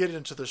saying, get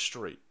into the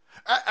street.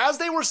 As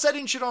they were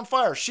setting shit on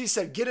fire, she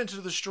said, get into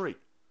the street.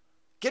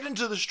 Get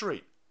into the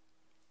street.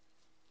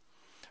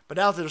 But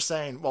now they're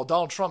saying, well,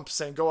 Donald Trump's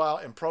saying, go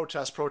out and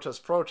protest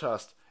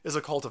is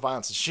a call to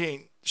violence. And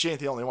she ain't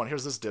the only one.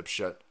 Here's this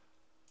dipshit.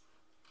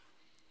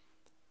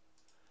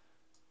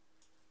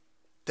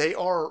 They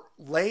are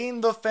laying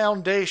the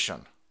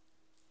foundation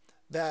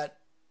that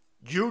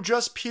you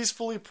just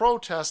peacefully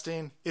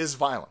protesting is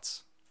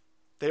violence.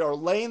 They are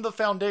laying the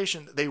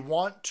foundation. They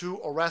want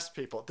to arrest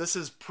people. This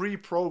is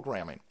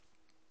pre-programming.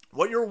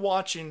 What you're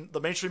watching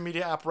the mainstream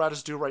media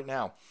apparatus do right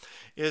now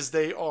is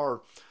they are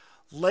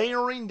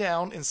layering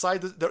down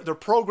inside, they're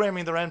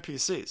programming their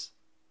NPCs.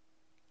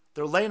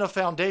 They're laying a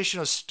foundation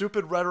of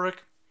stupid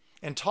rhetoric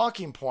and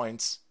talking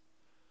points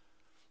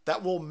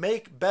that will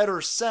make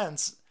better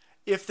sense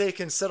if they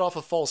can set off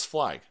a false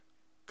flag.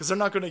 Because they're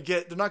not going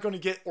to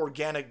get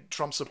organic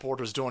Trump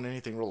supporters doing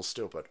anything real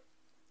stupid.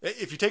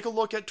 If you take a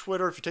look at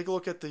Twitter, if you take a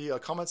look at the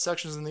comment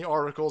sections in the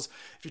articles,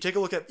 if you take a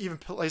look at even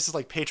places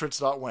like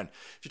Patriots.win,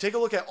 if you take a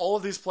look at all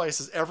of these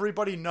places,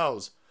 everybody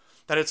knows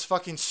that it's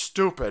fucking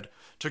stupid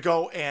to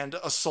go and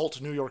assault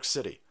New York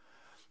City.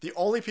 The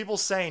only people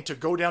saying to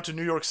go down to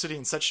New York City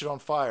and set shit on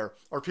fire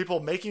are people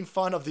making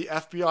fun of the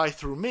FBI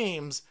through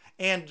memes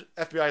and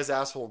FBI's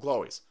asshole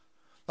glowies.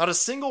 Not a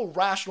single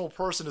rational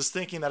person is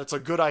thinking that it's a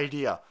good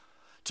idea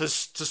to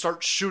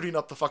start shooting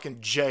up the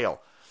fucking jail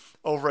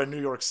over in New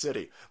York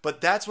City.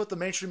 But that's what the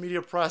mainstream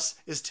media press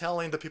is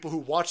telling the people who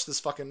watch this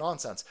fucking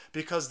nonsense,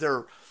 because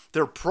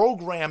they're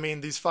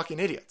programming these fucking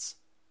idiots.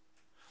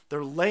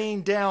 They're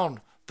laying down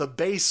the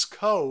base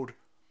code,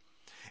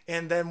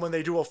 and then when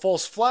they do a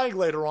false flag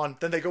later on,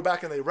 then they go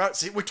back and they route.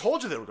 See, we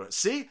told you they were going to.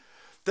 See?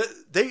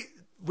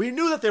 We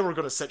knew that they were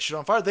going to set shit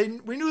on fire.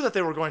 We knew that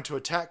they were going to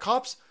attack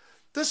cops.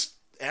 This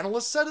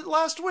analyst said it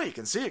last week,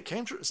 and see, it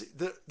came true. See,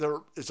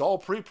 it's all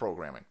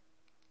pre-programming.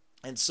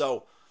 And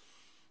so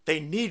they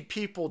need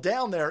people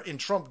down there in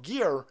Trump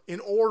gear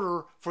in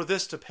order for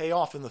this to pay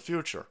off in the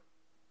future.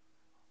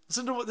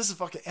 Listen to what this is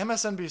fucking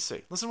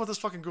MSNBC. Listen to what this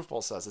fucking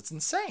goofball says. It's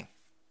insane.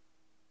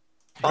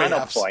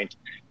 Final point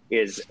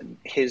is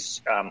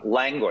his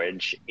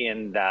language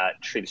in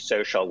that Truth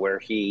Social, where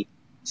he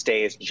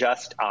stays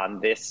just on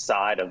this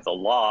side of the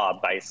law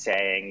by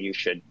saying you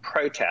should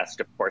protest.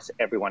 Of course,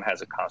 everyone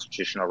has a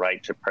constitutional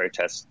right to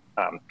protest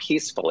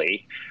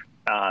peacefully.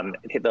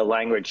 The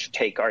language,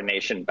 take our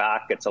nation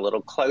back, it's a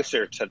little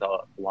closer to the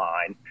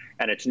line.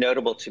 And it's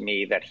notable to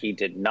me that he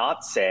did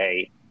not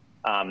say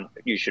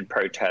you should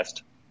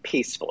protest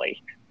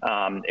peacefully.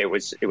 It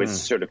was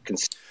sort of...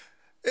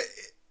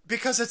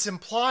 Because it's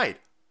implied.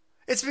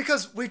 It's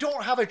because we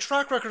don't have a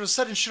track record of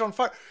setting shit on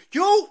fire.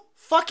 You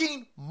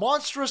fucking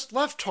monstrous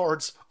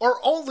leftards are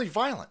only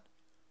violent.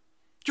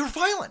 You're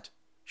violent.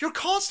 You're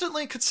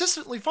constantly and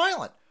consistently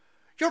violent.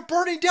 You're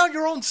burning down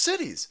your own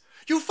cities.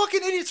 You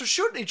fucking idiots are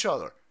shooting each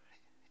other.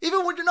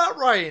 Even when you're not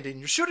rioting,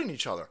 you're shooting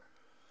each other.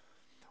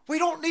 We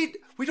don't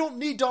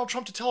need Donald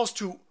Trump to tell us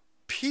to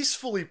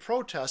peacefully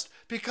protest,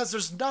 because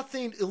there's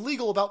nothing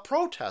illegal about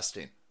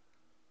protesting.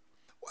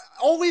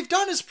 All we've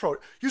done is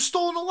you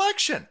stole an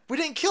election. We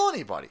didn't kill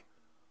anybody.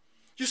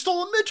 You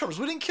stole the midterms.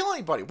 We didn't kill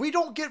anybody. We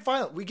don't get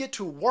violent. We get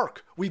to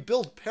work. We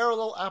build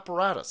parallel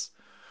apparatus.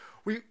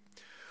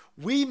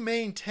 We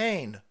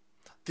maintain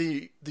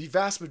the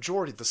vast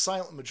majority, the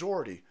silent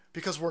majority,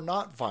 because we're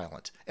not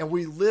violent. And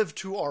we live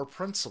to our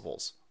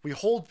principles. We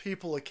hold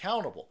people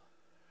accountable.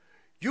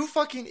 You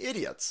fucking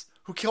idiots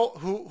who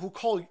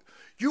call...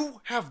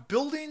 You have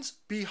buildings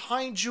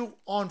behind you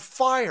on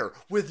fire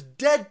with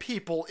dead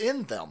people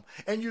in them.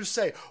 And you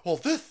say, well,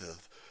 this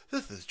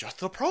is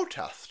just a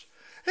protest.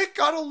 It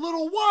got a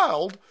little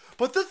wild,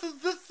 but this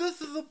is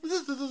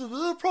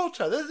a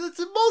protest. It's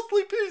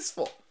mostly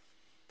peaceful.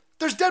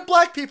 There's dead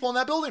black people in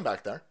that building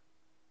back there.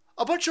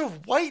 A bunch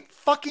of white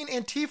fucking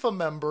Antifa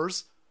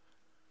members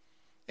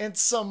and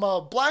some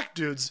black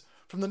dudes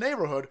from the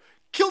neighborhood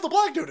killed a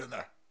black dude in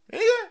there.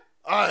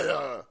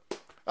 Yeah.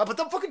 But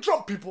them fucking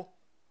Trump people.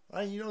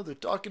 They're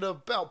talking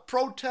about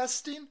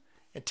protesting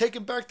and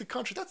taking back the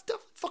country. That's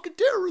definitely fucking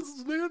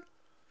terrorism, man.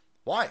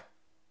 Why?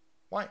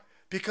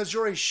 Because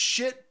you're a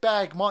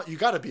shitbag you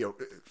gotta be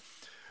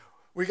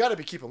we gotta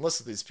be keeping lists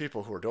of these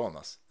people who are doing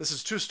this. This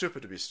is too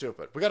stupid to be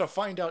stupid. We gotta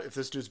find out if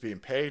this dude's being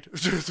paid.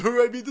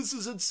 I mean, this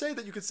is insane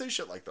that you could say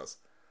shit like this.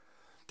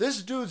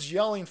 This dude's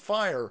yelling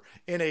fire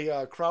in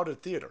a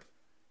crowded theater.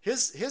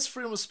 His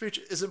freedom of speech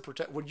isn't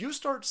protected. When you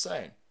start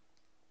saying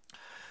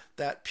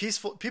that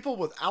peaceful people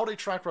without a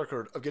track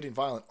record of getting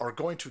violent are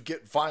going to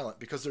get violent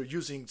because they're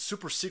using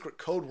super secret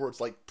code words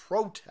like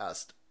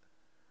protest.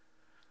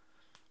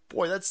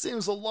 Boy, that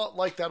seems a lot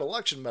like that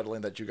election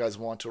meddling that you guys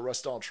want to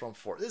arrest Donald Trump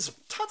for. This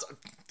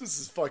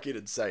is fucking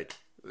insane.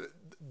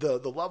 The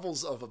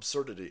levels of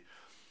absurdity.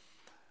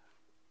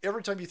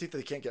 Every time you think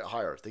they can't get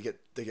higher, they get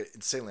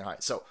insanely high.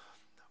 So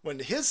when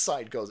his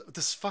side goes,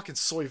 this fucking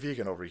soy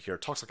vegan over here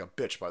talks like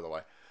a bitch, by the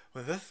way.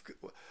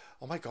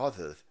 Oh my God,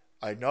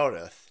 I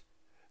noticed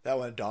that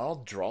when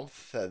Donald Trump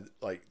said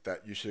like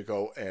that you should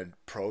go and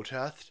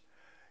protest,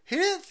 he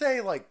didn't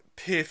say like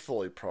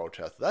peacefully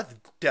protest. That's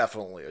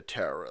definitely a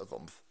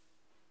terrorism.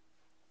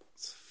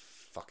 It's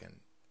fucking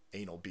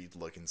anal bead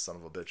looking son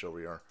of a bitch over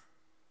here.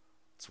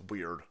 It's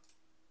weird.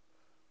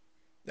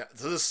 Yeah,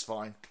 so this is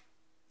fine.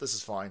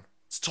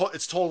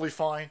 It's totally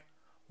fine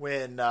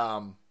when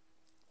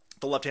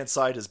the left-hand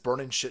side is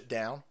burning shit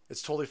down.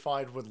 It's totally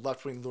fine when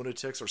left-wing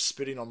lunatics are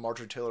spitting on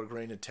Marjorie Taylor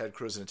Greene and Ted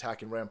Cruz and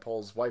attacking Rand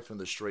Paul's wife in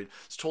the street.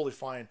 It's totally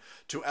fine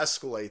to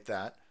escalate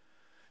that.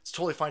 It's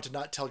totally fine to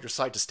not tell your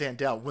side to stand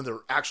down when they're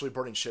actually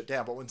burning shit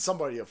down. But when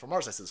somebody from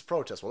our side says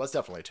protest, well, that's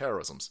definitely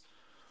terrorism.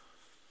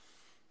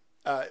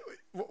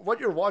 What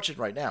you're watching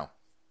right now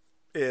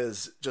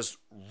is just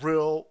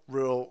real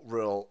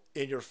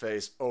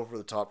in-your-face,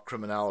 over-the-top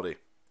criminality.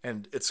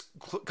 And it's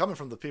coming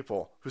from the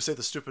people who say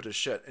the stupidest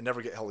shit and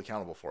never get held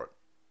accountable for it.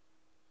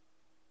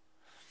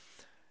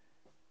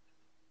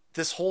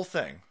 This whole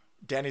thing,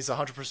 Danny's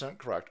 100%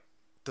 correct.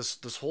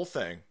 This whole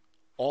thing,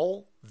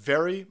 all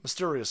very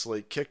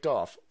mysteriously kicked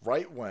off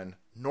right when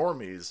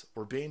normies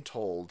were being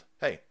told,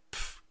 hey,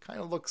 kind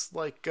of looks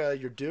like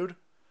your dude.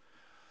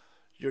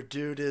 Your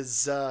dude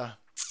is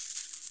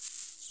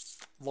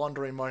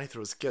laundering money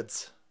through his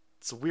kids.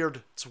 It's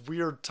weird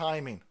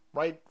timing.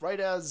 Right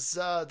as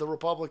the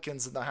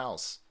Republicans in the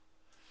House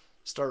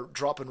start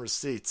dropping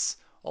receipts,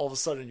 all of a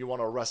sudden you want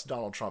to arrest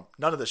Donald Trump.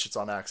 None of this shit's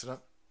on accident.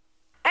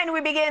 And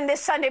we begin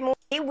this Sunday morning.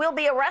 He will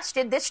be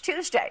arrested this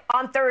Tuesday.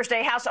 On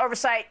Thursday, House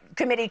Oversight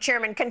Committee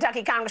Chairman,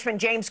 Kentucky Congressman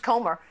James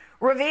Comer,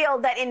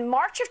 revealed that in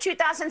March of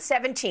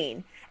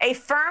 2017, a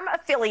firm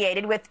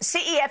affiliated with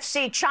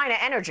CEFC China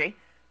Energy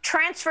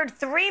transferred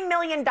 $3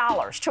 million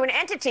to an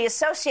entity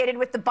associated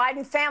with the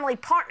Biden family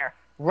partner,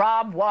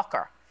 Rob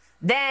Walker.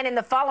 Then, in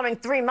the following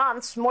 3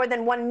 months, more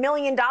than $1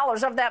 million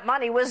of that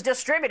money was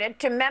distributed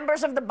to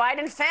members of the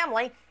Biden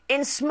family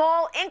in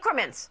small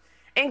increments,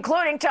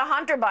 including to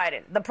Hunter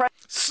Biden, the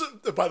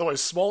president. By the way,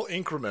 small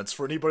increments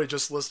for anybody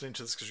just listening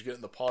to this because you're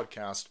getting the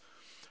podcast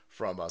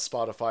from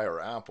Spotify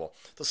or Apple.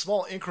 The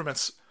small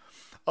increments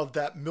of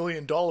that $1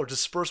 million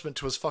disbursement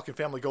to his fucking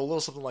family go a little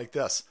something like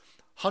this.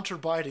 Hunter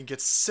Biden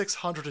gets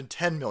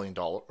 $610 million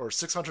or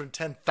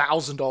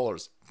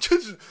 $610,000.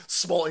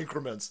 Small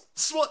increments.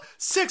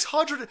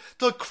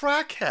 The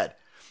crackhead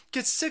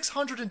gets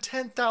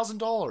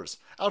 $610,000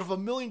 out of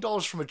 $1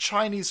 million from a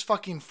Chinese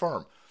fucking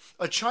firm.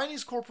 A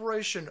Chinese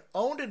corporation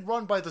owned and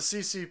run by the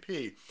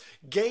CCP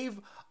gave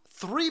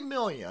 $3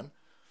 million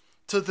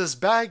to this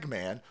bag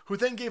man, who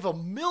then gave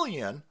 $1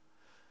 million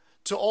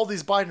to all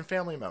these Biden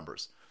family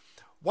members.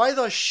 Why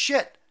the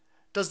shit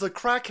does the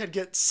crackhead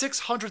get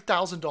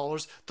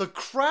 $600,000? The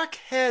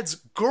crackhead's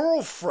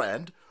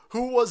girlfriend,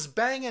 who was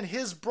banging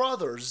his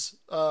brother's,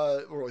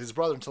 or his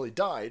brother until he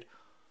died,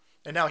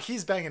 and now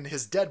he's banging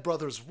his dead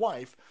brother's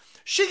wife,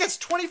 she gets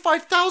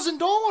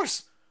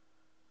 $25,000.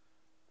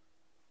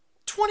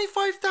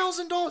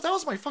 $25,000. That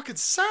was my fucking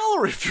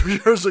salary a few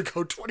years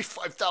ago.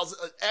 $25,000,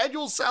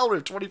 annual salary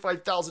of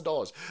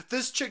 $25,000.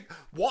 This chick,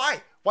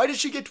 why? Why did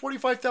she get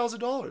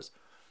 $25,000?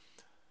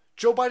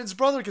 Joe Biden's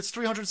brother gets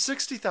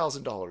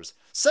 $360,000.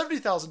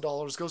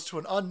 $70,000 goes to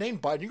an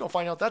unnamed Biden. You're going to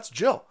find out that's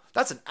Jill.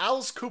 That's an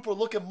Alice Cooper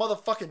looking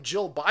motherfucking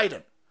Jill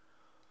Biden.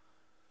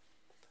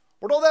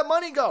 Where'd all that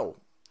money go?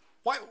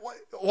 Why?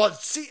 Well,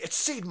 it's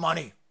seed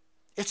money.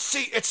 It's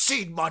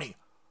seed money.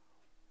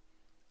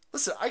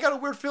 Listen, I got a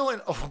weird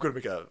feeling. Oh, I'm gonna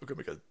get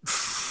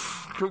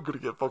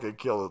fucking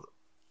killed.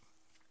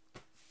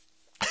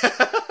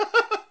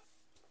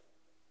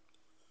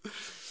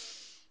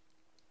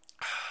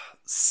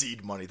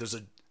 Seed money.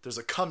 There's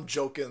a cum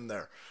joke in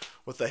there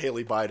with the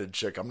Haley Biden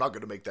chick. I'm not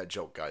gonna make that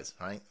joke, guys.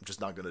 All right? I'm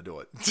just not gonna do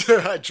it.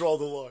 I draw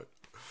the line.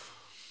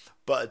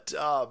 But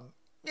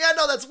yeah,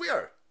 no, that's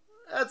weird.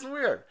 That's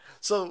weird.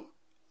 So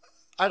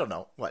I don't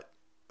know what.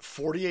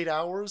 48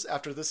 hours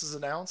after this is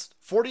announced,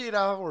 48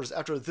 hours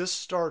after this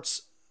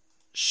starts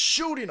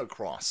shooting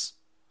across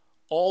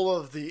all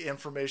of the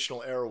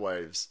informational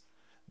airwaves,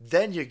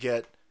 then you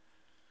get,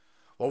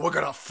 well, we're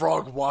going to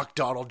frog walk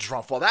Donald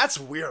Trump. Well, that's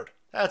weird.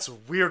 That's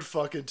weird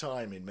fucking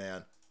timing,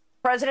 man.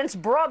 President's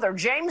brother,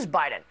 James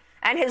Biden,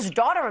 and his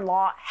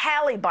daughter-in-law,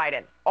 Hallie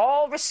Biden,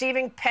 all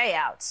receiving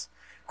payouts.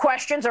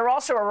 Questions are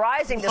also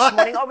arising this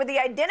morning over the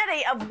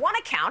identity of one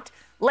account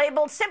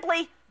labeled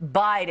simply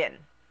Biden,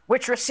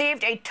 which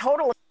received a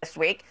total this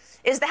week,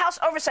 is the House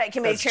Oversight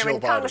Committee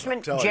Chairman,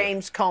 Congressman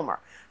James Comer.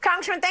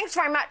 Congressman, thanks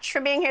very much for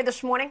being here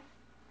this morning.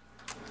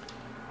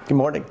 Good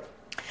morning.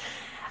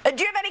 Do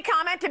you have any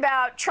comment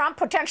about Trump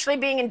potentially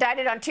being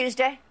indicted on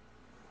Tuesday?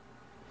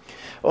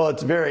 Well,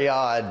 it's very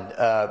odd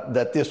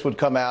that this would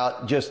come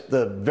out just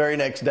the very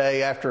next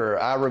day after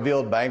I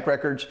revealed bank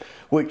records,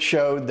 which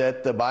showed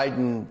that the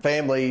Biden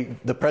family,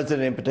 the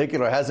president in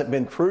particular, hasn't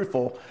been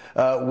truthful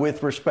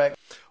with respect.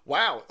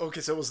 Wow.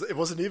 Okay, so it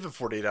wasn't even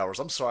 48 hours.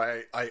 I'm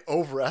sorry, I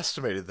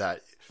overestimated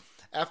that.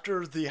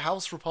 After the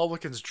House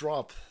Republicans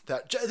drop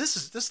that, this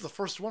is the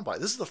first one by.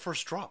 This is the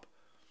first drop.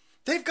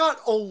 They've got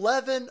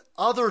 11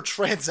 other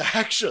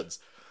transactions.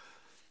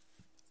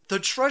 The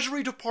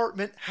Treasury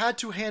Department had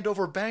to hand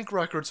over bank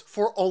records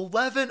for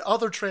 11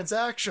 other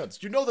transactions.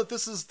 You know that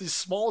this is the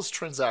smallest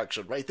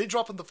transaction, right? They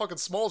drop in the fucking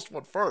smallest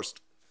one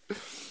first.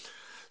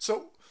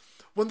 So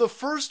when the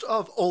first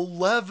of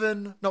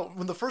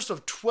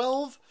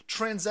 12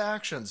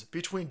 transactions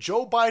between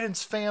Joe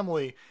Biden's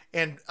family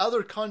and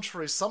other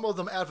countries, some of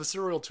them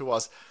adversarial to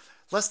us,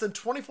 less than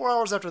 24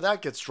 hours after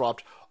that gets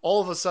dropped,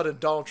 all of a sudden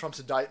Donald Trump's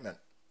indictment.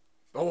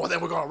 Oh, well, then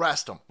we're going to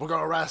arrest him. We're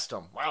going to arrest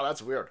him. Wow,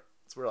 that's weird.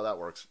 That's weird how that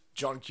works.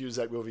 John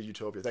Cusack movie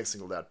Utopia. Thanks,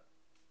 Single Dad.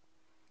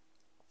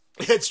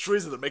 It's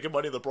treason. They're making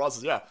money in the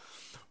process. Yeah.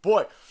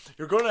 Boy,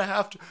 you're going to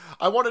have to...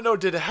 I want to know,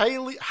 did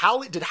Hallie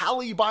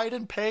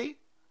Biden pay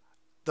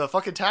the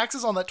fucking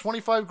taxes on that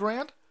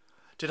 $25,000?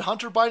 Did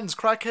Hunter Biden's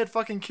crackhead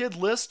fucking kid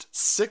list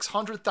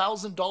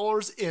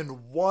 $600,000 in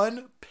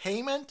one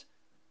payment?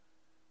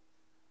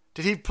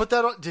 Did he put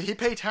that on? Did he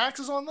pay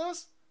taxes on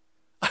this?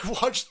 I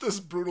watched this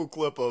brutal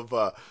clip of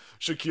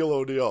Shaquille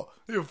O'Neal.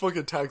 You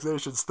fucking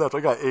taxation stuff. I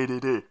got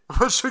ADD.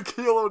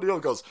 Shaquille O'Neal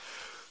goes,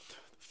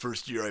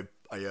 first year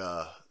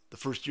the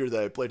first year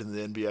that I played in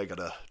the NBA, I got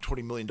a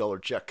 $20 million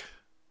check.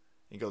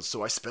 He goes,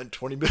 so I spent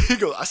 $20 million. He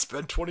goes, I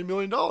spent $20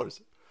 million.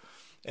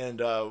 And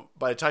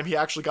by the time he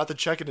actually got the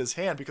check in his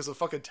hand, because of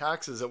fucking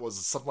taxes, it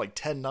was something like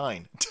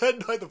 10-9.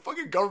 10-9, the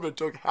fucking government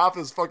took half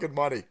his fucking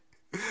money.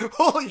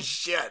 Holy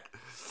shit.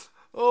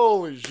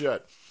 Holy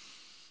shit.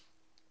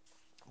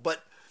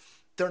 But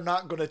they're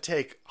not going to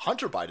take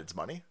Hunter Biden's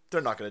money.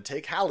 They're not going to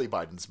take Hallie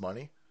Biden's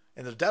money.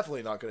 And they're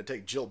definitely not going to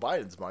take Jill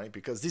Biden's money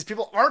because these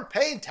people aren't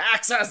paying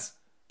taxes.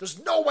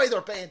 There's no way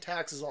they're paying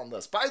taxes on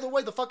this. By the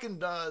way, the fucking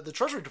the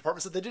Treasury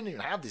Department said they didn't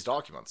even have these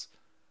documents.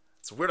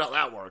 It's weird how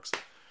that works.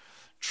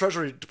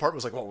 Treasury Department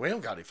was like, well, we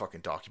don't got any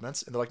fucking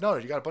documents. And they're like, no,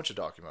 you got a bunch of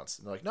documents.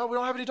 And they're like, no, we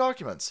don't have any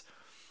documents.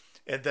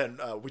 And then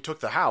we took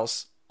the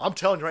House. I'm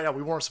telling you right now,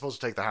 we weren't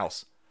supposed to take the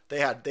House. They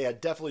had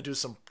definitely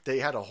they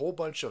had a whole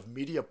bunch of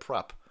media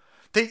prep.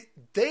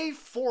 They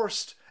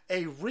forced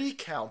a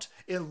recount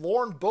in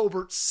Lauren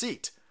Boebert's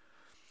seat.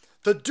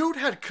 The dude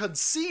had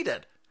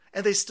conceded,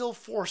 and they still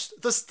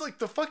forced this. Like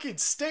the fucking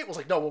state was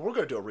like, no, well, we're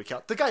going to do a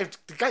recount. The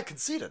guy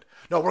conceded.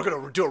 No, we're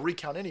going to do a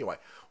recount anyway.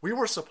 We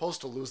were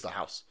supposed to lose the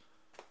House.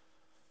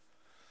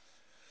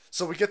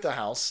 So we get the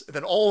House, and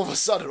then all of a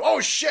sudden, oh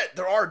shit,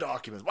 there are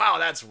documents. Wow,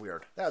 that's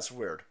weird. That's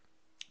weird.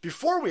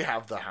 Before we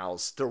have the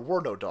House, there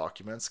were no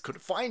documents.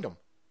 Couldn't find them.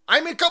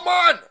 I mean, come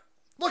on!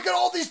 Look at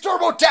all these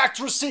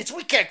TurboTax receipts.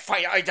 We can't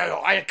find.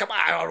 Come on!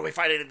 How do we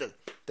find it?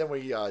 Then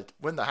we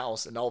win the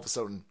House, and all of a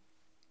sudden,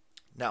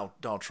 now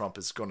Donald Trump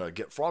is going to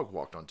get frog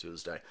walked on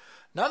Tuesday.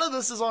 None of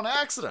this is on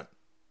accident,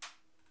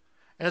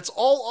 and it's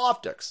all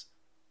optics.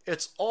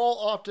 It's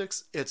all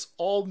optics. It's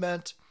all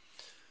meant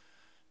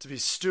to be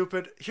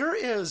stupid. Here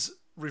is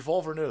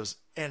Revolver News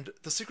and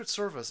the Secret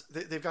Service.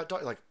 They've got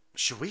like,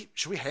 should we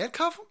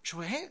handcuff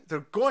him? They're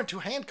going to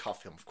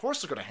handcuff him. Of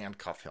course they're going to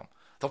handcuff him.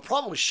 They'll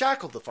probably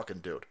shackle the fucking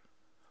dude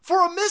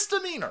for a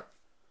misdemeanor.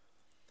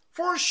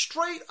 For a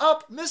straight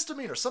up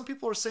misdemeanor. Some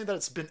people are saying that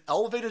it's been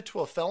elevated to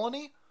a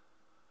felony.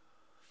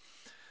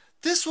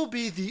 This will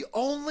be the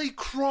only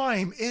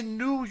crime in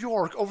New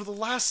York over the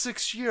last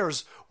 6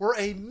 years where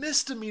a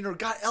misdemeanor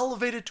got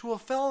elevated to a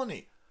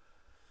felony.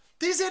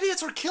 These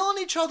idiots are killing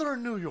each other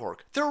in New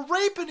York. They're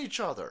raping each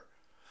other.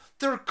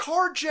 They're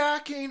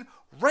carjacking,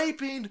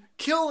 raping,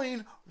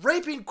 killing,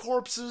 raping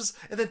corpses,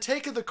 and then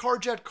taking the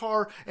carjacked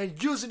car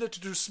and using it to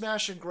do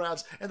smash and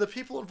grabs. And the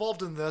people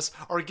involved in this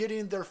are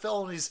getting their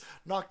felonies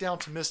knocked down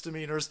to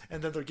misdemeanors,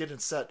 and then they're getting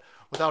set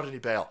without any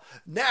bail.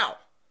 Now,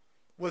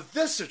 with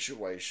this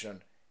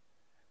situation,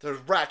 they're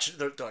ratchet.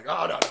 They're like,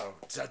 oh, no,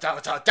 it's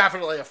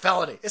definitely a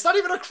felony. It's not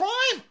even a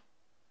crime.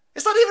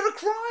 It's not even a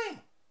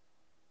crime.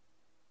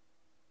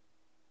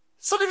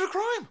 It's not even a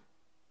crime.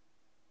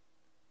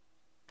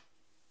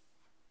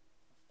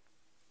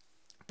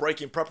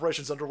 Breaking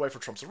preparations underway for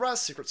Trump's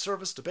arrest. Secret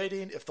Service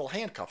debating if they'll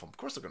handcuff him. Of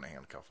course they're going to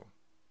handcuff him.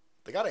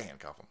 They got to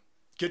handcuff him.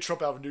 Get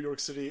Trump out of New York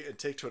City and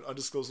take to an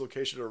undisclosed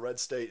location in a red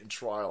state in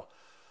trial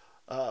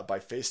by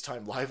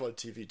FaceTime live on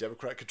TV.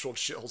 Democrat-controlled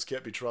shitholes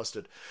can't be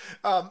trusted.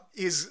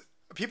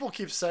 People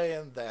keep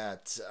saying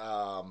that...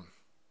 I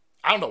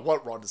don't know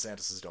what Ron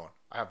DeSantis is doing.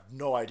 I have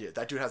no idea.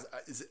 That dude has...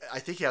 I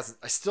think he has...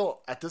 I still,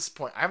 at this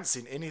point, I haven't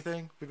seen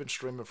anything. We've been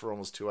streaming for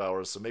almost 2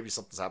 hours, so maybe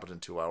something's happened in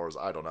 2 hours.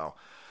 I don't know.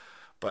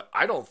 But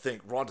I don't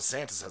think Ron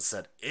DeSantis has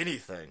said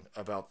anything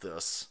about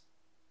this.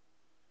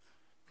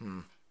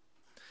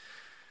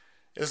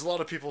 There's a lot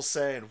of people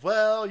saying,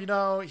 well, you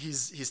know,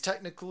 he's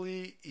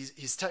technically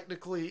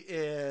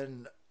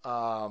in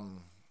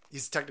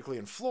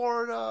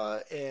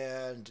Florida,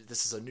 and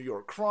this is a New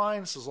York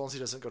crime. So as long as he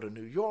doesn't go to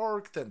New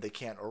York, then they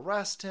can't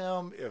arrest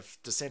him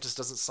if DeSantis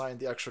doesn't sign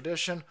the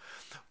extradition.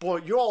 Boy,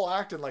 you're all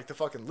acting like the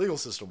fucking legal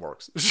system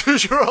works.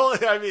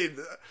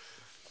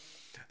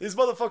 These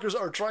motherfuckers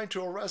are trying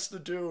to arrest the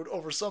dude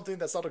over something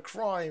that's not a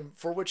crime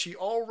for which he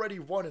already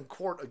won in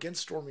court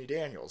against Stormy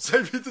Daniels. I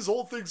mean, this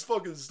whole thing's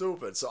fucking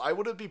stupid. So I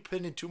wouldn't be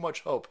pinning too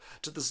much hope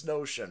to this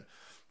notion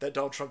that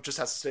Donald Trump just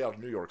has to stay out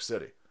of New York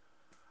City.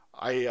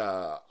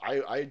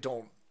 I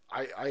don't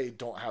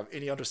have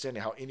any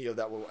understanding how any of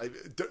that will...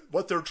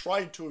 what they're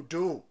trying to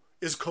do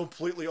is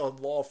completely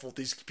unlawful.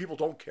 These people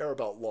don't care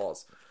about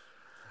laws.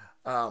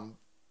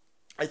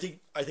 I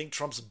think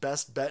Trump's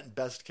best bet and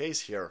best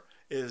case here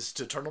is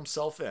to turn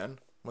himself in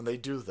when they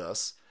do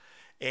this,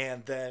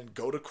 and then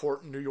go to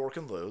court in New York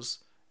and lose,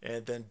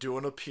 and then do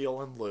an appeal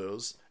and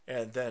lose,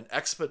 and then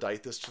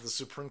expedite this to the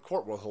Supreme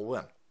Court where he'll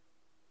win.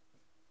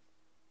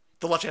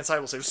 The left-hand side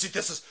will say, see,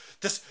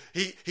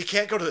 he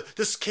can't go to,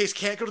 this case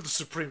can't go to the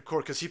Supreme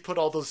Court because he put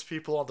all those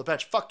people on the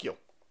bench. Fuck you.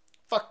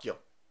 Fuck you.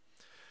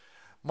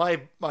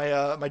 My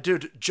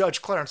dude,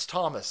 Judge Clarence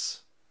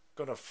Thomas,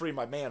 gonna free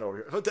my man over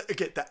here.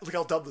 Look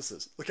how dumb this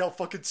is. Look how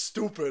fucking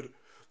stupid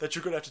that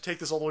you're going to have to take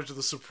this all the way to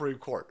the Supreme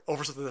Court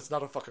over something that's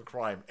not a fucking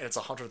crime, and it's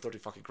 130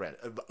 fucking grand.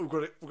 We're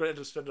going to end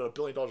up spending $1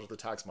 billion worth of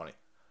tax money.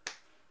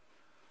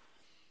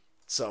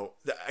 So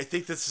I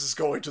think this is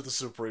going to the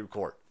Supreme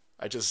Court.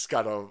 I just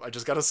got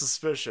a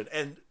suspicion,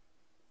 and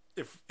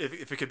if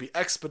it could be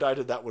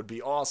expedited, that would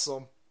be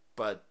awesome.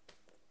 But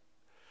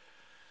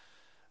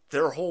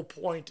their whole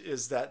point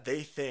is that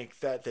they think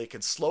that they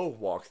can slow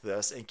walk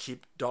this and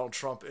keep Donald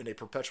Trump in a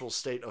perpetual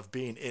state of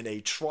being in a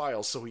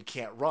trial so he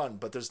can't run.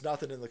 But there's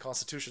nothing in the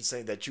Constitution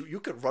saying that you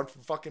could run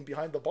from fucking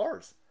behind the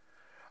bars.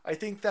 I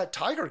think that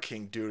Tiger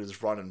King dude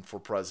is running for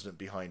president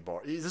behind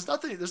bars. There's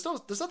nothing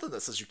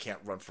that says you can't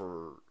run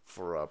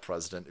for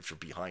president if you're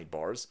behind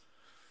bars.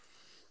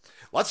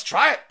 Let's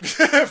try it.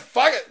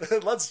 Fuck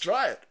it. Let's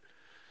try it.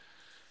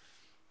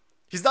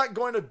 He's not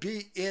going to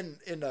be in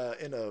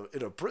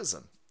a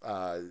prison.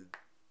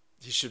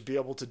 He should be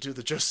able to do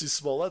the Jussie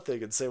Smollett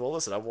thing and say, well,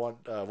 listen, I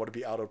want to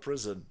be out of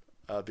prison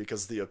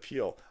because of the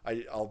appeal.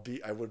 I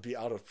would be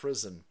out of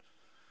prison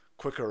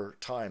quicker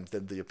time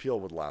than the appeal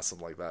would last,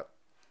 something like that.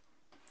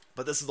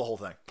 But this is the whole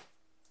thing.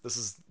 This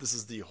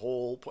is the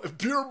whole point.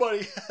 Beer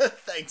money.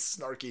 Thanks,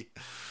 Snarky.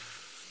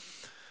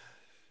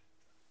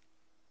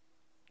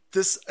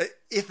 This,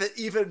 if it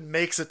even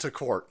makes it to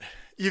court,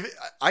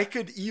 I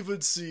could even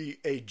see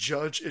a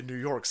judge in New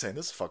York saying,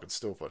 this is fucking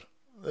stupid.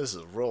 This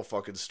is real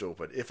fucking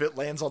stupid. If it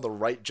lands on the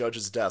right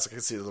judge's desk, I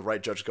can see the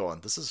right judge going,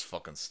 this is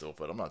fucking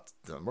stupid.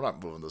 We're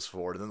not moving this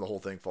forward. And then the whole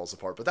thing falls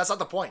apart. But that's not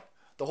the point.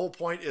 The whole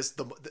point is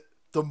the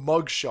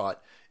mugshot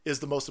is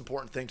the most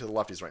important thing to the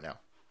lefties right now.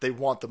 They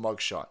want the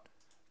mugshot.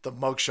 The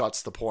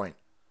mugshot's the point.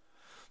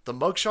 The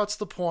mugshot's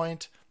the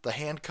point. The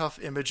handcuff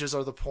images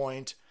are the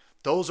point.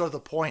 Those are the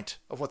point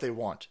of what they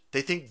want.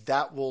 They think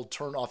that will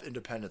turn off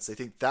independents. They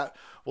think that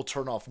will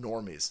turn off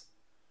normies.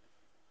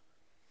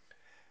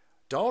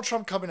 Donald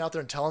Trump coming out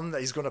there and telling them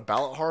that he's going to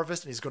ballot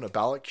harvest and he's going to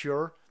ballot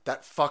cure,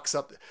 that fucks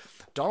up.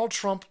 Donald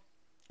Trump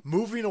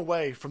moving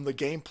away from the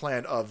game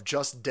plan of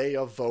just day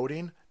of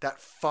voting, that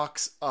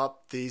fucks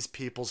up these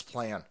people's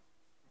plan.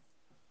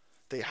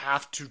 They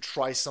have to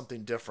try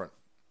something different.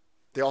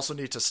 They also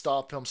need to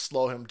stop him,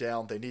 slow him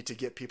down. They need to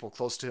get people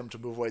close to him to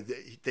move away.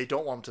 They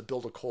don't want him to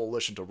build a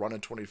coalition to run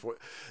in 24.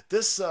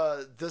 This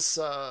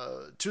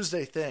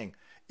Tuesday thing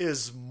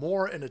is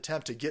more an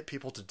attempt to get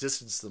people to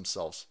distance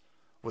themselves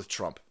with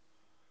Trump.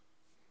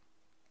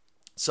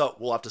 So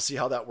we'll have to see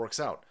how that works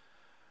out.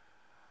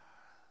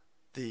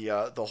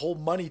 The whole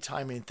money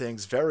timing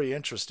thing's very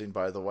interesting,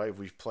 by the way.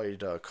 We've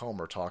played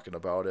Comer talking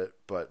about it,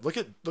 but look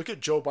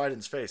at Joe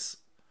Biden's face.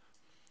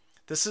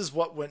 This is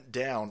what went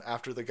down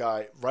after the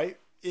guy, right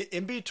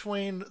in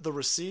between the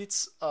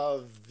receipts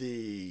of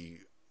the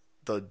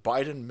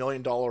Biden $1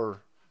 million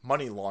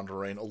money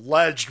laundering,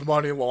 alleged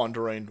money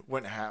laundering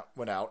went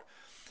out,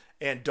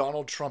 and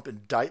Donald Trump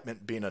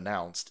indictment being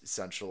announced,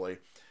 essentially,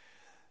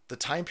 the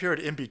time period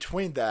in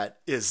between that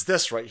is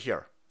this right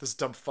here. This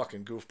dumb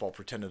fucking goofball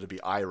pretending to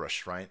be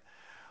Irish, right?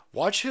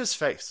 Watch his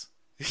face.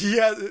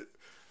 Yeah.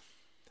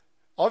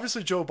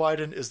 Obviously, Joe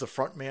Biden is the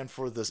front man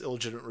for this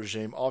illegitimate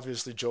regime.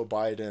 Obviously, Joe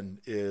Biden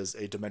is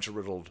a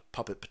dementia-riddled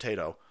puppet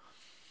potato.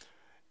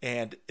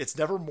 And it's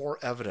never more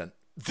evident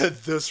than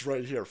this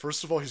right here.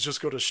 First of all, he's just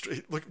going to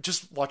straight... Look,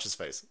 just watch his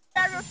face.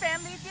 About your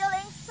family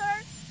dealings,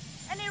 sir?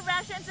 Any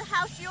reaction to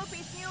House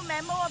GOP's new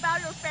memo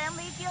about your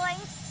family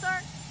dealings, sir?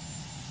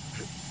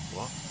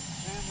 What?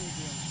 Family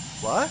dealings.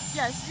 What?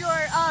 Yes,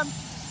 you're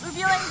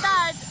revealing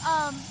that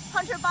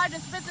Hunter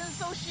Biden's business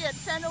associate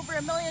sent over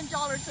 $1 million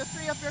to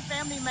 3 of your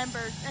family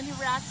members. Any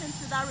reaction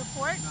to that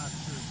report? Not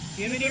true.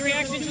 Do you have any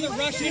reaction to the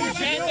Russian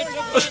chat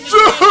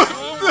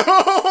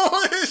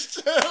No!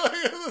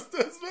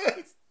 This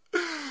face.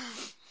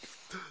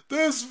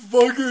 This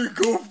fucking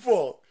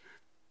goofball.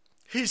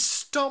 He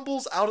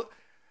stumbles out.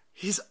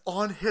 He's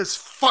on his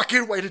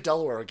fucking way to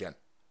Delaware again.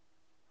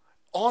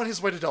 On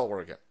his way to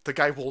Delaware again. The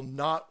guy will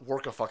not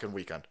work a fucking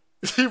weekend.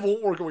 He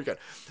won't work a weekend.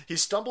 He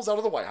stumbles out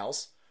of the White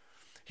House.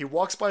 He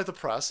walks by the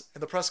press,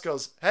 and the press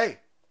goes, hey,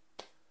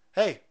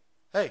 you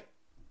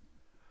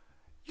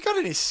got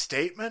any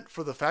statement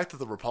for the fact that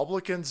the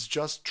Republicans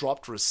just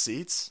dropped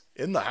receipts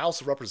in the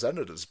House of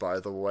Representatives, by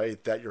the way,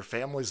 that your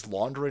family's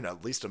laundering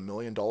at least $1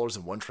 million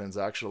in one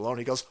transaction alone?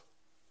 He goes,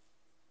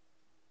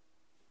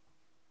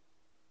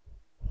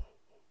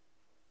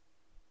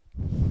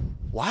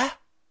 what?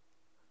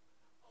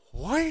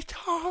 What are you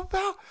talking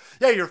about?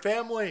 Yeah, your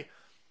family...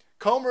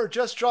 Comer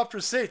just dropped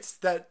receipts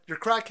that your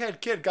crackhead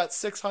kid got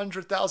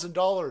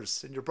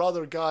 $600,000 and your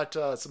brother got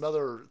some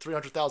other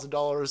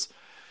 $300,000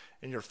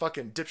 and your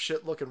fucking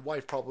dipshit-looking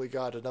wife probably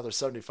got another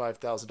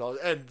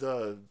 $75,000 and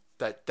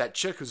that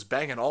chick who's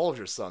banging all of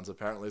your sons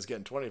apparently is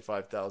getting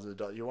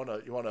 $25,000. You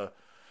wanna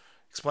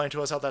explain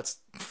to us how that's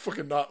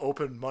fucking not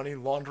open money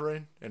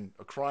laundering and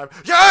a crime?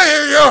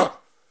 Yeah.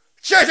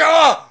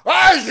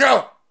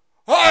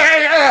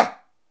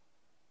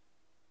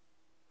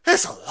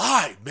 It's a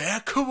lie,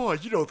 man. Come on,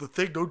 you know the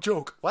thing, no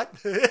joke. What?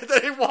 And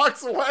then he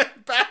walks away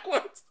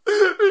backwards.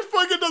 He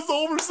fucking does the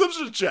Homer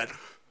Simpson shit.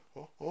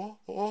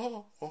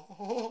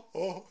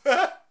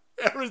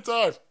 Every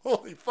time.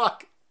 Holy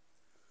fuck.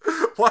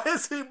 Why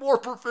is he more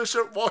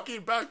proficient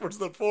walking backwards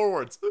than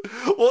forwards?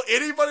 Will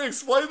anybody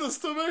explain this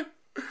to me?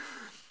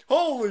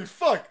 Holy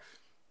fuck.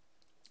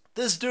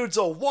 This dude's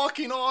a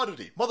walking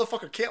oddity.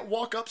 Motherfucker can't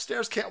walk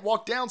upstairs, can't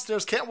walk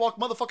downstairs, can't walk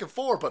motherfucking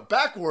forward, but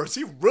backwards,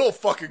 he real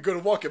fucking good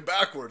at walking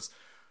backwards.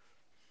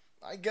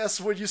 I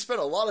guess when you spend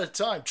a lot of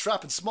time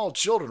trapping small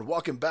children,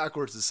 walking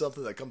backwards is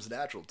something that comes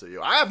natural to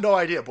you. I have no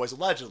idea, boys.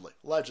 Allegedly.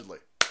 I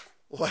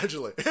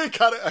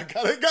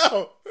gotta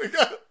go.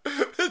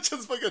 It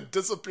just fucking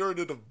disappeared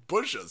into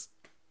bushes.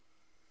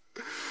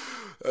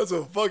 That's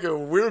a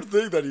fucking weird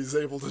thing that he's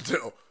able to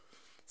do.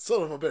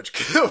 Son of a bitch.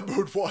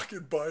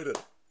 Moonwalking Biden.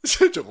 Look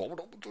at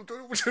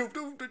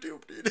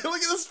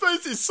his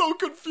face, he's so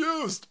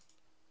confused.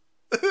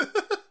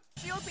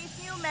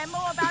 GOP's new memo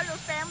about your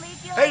family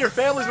dealings. Hey, your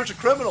family's a bunch of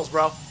criminals,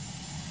 bro.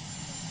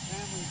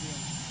 Family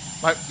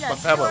dealings. My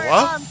family, you're,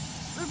 what?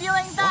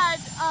 Revealing that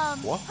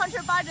What? Hunter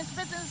Biden's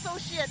business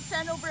associate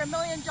sent over $1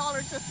 million to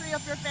 3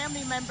 of your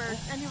family members.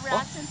 Any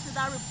reaction to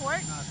that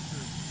report? Not true.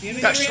 Do you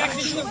have any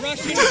reaction to the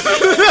Russian chat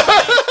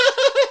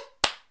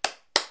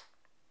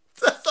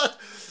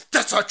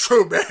That's not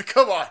true, man.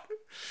 Come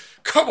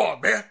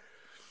on, man.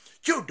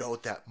 You know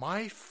that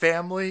my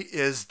family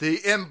is the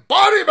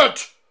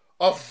embodiment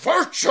of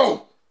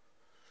virtue.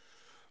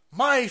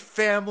 My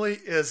family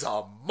is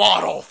a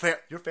model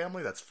Your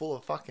family that's full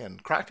of fucking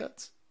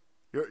crackheads?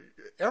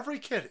 Every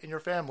kid in your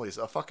family is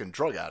a fucking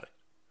drug addict.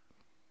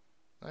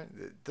 Right?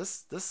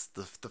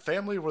 The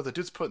family where the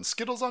dude's putting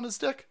Skittles on his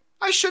dick?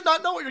 I should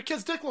not know what your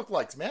kid's dick look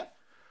like, man.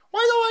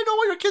 Why don't I know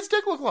what your kid's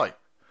dick look like?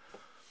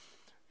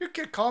 Your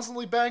kid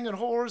constantly banging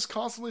whores,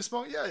 constantly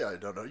smoking. Yeah, I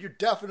don't know. You're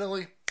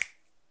definitely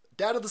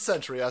dad of the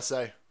century, I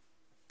say.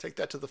 Take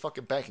that to the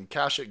fucking bank and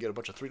cash it and get a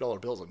bunch of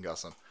 $3 bills, I'm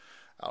guessing,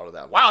 out of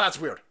that. Wow,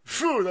 that's weird.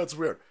 Phew, that's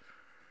weird.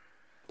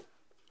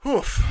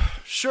 Oof.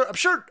 I'm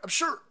sure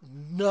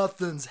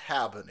nothing's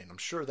happening. I'm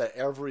sure that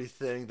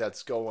everything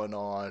that's going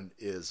on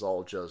is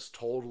all just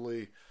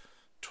totally.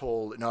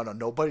 No,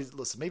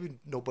 listen, maybe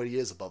nobody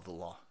is above the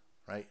law,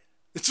 right?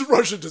 It's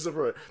Russian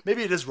disinformation.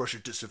 Maybe it is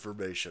Russian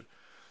disinformation.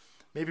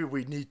 Maybe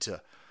we need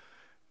to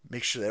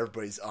make sure that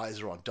everybody's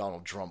eyes are on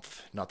Donald Trump,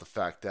 not the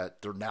fact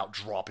that they're now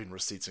dropping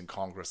receipts in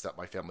Congress that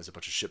my family's a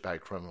bunch of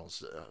shitbag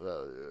criminals.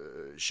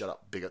 Shut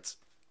up, bigots.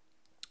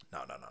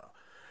 No.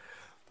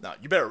 No,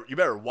 you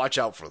better watch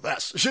out for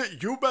this.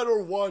 You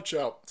better watch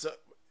out. So,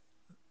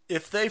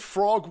 if they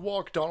frog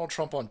walk Donald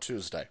Trump on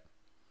Tuesday,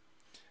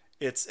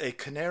 it's a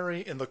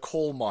canary in the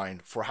coal mine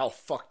for how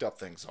fucked up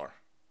things are.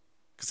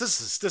 Because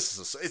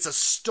it's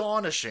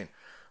astonishing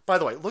By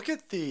the way, look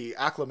at the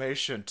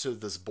acclamation to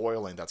this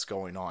boiling that's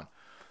going on.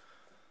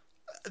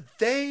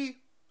 The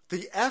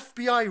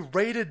FBI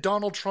raided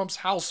Donald Trump's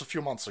house a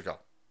few months ago.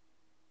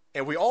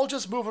 And we all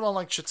just moving on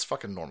like shit's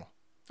fucking normal.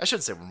 I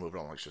shouldn't say we're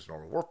moving on like shit's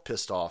normal. We're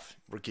pissed off.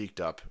 We're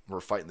geeked up. We're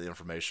fighting the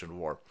information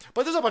war.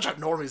 But there's a bunch of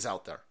normies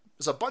out there.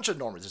 There's a bunch of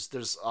normies.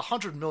 There's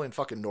 100 million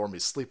fucking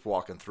normies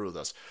sleepwalking through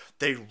this.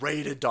 They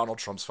raided Donald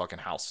Trump's fucking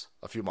house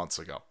a few months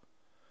ago.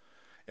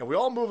 And we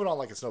all moving on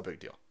like it's no big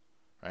deal.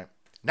 Right?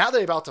 Now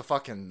they're about to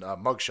fucking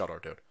mugshot our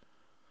dude.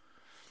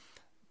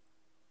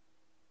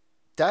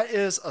 That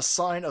is a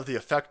sign of the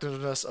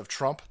effectiveness of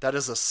Trump. That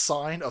is a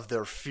sign of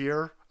their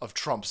fear of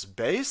Trump's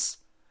base.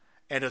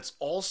 And it's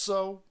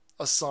also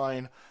a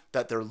sign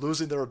that they're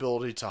losing their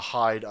ability to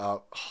hide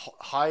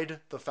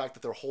the fact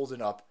that they're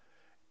holding up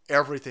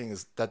everything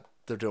that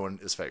they're doing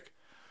is fake.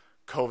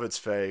 COVID's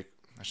fake.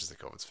 I should say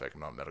COVID's fake.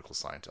 I'm not a medical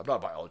scientist. I'm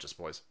not a biologist,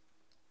 boys.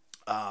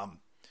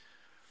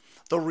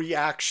 The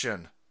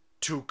reaction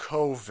to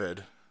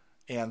COVID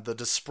and the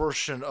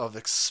dispersion of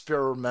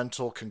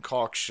experimental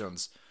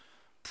concoctions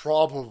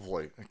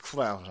clearly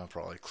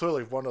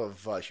one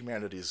of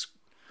humanity's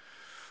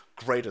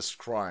greatest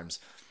crimes.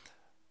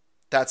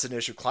 That's an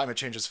issue. Climate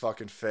change is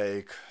fucking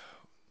fake.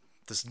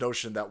 This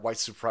notion that white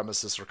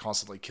supremacists are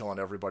constantly killing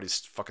everybody's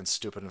fucking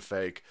stupid and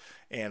fake.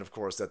 And of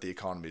course that the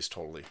economy is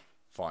totally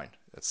fine.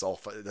 It's all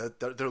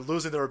they're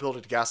losing their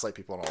ability to gaslight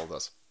people and all of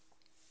this.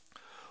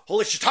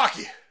 Holy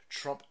shiitake!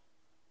 Trump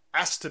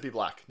asked to be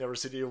black. Never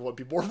seen anyone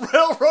be more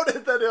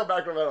railroaded than him.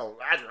 Sacramento.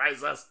 That's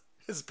racist.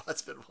 His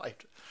butt's been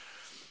wiped.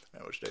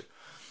 I wish Dave.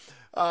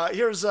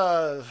 Here's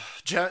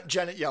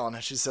Janet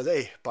Yellen. She says,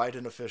 "Hey,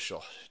 Biden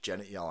official,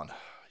 Janet Yellen.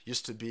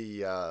 Used to be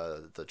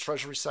the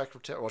Treasury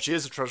Secretary. Well, she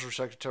is the Treasury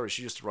Secretary.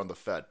 She used to run the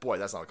Fed. Boy,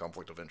 that's not a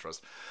conflict of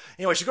interest.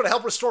 Anyway, she's going to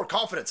help restore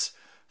confidence.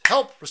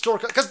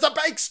 Because the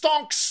bank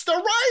stonks. They're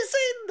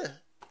rising.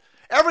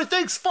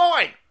 Everything's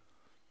fine.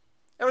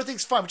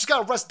 Everything's fine. We just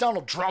got to arrest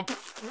Donald Trump.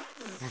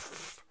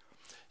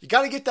 You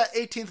got to get that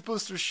 18th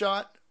booster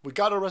shot. We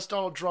got to arrest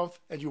Donald Trump.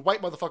 And you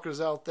white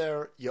motherfuckers out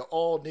there, you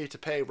all need to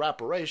pay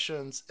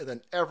reparations. And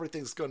then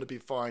everything's going to be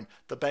fine.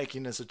 The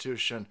banking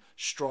institution,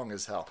 strong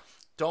as hell.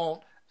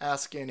 Don't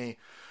ask any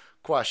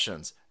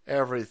questions.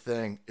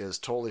 Everything is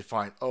totally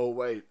fine. Oh,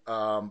 wait.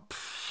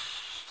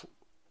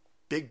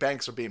 Big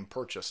banks are being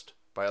purchased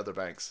by other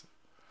banks.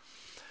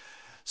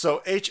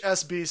 So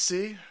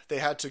HSBC, they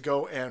had to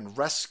go and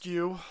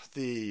rescue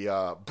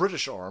the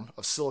British arm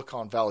of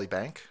Silicon Valley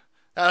Bank.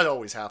 That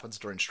always happens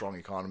during strong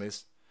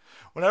economies.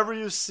 Whenever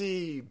you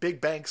see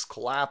big banks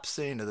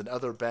collapsing and then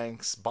other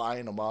banks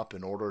buying them up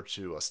in order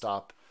to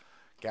stop,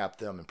 gap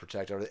them, and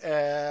protect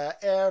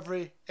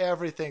everything,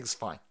 everything's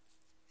fine.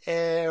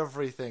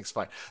 Everything's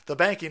fine. The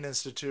banking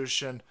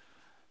institution,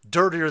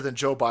 dirtier than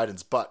Joe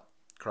Biden's butt,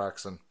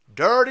 Craxton.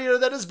 Dirtier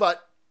than his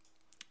butt.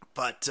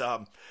 But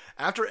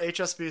after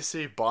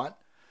HSBC bought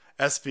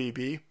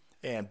SVB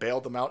and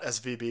bailed them out,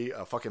 SVB,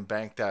 a fucking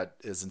bank that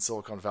is in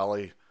Silicon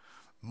Valley,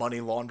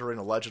 money laundering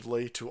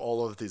allegedly to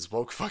all of these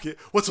woke fucking...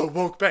 What's a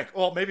woke bank?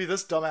 Well, maybe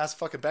this dumbass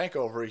fucking bank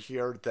over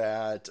here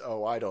that,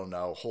 I don't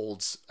know,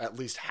 holds at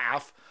least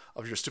half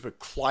of your stupid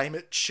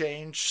climate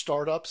change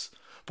startups.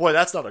 Boy,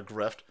 that's not a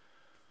grift.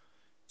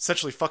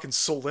 Essentially fucking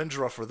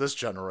Solyndra for this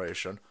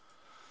generation.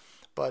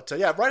 But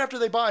yeah, right after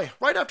they buy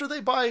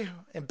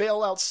and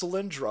bail out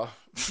Solyndra,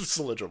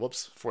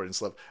 whoops, Freudian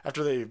slip.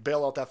 After they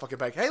bail out that fucking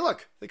bank, hey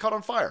look, they caught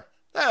on fire.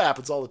 That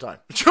happens all the time.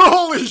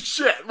 Holy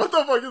shit, what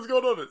the fuck is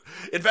going on?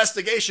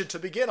 Investigation to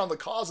begin on the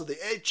cause of the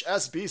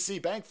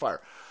HSBC bank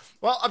fire.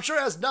 Well, I'm sure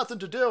it has nothing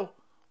to do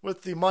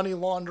with the money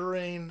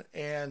laundering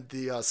and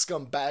the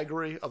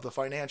scumbaggery of the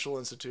financial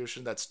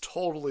institution. That's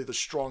totally the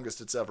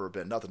strongest it's ever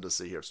been. Nothing to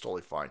see here. It's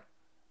totally fine.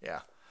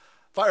 Yeah.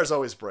 Fires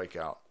always break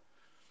out.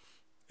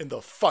 In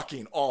the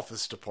fucking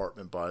office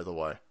department, by the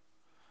way.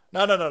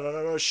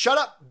 No. Shut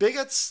up,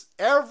 bigots.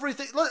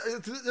 Everything.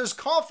 Look, there's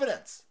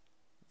confidence.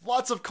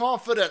 Lots of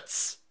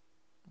confidence.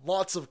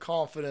 Lots of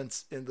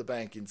confidence in the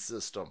banking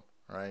system,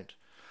 right?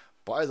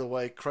 By the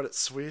way, Credit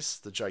Suisse,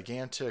 the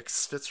gigantic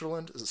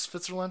Switzerland. Is it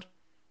Switzerland?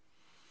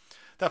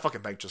 That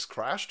fucking bank just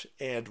crashed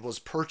and was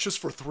purchased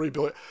for $3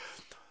 billion.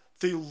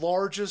 The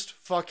largest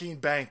fucking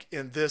bank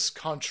in this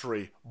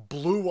country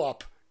blew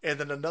up. And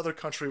then another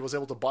country was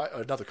able to buy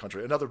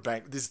another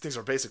bank. These things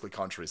are basically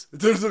countries.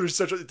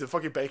 The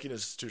fucking banking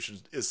institution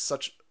is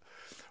such.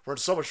 We're in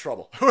so much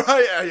trouble.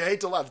 I hate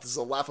to laugh. This is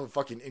a laugh of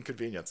fucking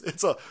inconvenience.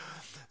 Boy,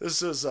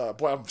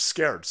 I'm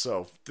scared.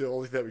 So the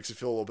only thing that makes me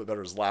feel a little bit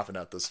better is laughing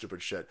at this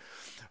stupid shit.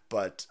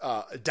 But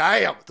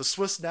damn, the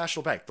Swiss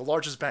National Bank, the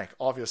largest bank,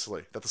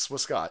 obviously, that the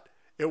Swiss got,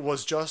 it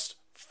was just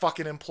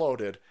fucking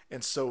imploded.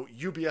 And so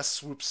UBS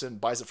swoops in,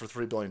 buys it for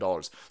 $3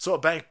 billion. So a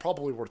bank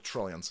probably worth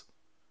trillions,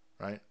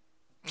 right?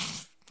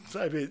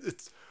 I mean,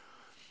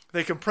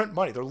 they can print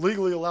money. They're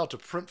legally allowed to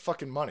print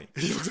fucking money.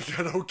 He looks like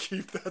an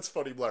O'Keefe. That's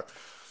funny, Blair.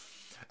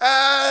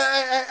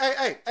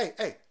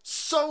 Hey.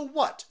 So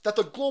what? That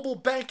the global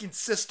banking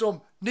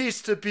system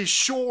needs to be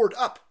shored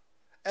up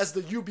as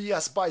the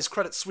UBS buys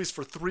Credit Suisse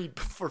for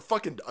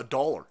fucking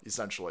 $1,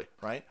 essentially,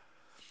 right?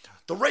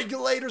 The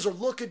regulators are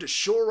looking to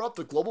shore up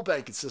the global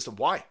banking system.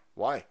 Why?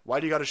 Why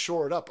do you got to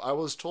shore it up? I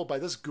was told by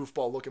this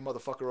goofball-looking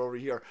motherfucker over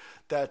here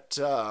that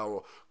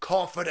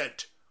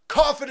confident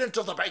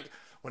of the bank.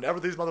 Whenever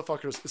these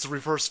motherfuckers, it's a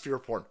reverse fear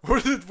porn.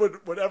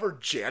 Whenever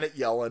Janet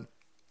Yellen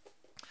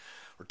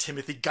or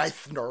Timothy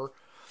Geithner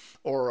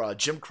or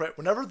Jim Craig,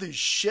 whenever these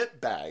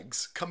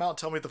shitbags come out and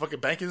tell me the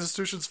fucking banking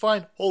institution's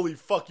fine, holy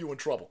fuck, you in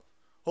trouble.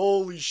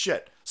 Holy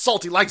shit.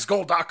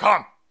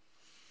 SaltyLikesGold.com.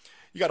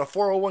 You got a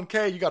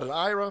 401k, you got an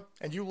IRA,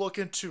 and you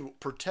looking to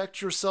protect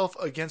yourself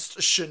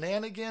against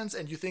shenanigans,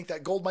 and you think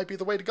that gold might be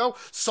the way to go?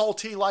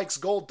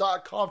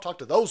 SaltyLikesGold.com. Talk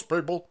to those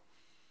people.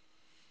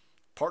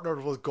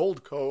 Partnered with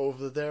Goldco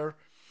over there,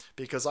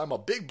 because I'm a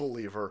big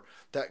believer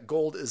that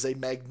gold is a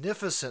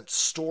magnificent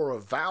store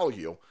of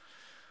value.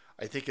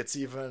 I think it's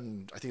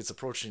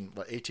approaching,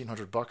 what,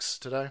 $1,800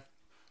 today?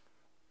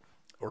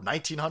 Or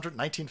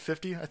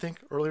 1950, I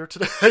think, earlier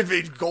today. I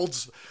mean,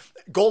 gold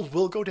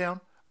will go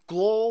down.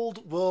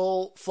 Gold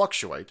will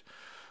fluctuate.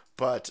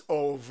 But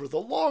over the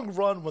long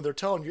run, when they're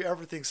telling you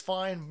everything's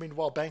fine,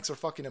 meanwhile, banks are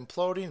fucking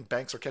imploding,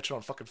 banks are catching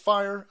on fucking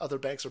fire, other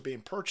banks are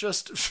being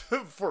purchased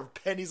for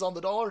pennies on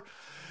the dollar.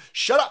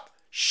 Shut up,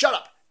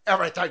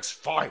 everything's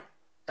fine,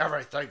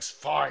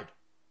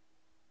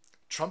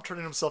 Trump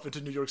turning himself into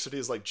New York City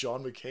is like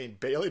John McCain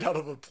bailing out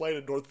of a plane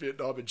in North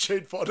Vietnam and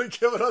Jane Fonda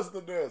giving us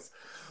the news.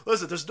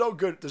 Listen, there's no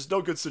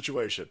good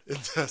situation in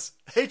this.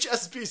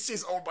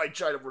 HSBC's owned by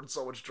China. We're in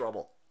so much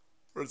trouble.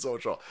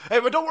 Hey,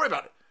 but don't worry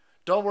about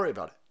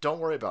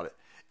it.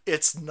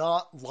 It's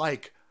not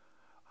like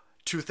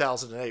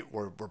 2008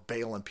 where we're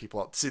bailing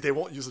people out. See, they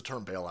won't use the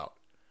term bailout.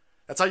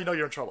 That's how you know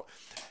you're in trouble.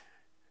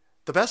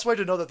 The best way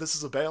to know that this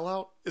is a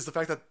bailout is the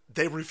fact that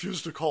they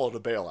refuse to call it a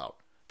bailout.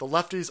 The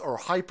lefties are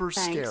hyper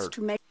scared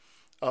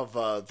of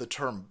the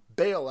term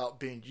bailout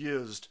being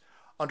used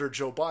under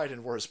Joe Biden,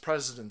 where his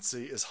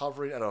presidency is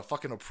hovering at a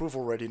fucking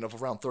approval rating of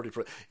around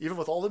 30%. Even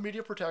with all the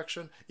media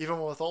protection,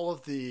 even with all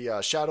of the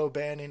shadow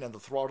banning and the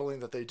throttling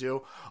that they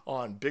do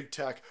on big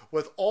tech,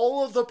 with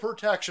all of the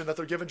protection that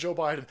they're giving Joe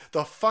Biden,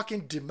 the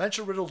fucking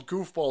dementia-riddled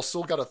goofball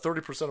still got a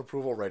 30%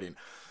 approval rating.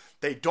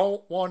 They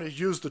don't want to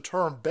use the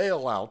term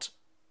bailout,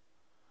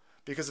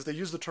 because if they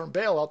use the term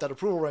bailout, that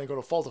approval rating is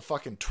going to fall to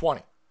fucking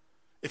 20.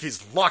 If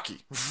he's lucky.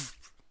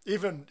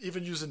 Even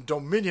using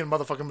Dominion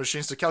motherfucking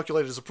machines to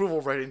calculate his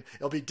approval rating,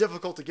 it'll be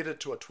difficult to get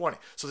it to a 20.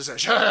 So they say,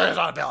 it's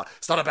not a bailout.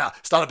 It's not a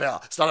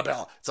bailout.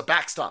 It's a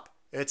backstop.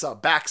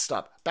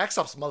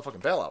 Backstop's a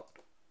motherfucking bailout.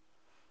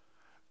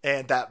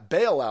 And that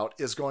bailout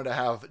is going to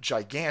have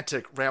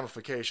gigantic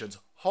ramifications.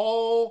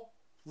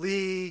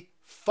 Holy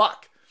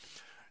fuck.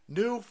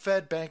 New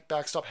Fed bank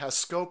backstop has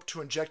scope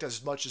to inject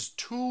as much as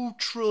 $2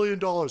 trillion.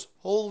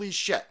 Holy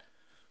shit.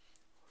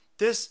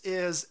 This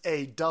is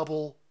a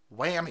double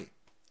whammy.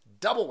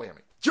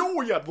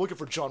 Oh yeah, I'm looking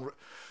for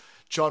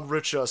John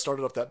Rich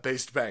started up that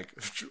based bank.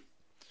 If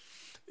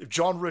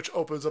John Rich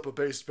opens up a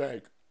based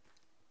bank,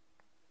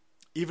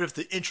 even if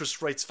the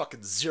interest rate's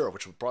fucking zero,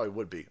 which it probably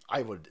would be,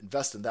 I would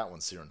invest in that one,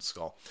 Sear and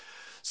Skull.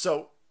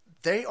 So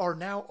they are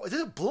now, this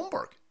is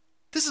Bloomberg.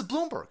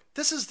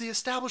 This is the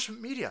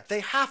establishment media.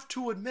 They have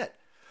to admit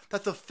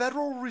that the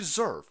Federal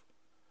Reserve,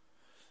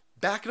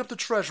 backing up the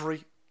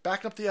Treasury,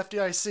 backing up the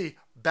FDIC,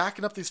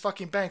 backing up these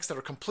fucking banks that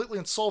are completely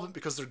insolvent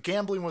because they're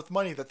gambling with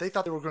money that they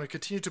thought they were going to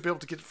continue to be able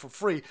to get it for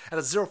free at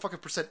a 0% fucking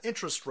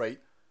interest rate,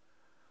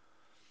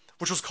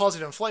 which was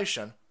causing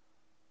inflation.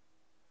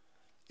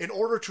 In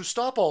order to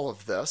stop all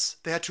of this,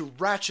 they had to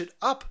ratchet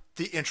up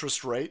the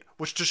interest rate,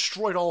 which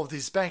destroyed all of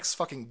these banks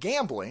fucking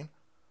gambling.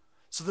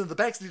 So then the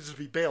banks needed to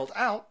be bailed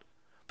out,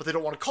 but they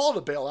don't want to call it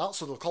a bailout,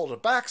 so they'll call it a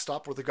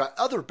backstop, where they've got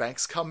other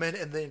banks come in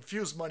and they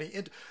infuse money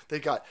into. They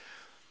got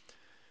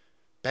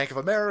Bank of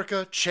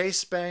America,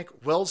 Chase Bank,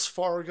 Wells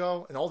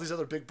Fargo, and all these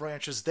other big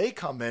branches. They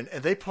come in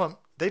and they pump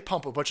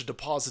a bunch of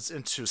deposits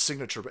into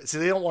Signature. See,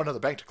 they don't want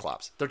another bank to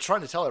collapse. They're trying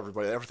to tell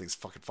everybody that everything's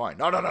fucking fine.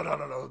 No.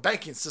 The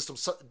banking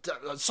system's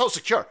so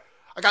secure.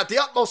 I got the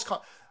utmost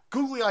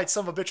googly-eyed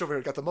son of a bitch over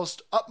here. Got the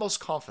utmost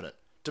confident.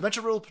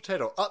 Dementia-riddled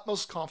potato.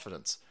 Utmost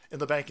confidence in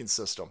the banking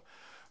system.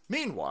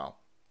 Meanwhile,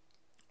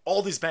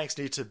 all these banks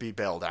need to be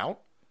bailed out.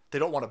 They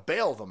don't want to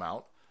bail them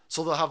out,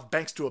 so they'll have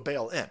banks do a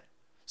bail-in.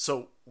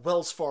 So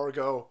Wells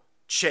Fargo,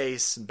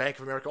 Chase, and Bank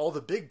of America, all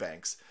the big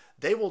banks,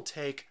 they will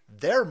take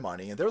their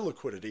money and their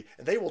liquidity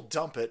and they will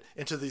dump it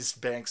into these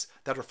banks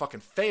that are fucking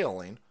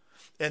failing.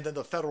 And then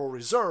the Federal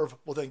Reserve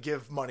will then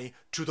give money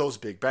to those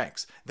big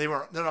banks. They're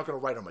not going to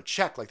write them a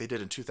check like they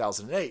did in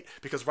 2008,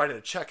 because writing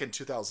a check in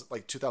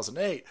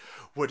 2008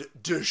 would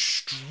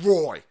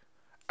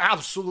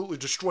absolutely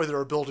destroy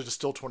their ability to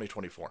steal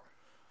 2024.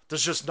 They're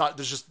sitting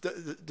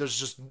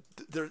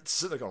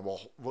there going,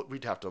 well,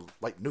 we'd have to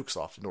light nukes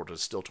off in order to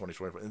steal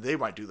 2024. And they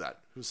might do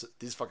that.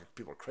 These fucking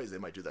people are crazy. They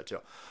might do that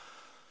too.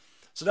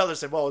 So now they're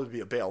saying, well, it would be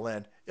a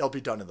bail-in. It'll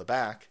be done in the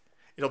back.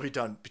 It'll be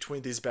done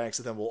between these banks,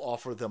 and then we'll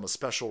offer them a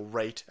special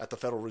rate at the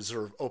Federal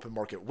Reserve open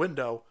market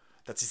window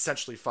that's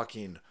essentially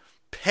fucking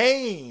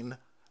paying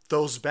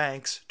those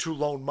banks to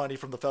loan money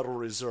from the Federal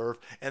Reserve,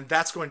 and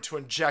that's going to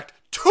inject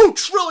 $2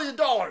 trillion.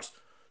 $2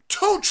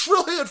 $2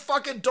 trillion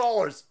fucking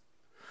dollars.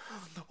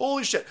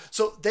 Holy shit.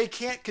 So they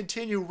can't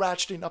continue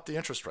ratcheting up the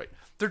interest rate.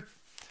 They're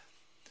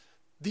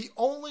the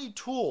only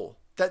tool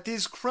that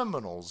these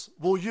criminals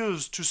will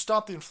use to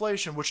stop the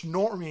inflation, which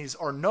normies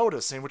are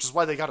noticing, which is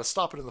why they got to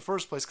stop it in the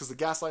first place, because the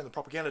gaslighting and the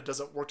propaganda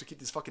doesn't work to keep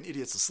these fucking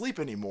idiots asleep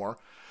anymore.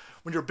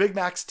 When your Big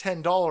Mac's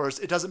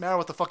 $10, it doesn't matter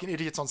what the fucking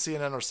idiots on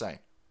CNN are saying.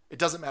 It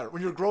doesn't matter.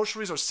 When your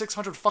groceries are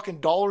 $600 fucking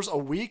dollars a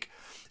week,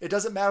 it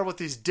doesn't matter what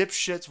these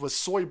dipshits with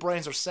soy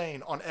brains are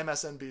saying on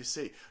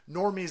MSNBC.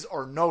 Normies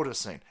are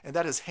noticing, and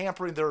that is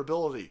hampering their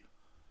ability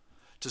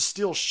to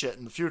steal shit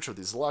in the future of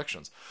these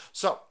elections.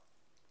 So,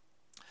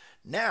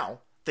 now,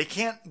 they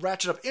can't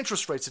ratchet up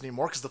interest rates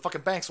anymore because the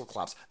fucking banks will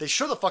collapse. They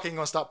sure the fuck ain't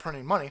going to stop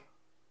printing money.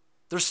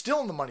 They're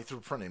stealing the money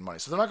through printing money,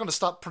 so they're not going to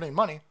stop printing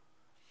money.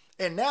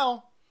 And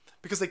now,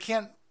 because they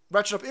can't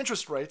ratchet up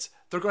interest rates,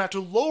 they're going to have to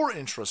lower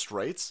interest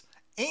rates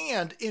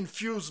and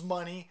infuse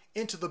money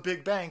into the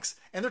big banks.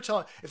 And they're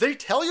telling, if they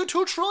tell you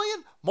 $2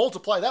 trillion,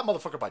 multiply that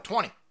motherfucker by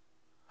 20.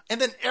 And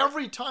then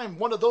every time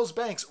one of those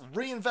banks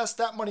reinvests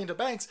that money into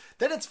banks,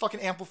 then it's fucking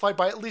amplified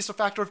by at least a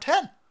factor of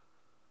 10.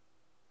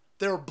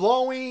 They're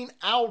blowing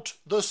out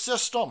the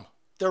system.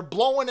 They're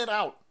blowing it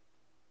out.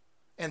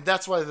 And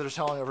that's why they're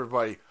telling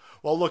everybody,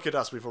 well, look at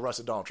us. We've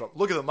arrested Donald Trump.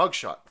 Look at the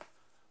mugshot.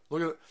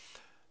 Look at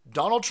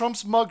Donald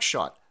Trump's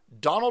mugshot.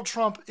 Donald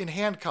Trump in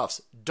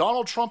handcuffs.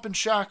 Donald Trump in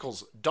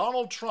shackles.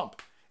 Donald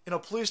Trump in a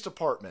police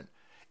department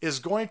is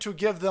going to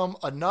give them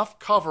enough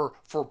cover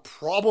for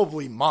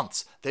probably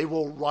months. They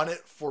will run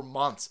it for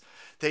months.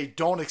 They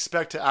don't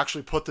expect to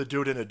actually put the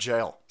dude in a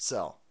jail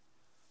cell.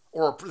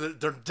 Or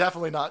they're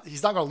definitely not.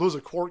 He's not going to lose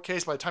a court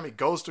case by the time he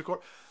goes to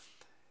court.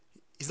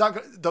 He's not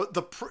going.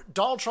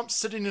 Donald Trump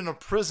sitting in a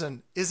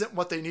prison isn't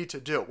what they need to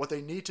do. What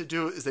they need to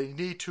do is they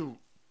need to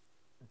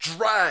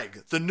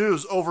drag the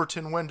news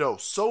Overton window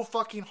so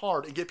fucking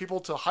hard and get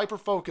people to hyper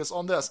focus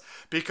on this,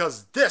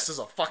 because this is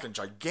a fucking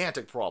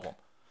gigantic problem.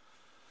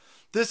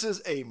 This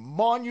is a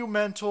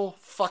monumental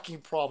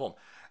fucking problem.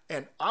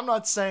 And I'm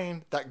not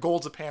saying that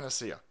gold's a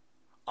panacea.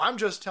 I'm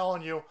just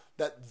telling you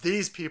that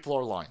these people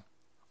are lying.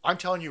 I'm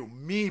telling you,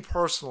 me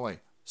personally,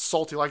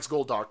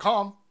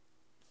 saltylikesgold.com,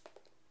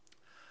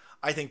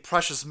 I think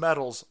precious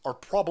metals are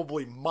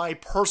probably my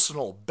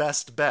personal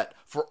best bet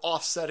for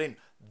offsetting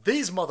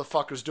these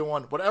motherfuckers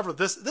doing whatever.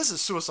 This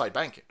is suicide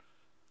banking.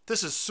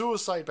 This is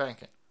suicide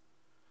banking.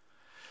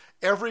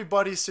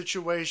 Everybody's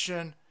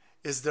situation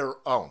is their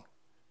own.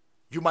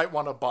 You might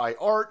want to buy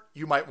art.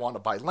 You might want to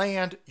buy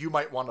land. You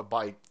might want to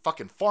buy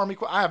fucking farm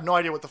equipment. I have no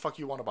idea what the fuck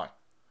you want to buy.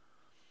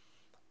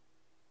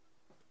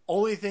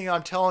 Only thing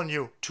I'm telling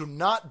you to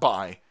not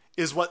buy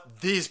is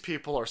what these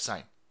people are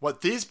saying.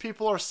 What these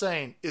people are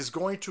saying is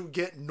going to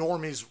get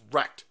normies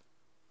wrecked.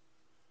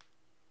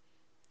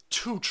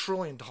 $2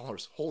 trillion.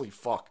 Holy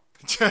fuck.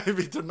 I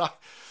mean, they're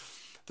not.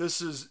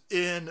 This is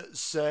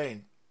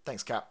insane.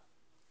 Thanks, Cap.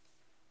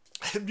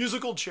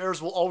 Musical chairs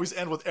will always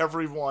end with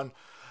everyone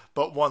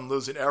but one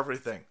losing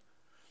everything.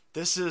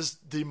 This is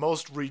the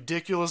most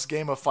ridiculous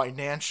game of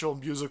financial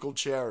musical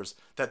chairs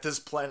that this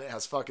planet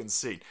has fucking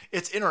seen.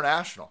 It's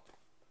international.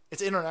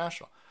 It's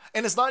international.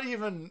 And it's not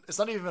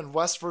even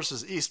West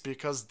versus East,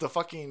 because the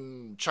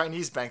fucking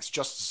Chinese bank's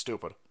just as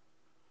stupid.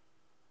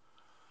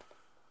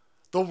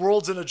 The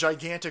world's in a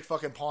gigantic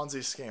fucking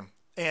Ponzi scheme.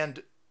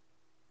 And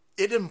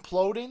it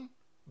imploding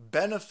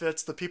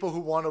benefits the people who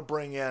want to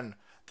bring in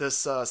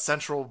this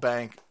central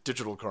bank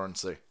digital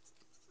currency.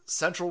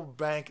 Central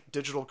bank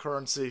digital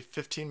currency,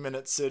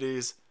 15-minute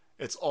cities.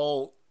 It's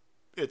all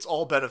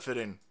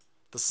benefiting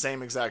the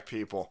same exact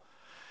people.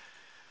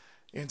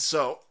 And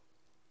so,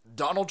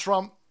 Donald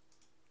Trump,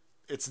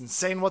 it's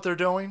insane what they're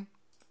doing.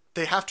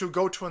 They have to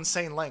go to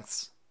insane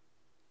lengths.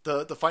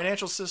 The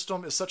financial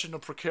system is such in a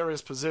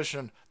precarious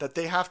position that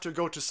they have to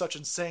go to such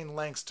insane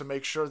lengths to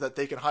make sure that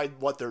they can hide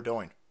what they're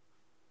doing.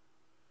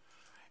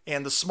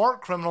 And the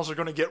smart criminals are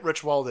going to get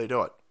rich while they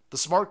do it. The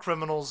smart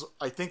criminals,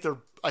 I think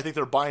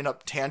they're buying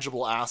up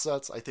tangible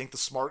assets. I think the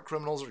smart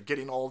criminals are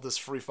getting all of this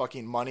free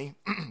fucking money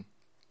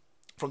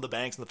from the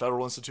banks and the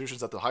federal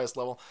institutions at the highest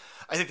level.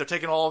 I think they're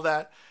taking all of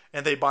that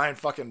and they buying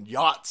fucking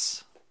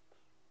yachts.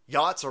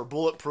 Yachts are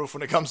bulletproof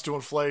when it comes to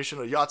inflation.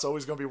 A yacht's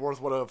always going to be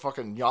worth what a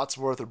fucking yacht's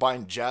worth. They're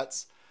buying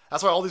jets.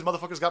 That's why all these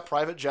motherfuckers got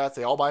private jets.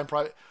 They all buy in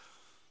private.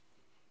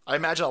 I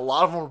imagine a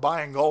lot of them are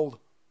buying gold.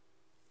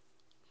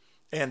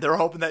 And they're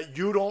hoping that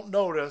you don't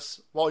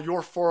notice while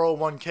your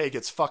 401k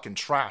gets fucking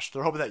trashed.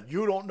 They're hoping that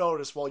you don't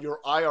notice while your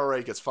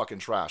IRA gets fucking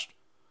trashed.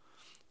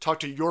 Talk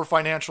to your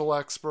financial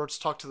experts.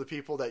 Talk to the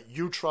people that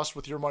you trust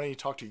with your money.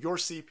 Talk to your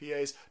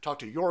CPAs. Talk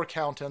to your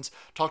accountants.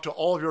 Talk to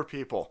all of your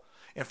people.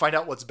 And find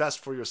out what's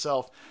best for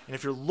yourself. And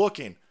if you're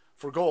looking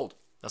for gold,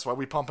 that's why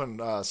we pump in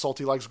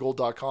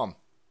saltylikesgold.com.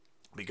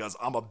 Because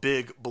I'm a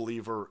big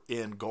believer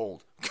in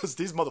gold. Because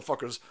these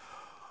motherfuckers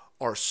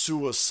are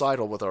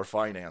suicidal with our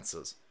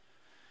finances.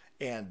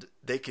 And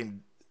they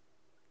can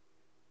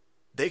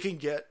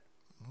get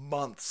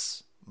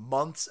months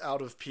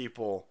out of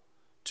people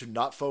to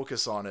not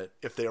focus on it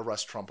if they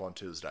arrest Trump on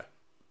Tuesday.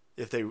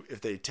 If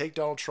they take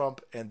Donald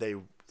Trump and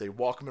they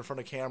walk him in front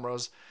of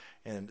cameras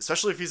And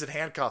especially if he's in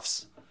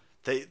handcuffs.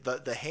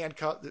 The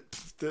handcuff,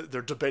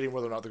 they're debating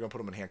whether or not they're going to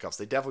put him in handcuffs.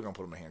 They definitely going to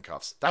put him in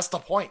handcuffs. That's the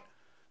point.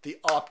 The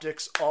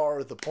optics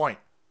are the point.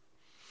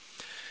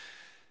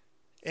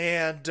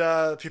 And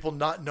people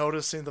not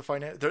noticing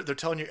the they're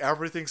telling you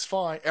everything's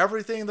fine.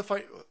 Everything in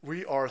the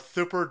we are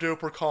super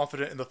duper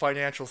confident in the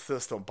financial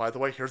system. By the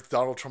way, here's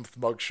Donald Trump's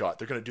mugshot.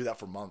 They're going to do that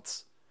for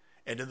months.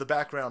 And in the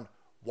background,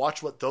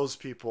 watch what those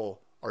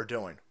people are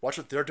doing. Watch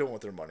what they're doing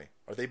with their money.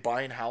 Are they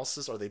buying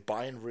houses? Are they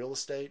buying real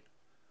estate?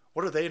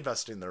 What are they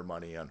investing their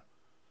money in?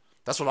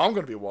 That's what I'm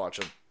going to be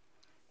watching.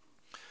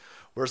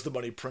 Where's the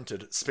money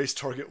printed? Space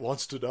Target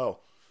wants to know.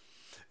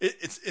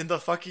 It's in the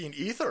fucking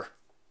ether.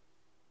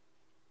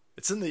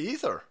 It's in the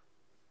ether.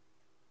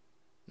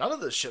 None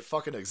of this shit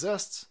fucking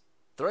exists.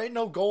 There ain't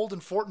no gold in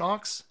Fort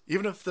Knox.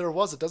 Even if there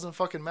was, it doesn't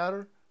fucking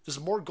matter. There's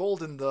more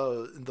gold in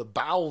the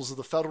bowels of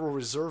the Federal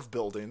Reserve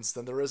buildings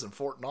than there is in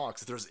Fort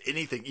Knox. If there's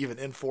anything even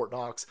in Fort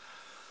Knox.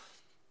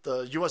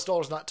 The U.S.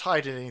 dollar is not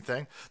tied to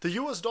anything. The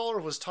U.S. dollar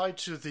was tied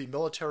to the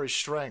military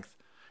strength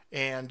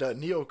and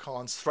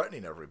neocons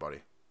threatening everybody.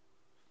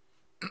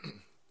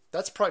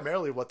 That's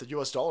primarily what the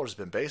U.S. dollar has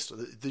been based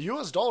on. The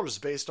U.S. dollar is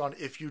based on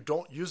if you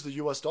don't use the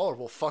U.S. dollar,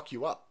 we'll fuck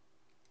you up.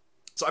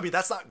 So, I mean,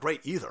 that's not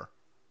great either.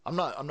 I'm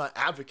not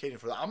advocating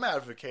for that. I'm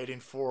advocating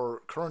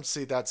for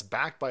currency that's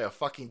backed by a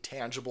fucking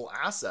tangible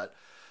asset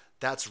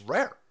that's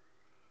rare.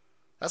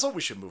 That's what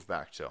we should move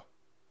back to.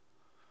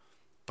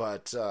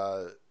 But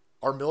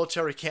our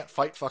military can't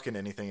fight fucking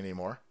anything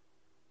anymore.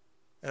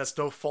 And it's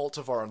no fault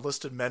of our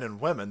enlisted men and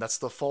women. That's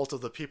the fault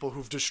of the people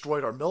who've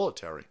destroyed our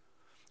military.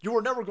 You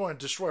were never going to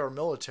destroy our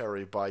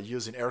military by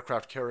using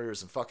aircraft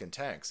carriers and fucking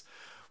tanks.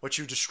 What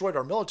you destroyed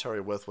our military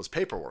with was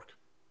paperwork.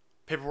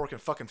 Paperwork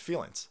and fucking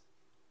feelings.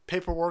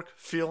 Paperwork,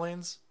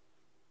 feelings,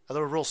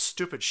 other real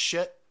stupid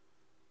shit.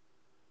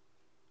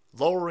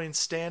 Lowering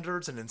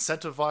standards and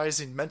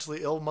incentivizing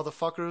mentally ill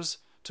motherfuckers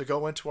to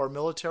go into our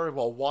military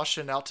while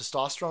washing out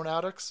testosterone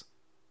addicts.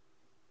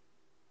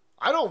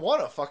 I don't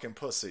want a fucking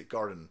pussy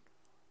guarding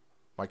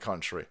my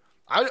country.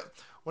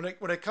 When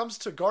it comes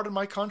to guarding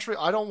my country,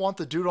 I don't want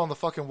the dude on the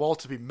fucking wall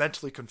to be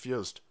mentally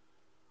confused.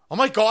 Oh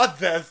my God,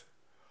 Viv!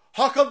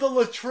 How come the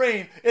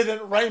latrine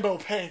isn't rainbow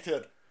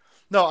painted?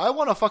 No, I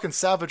want a fucking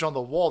savage on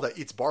the wall that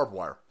eats barbed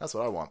wire. That's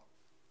what I want.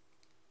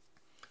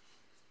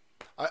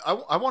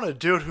 I want a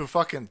dude who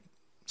fucking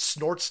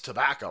snorts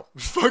tobacco.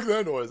 Fuck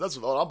that noise. That's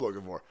what I'm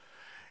looking for.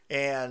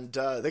 And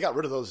they got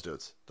rid of those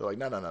dudes. They're like,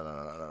 no.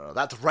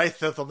 That's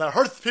racism. That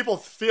hurts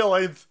people's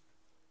feelings.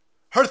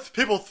 Hurts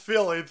people's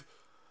feelings.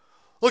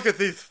 Look at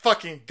these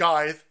fucking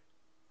guys.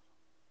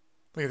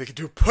 Look, they can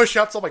do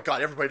push-ups. Oh my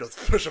God, everybody knows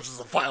push-ups is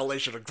a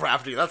violation of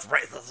gravity. That's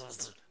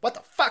racism. What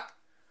the fuck?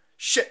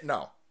 Shit,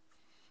 no.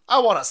 I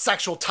want a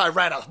sexual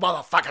tyranno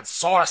motherfucking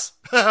source.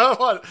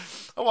 I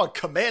want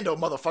commando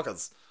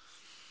motherfuckers.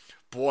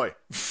 Boy.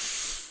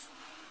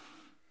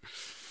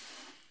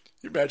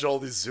 You imagine all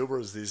these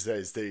Zoomers these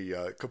days, they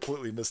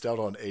completely missed out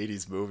on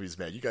 80s movies,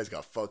 man. You guys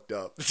got fucked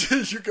up.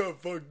 You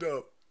got fucked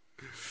up.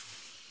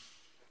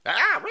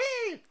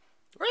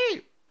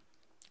 Read.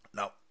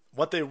 No,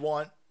 what they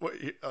want,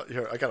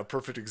 here, I got a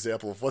perfect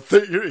example of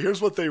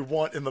here's what they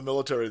want in the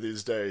military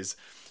these days.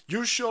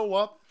 You show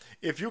up,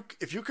 if you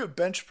could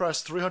bench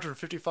press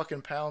 350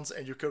 fucking pounds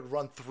and you could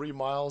run 3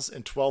 miles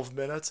in 12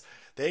 minutes,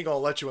 they ain't gonna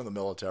let you in the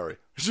military.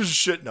 It's just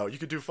shit, no. You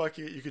could do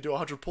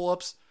 100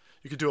 pull-ups,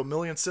 you could do 1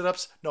 million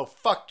sit-ups. No,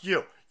 fuck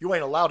you. You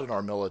ain't allowed in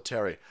our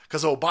military.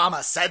 Because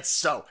Obama said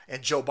so,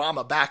 and Joe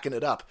Obama backing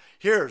it up.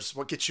 Here's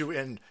what gets you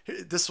in,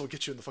 this will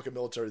get you in the fucking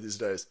military these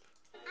days.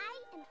 I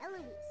am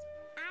Eloise.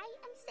 I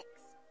am 6.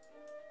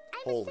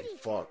 Holy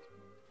fuck.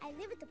 I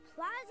live at the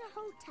Plaza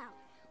Hotel,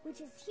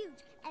 which is huge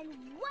and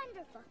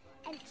wonderful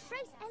and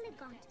très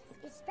elegant,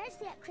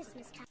 especially at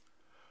Christmas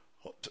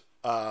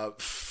time.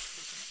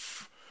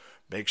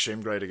 Make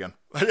shame great again.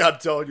 I'm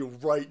telling you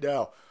right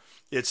now,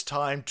 it's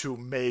time to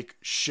make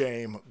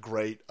shame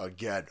great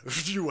again.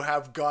 You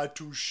have got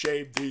to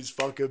shame these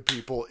fucking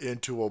people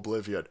into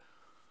oblivion.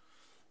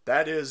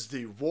 That is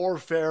the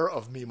warfare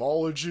of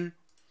memology.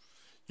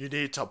 You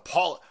need to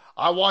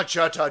I want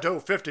you to do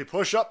 50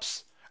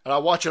 push-ups. And I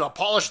want you to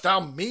polish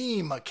down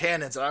meme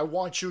cannons. And I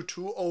want you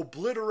to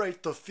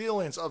obliterate the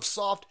feelings of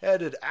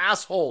soft-headed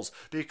assholes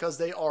because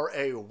they are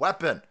a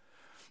weapon.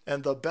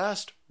 And the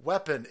best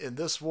weapon in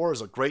this war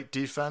is a great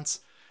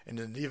defense and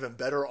an even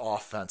better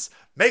offense.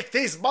 Make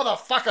these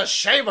motherfuckers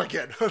shame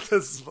again.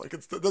 This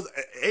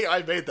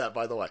AI made that,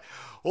 by the way.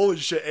 Holy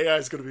shit, AI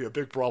is going to be a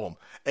big problem.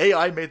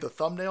 AI made the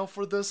thumbnail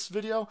for this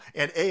video,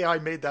 and AI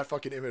made that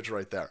fucking image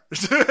right there.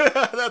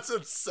 That's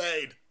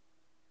insane.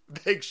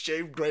 Make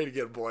shame great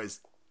again, boys.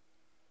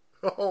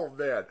 Oh,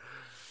 man.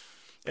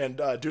 And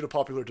due to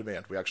popular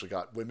demand, we actually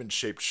got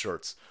women-shaped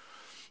shirts.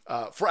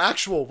 For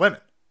actual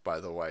women, by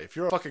the way. If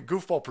you're a fucking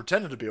goofball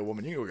pretending to be a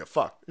woman, you can go get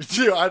fucked.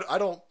 I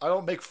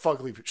don't make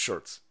fugly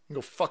shirts. You can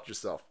go fuck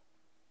yourself.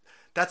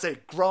 That's a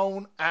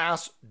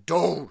grown-ass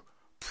dude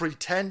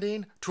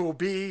pretending to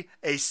be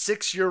a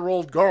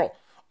 6-year-old girl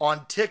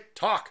on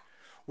TikTok.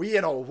 We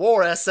in a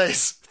war,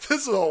 essays.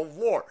 This is a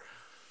war.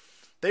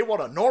 They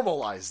want to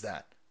normalize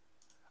that.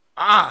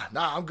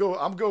 I'm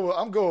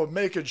going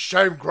making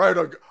shame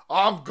greater.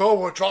 I'm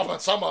going dropping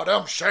some of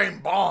them shame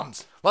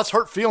bombs. Let's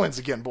hurt feelings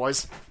again,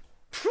 boys.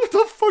 What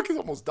the fuck? He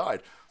almost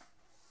died.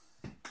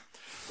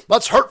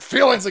 Let's hurt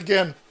feelings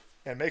again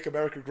and make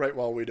America great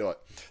while we do it.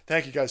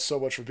 Thank you guys so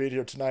much for being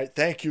here tonight.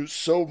 Thank you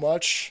so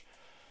much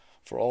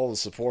for all the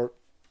support.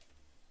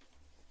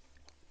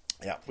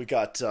 Yeah, we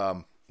got,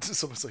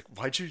 someone's like,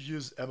 why'd you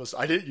use Emma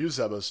Stone? I didn't use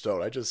Emma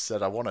Stone. I just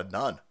said I wanted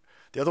none.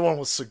 The other one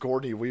was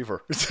Sigourney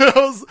Weaver.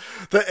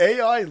 The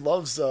AI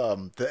loves,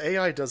 the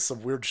AI does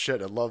some weird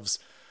shit. It loves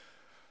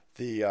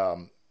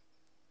the,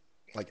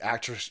 like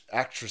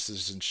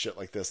actresses and shit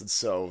like this. And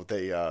so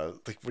they,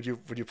 like when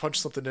you punch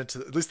something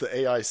into, at least the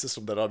AI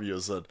system that I'm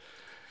using,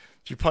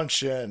 if you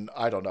punch in,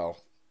 I don't know,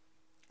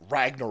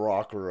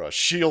 Ragnarok or a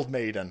Shield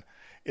Maiden,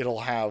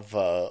 it'll have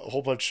a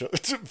whole bunch of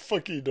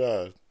fucking,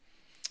 there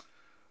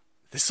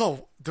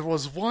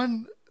was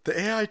one, the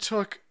AI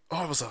took,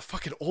 it was a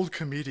fucking old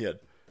comedian.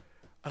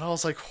 And I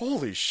was like,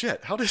 holy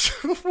shit, why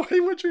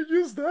would you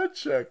use that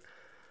chick?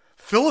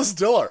 Phyllis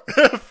Diller.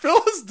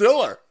 Phyllis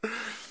Diller.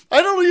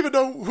 I don't even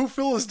know who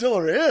Phyllis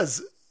Diller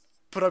is,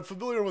 but I'm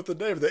familiar with the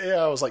name. The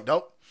AI was like,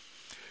 nope.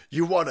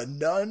 You want a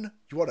nun?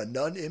 You want a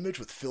nun image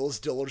with Phyllis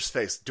Diller's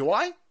face? Do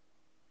I?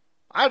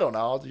 I don't know.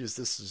 I'll use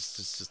this.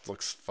 Just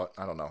looks fun.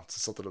 I don't know.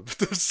 It's something.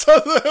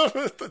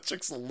 The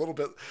chick's a little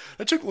bit.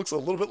 That chick looks a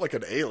little bit like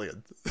an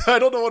alien. I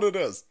don't know what it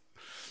is.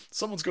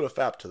 Someone's gonna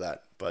fap to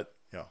that, but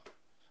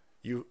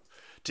you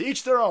to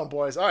each their own,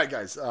 boys. All right,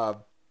 guys.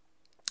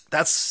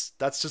 That's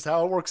just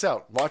how it works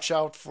out. Watch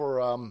out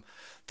for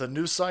the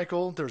news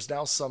cycle. There's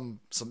now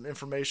some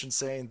information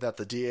saying that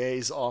the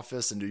DA's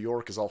office in New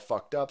York is all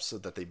fucked up, so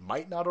that they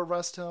might not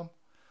arrest him.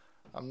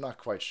 I'm not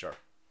quite sure.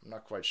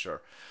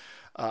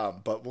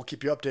 But we'll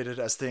keep you updated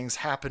as things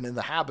happen in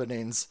the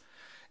happenings.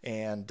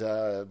 And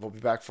we'll be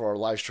back for our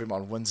live stream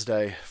on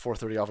Wednesday,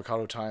 4:30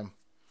 avocado time.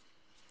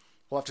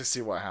 We'll have to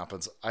see what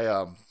happens.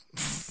 I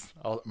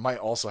might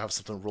also have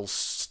something real,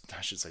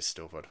 I should say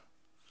stupid.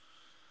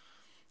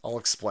 I'll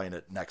explain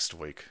it next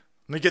week.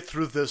 Let me get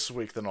through this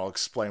week, then I'll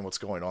explain what's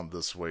going on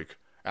this week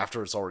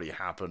after it's already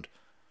happened.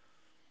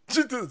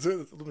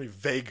 Let me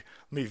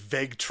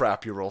vague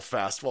trap you real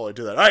fast while I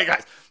do that. All right,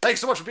 guys.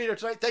 Thanks so much for being here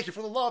tonight. Thank you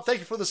for the love. Thank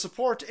you for the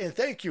support. And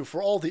thank you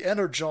for all the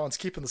energons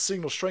keeping the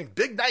signal strength.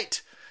 Big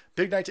night.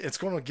 It's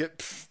going to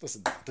get...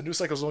 Listen, the news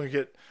cycle is going to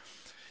get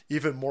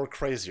even more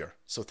crazier.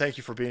 So thank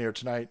you for being here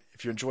tonight.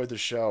 If you enjoyed the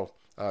show,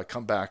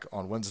 come back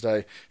on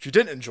Wednesday. If you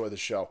didn't enjoy the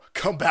show,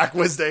 come back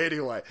Wednesday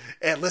anyway.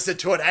 And listen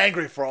to it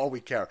angry for all we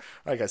care.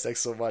 All right, guys. Thanks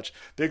so much.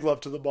 Big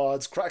love to the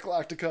mods.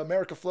 Crackalactica,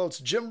 America Floats,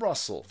 Jim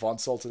Russell, Von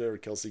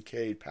Saltadera, Kelsey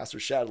Cade, Pastor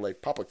Shadley,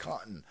 Papa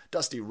Cotton,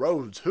 Dusty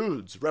Rhodes,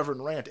 Hoods,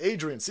 Reverend Rant,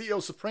 Adrian,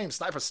 CEO Supreme,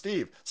 Sniper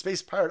Steve,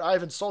 Space Pirate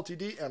Ivan, Salty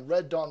D, and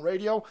Red Dawn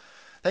Radio.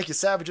 Thank you,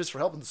 Savages, for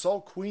helping the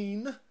Salt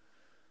Queen.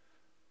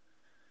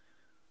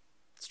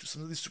 Let's do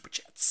some of these super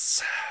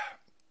chats.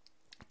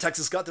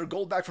 Texas got their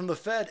gold back from the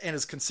Fed and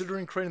is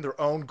considering creating their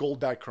own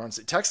gold-backed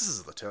currency. Texas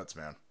is the tits,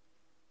 man.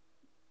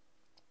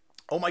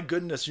 Oh my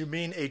goodness, you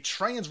mean a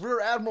trans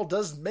rear admiral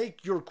does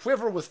make your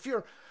quiver with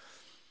fear?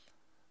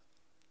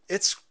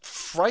 It's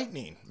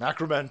frightening,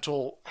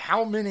 Macromental,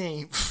 how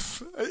many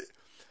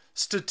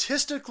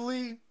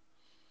statistically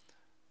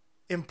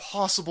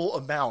impossible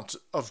amount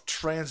of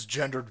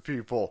transgendered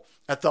people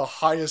at the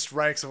highest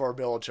ranks of our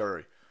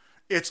military.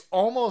 It's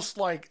almost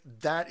like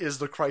that is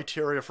the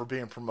criteria for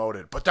being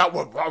promoted. But that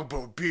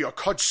would be a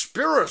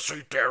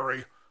conspiracy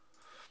theory.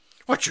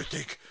 What you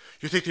think?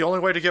 You think the only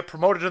way to get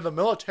promoted in the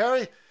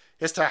military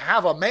is to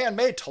have a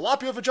man-made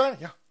tilapia vagina?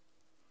 Yeah.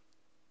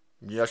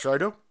 Yes, I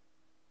do.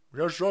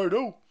 No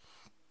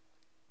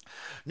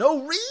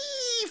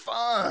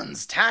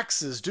refunds.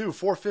 Taxes due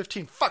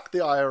 4/15. Fuck the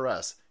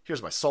IRS.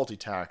 Here's my salty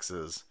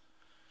taxes.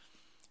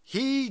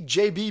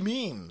 JB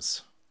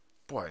memes.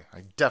 Boy,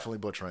 I definitely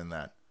butchering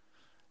that.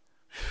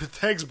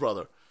 Thanks,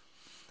 brother.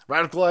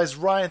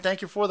 Radicalized Ryan,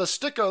 thank you for the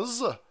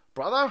stickers,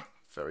 brother.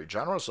 Very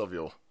generous of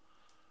you.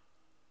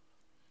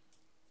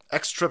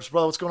 X-Trips,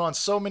 brother, what's going on?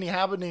 So many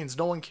happenings.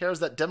 No one cares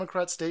that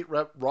Democrat State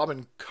Rep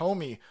Robin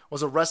Comey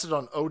was arrested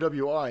on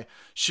OWI.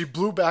 She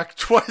blew back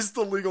twice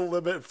the legal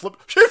limit and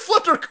she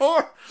flipped her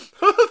car.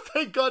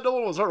 Thank God no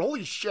one was hurt.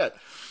 Holy shit.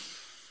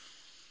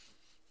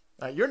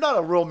 You're not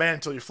a real man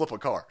until you flip a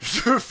car.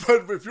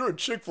 But if you're a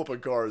chick flipping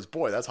cars,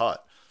 boy, that's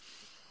hot.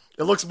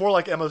 It looks more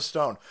like Emma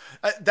Stone.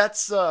 I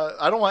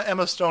don't want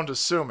Emma Stone to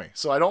sue me,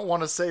 so I don't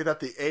want to say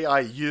that the AI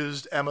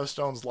used Emma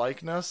Stone's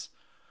likeness.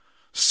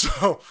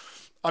 So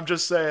I'm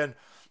just saying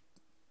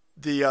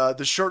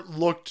the shirt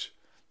looked.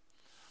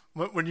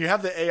 When you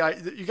have the AI,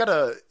 you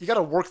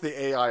gotta work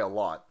the AI a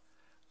lot.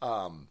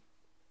 But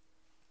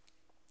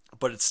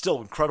it's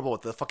still incredible.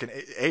 With the fucking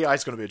AI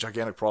is going to be a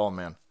gigantic problem,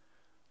 man.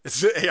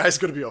 AI is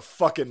going to be a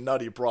fucking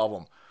nutty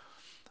problem.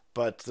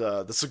 But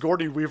the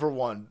Sigourney Weaver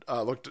one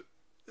looked.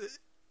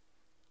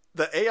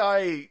 The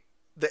AI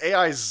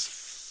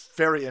is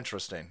very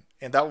interesting,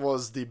 and that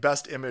was the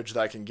best image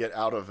that I can get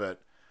out of it.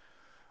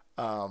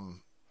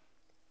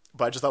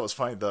 but I just thought it was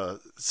funny. The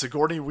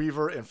Sigourney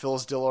Weaver and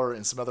Phyllis Diller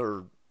and some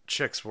other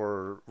chicks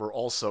were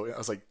also. I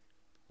was like,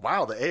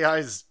 wow, the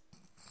AI's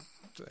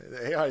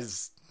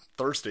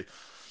thirsty.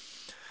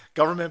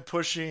 Government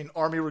pushing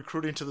army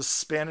recruiting to the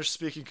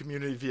Spanish-speaking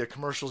community via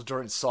commercials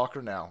during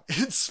soccer now.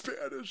 In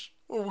Spanish.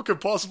 Well, what could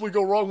possibly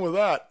go wrong with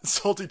that?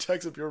 Salty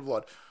text of pure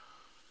blood.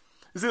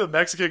 You see the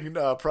Mexican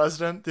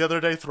president the other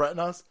day threaten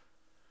us?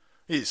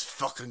 These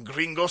fucking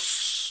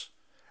gringos.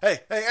 Hey.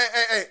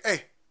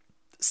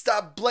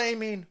 Stop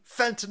blaming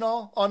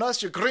fentanyl on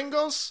us, you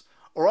gringos,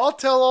 or I'll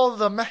tell all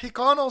the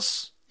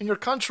Mexicanos in your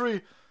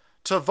country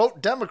to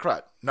vote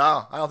Democrat.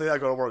 Nah, I don't think that's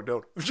going to work,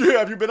 dude.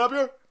 Have you been up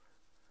here?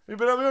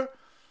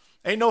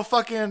 Ain't no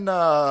fucking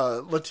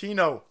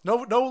Latino.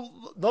 No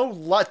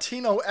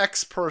Latino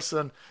X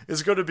person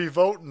is going to be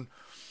voting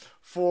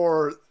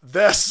for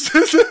this.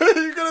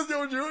 You're going to do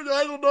what you...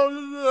 I don't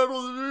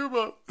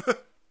know.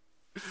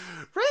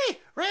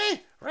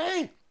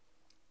 Ray.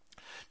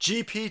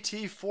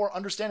 GPT-4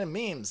 understanding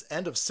memes.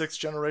 End of 6th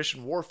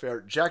generation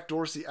warfare. Jack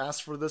Dorsey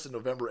asked for this in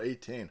November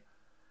 18.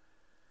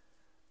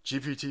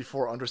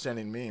 GPT-4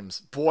 understanding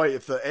memes. Boy,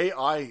 if the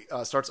AI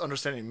starts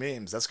understanding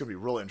memes, that's going to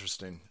be really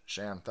interesting.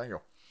 Shan, thank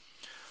you.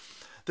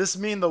 This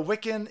mean the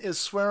Wiccan is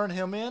swearing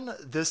him in?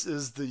 This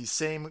is the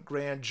same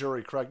grand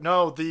jury, correct?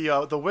 No, the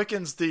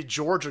Wiccan's the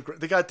Georgia.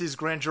 They got these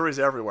grand juries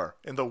everywhere,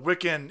 and the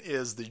Wiccan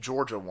is the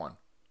Georgia one.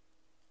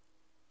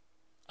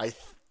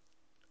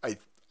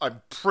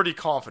 I'm pretty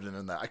confident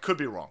in that. I could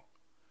be wrong.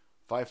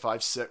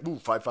 556. Ooh,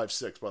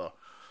 556, brother.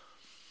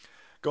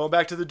 Going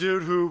back to the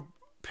dude who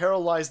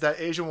paralyzed that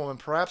Asian woman,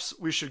 perhaps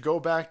we should go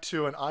back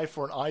to an eye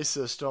for an eye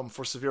system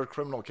for severe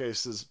criminal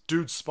cases.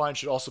 Dude's spine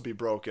should also be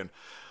broken.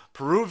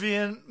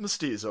 Peruvian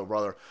mestizo,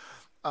 brother.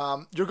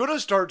 You're going to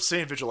start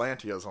seeing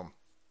vigilantism.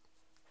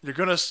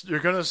 You're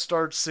gonna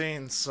start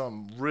seeing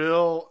some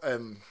real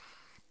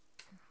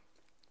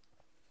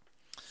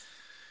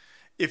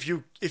if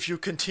you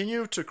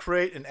continue to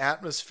create an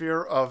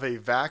atmosphere of a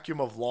vacuum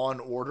of law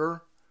and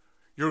order,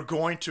 you're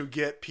going to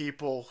get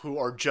people who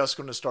are just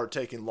going to start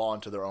taking law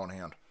into their own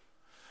hand.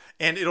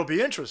 And it'll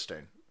be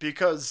interesting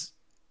because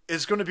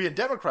it's going to be in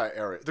Democrat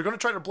area. They're going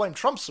to try to blame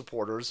Trump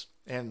supporters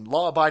and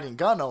law-abiding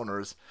gun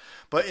owners.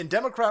 But in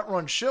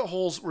Democrat-run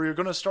shitholes where you're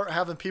going to start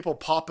having people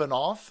popping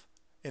off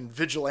in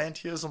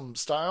vigilantism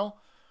style,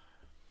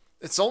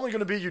 it's only going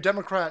to be you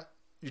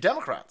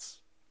Democrats.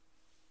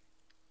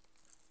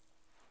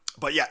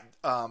 But yeah,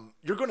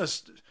 you're going to...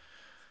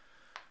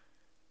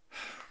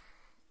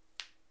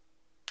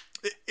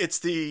 It's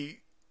the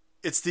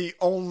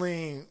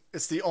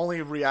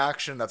only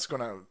reaction that's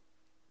going to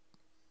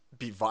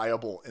be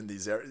viable in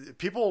these areas.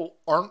 People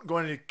aren't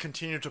going to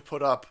continue to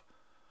put up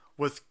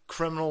with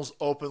criminals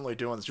openly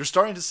doing this. You're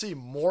starting to see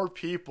more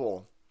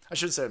people. I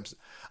should say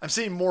I'm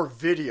seeing more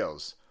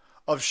videos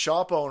of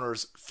shop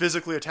owners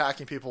physically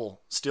attacking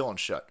people stealing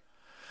shit.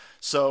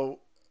 So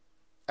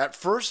at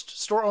first,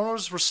 store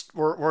owners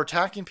were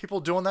attacking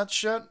people doing that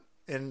shit.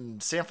 In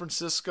San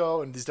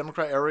Francisco and these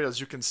Democrat areas,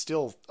 you can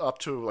steal up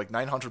to like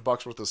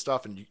 $900 worth of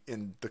stuff, and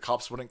the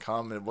cops wouldn't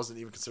come, and it wasn't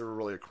even considered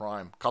really a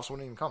crime. Cops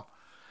wouldn't even come.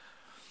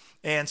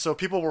 And so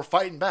people were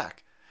fighting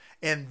back.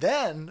 And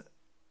then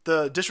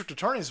the district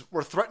attorneys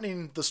were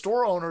threatening the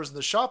store owners and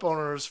the shop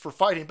owners for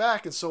fighting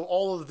back. And so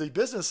all of the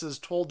businesses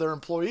told their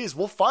employees,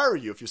 we'll fire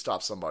you if you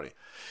stop somebody.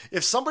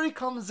 If somebody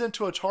comes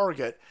into a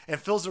Target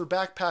and fills their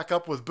backpack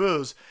up with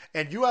booze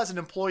and you as an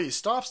employee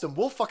stops them,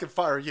 we'll fucking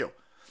fire you.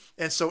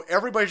 And so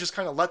everybody just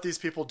kind of let these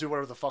people do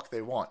whatever the fuck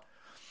they want.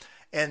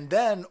 And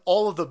then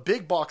all of the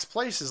big box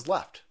places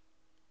left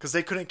because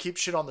they couldn't keep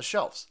shit on the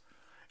shelves.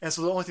 And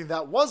so the only thing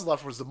that was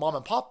left was the mom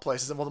and pop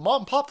places. And well, the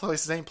mom and pop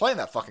places ain't playing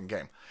that fucking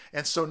game.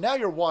 And so now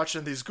you're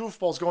watching these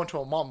goofballs go into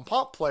a mom and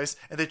pop place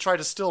and they try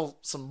to steal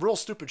some real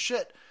stupid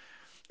shit.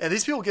 And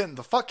these people getting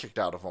the fuck kicked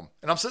out of them.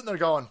 And I'm sitting there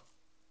going,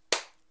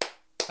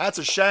 that's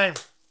a shame.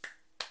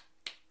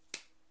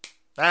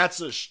 That's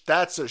a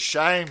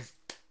shame.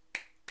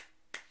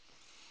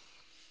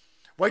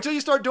 Wait till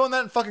you start doing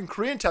that in fucking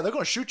Koreatown. They're going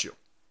to shoot you.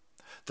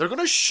 They're going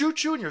to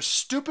shoot you in your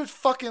stupid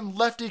fucking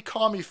lefty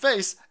commie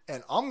face,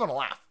 and I'm going to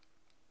laugh.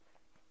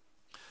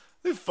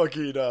 These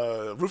fucking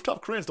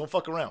rooftop Koreans don't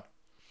fuck around.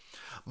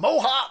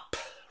 Mohop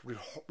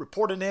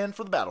reporting in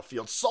for the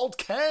battlefield. Salt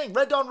Kang,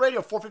 Red Dawn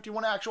Radio,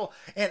 451 Actual,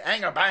 and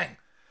Anger Bang.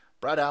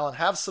 Brad Allen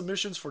have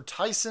submissions for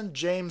Tyson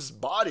James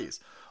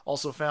bodies.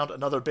 Also found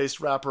another bass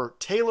rapper,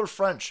 Taylor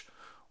French.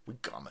 We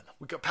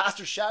got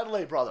Pastor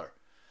Shadley, brother.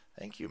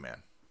 Thank you,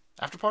 man.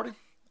 After party?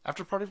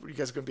 You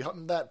guys going to be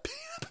hunting that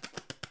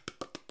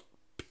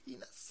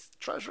penis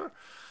treasure?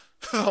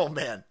 Oh,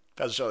 man.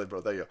 Pastor Shelley,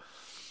 bro. There you go.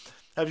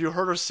 Have you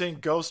heard her sing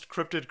Ghost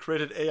Cryptid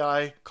created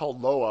AI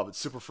called Loab? It's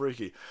super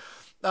freaky.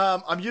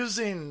 I'm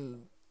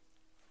using,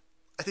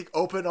 I think,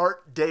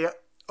 OpenArt.ai,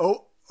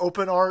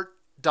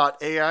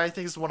 I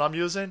think is the one I'm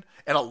using.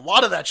 And a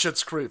lot of that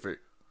shit's creepy.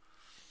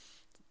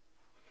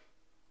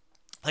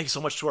 Thank you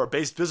so much to our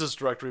based business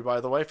directory, by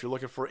the way. If you're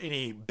looking for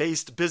any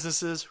based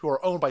businesses who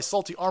are owned by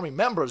Salty Army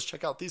members,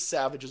 check out these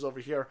savages over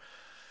here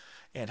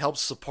and help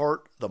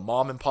support the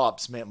mom and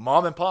pops, man.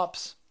 Mom and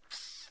pops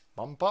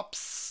Mom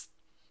Pops.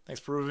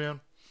 Thanks,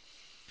 Peruvian.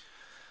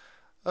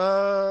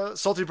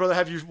 Salty Brother,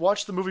 have you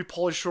watched the movie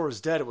Pauly Shore is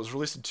Dead? It was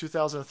released in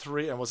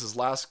 2003 and was his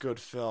last good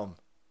film.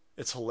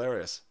 It's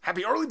hilarious.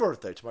 Happy early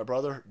birthday to my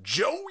brother,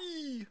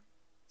 Joey.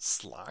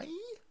 Sly?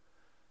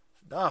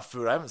 Nah,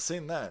 food, I haven't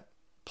seen that.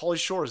 Pauly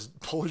Shore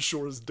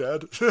is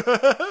dead.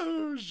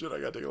 Oh, shit, I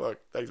gotta take a look.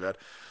 Thanks, man.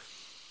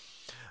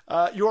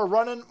 You are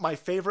running my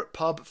favorite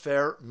pub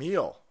fare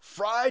meal.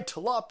 Fried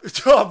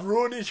tilapia. I'm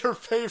ruining your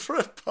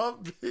favorite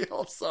pub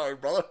meal. I'm sorry,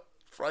 brother.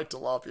 Fried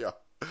tilapia.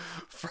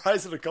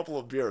 Fries and a couple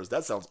of beers.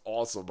 That sounds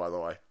awesome, by the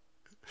way.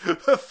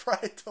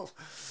 Fried tilapia.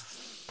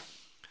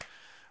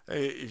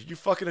 Hey, if you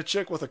fucking a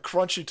chick with a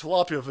crunchy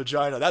tilapia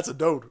vagina, that's a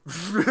dude.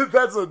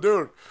 That's a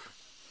dude.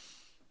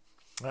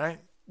 All right?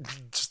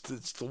 Just,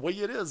 it's the way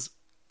it is.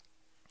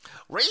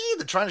 Ray,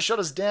 they're trying to shut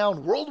us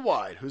down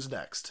worldwide. Who's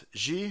next?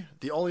 G,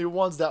 the only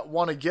ones that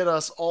want to get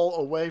us all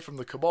away from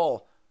the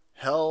cabal.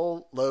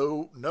 Hello,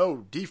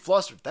 no. D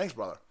flustered. Thanks,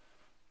 brother.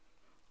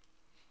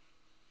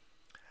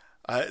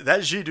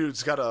 That G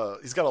dude's got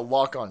a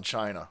lock on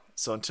China.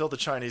 So until the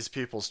Chinese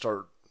people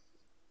start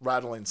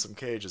rattling some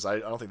cages, I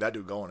don't think that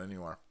dude going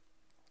anywhere.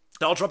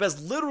 Donald Trump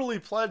has literally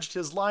pledged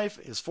his life,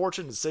 his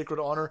fortune, his sacred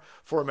honor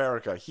for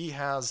America. He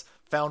has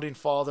founding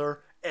father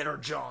Enter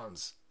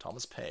Johns,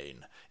 Thomas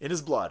Paine, in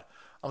his blood.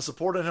 I'm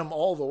supporting him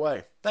all the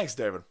way. Thanks,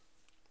 David.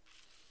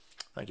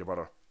 Thank you,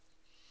 brother.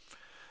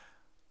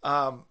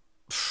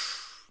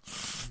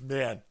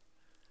 Man.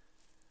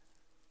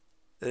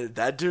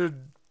 That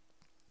dude...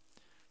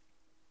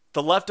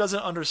 The left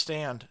doesn't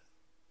understand.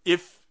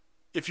 If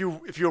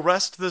you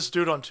arrest this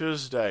dude on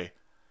Tuesday,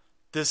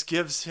 this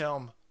gives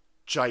him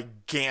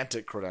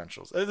gigantic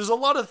credentials. There's a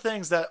lot of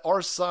things that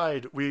our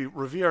side we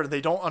revere, and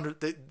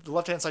the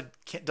left-hand side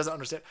doesn't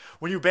understand.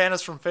 When you ban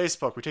us from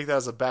Facebook, we take that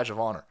as a badge of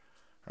honor,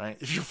 right?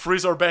 If you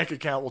freeze our bank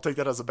account, we'll take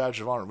that as a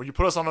badge of honor. When you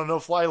put us on a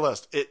no-fly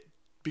list, it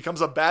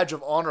becomes a badge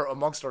of honor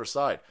amongst our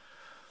side.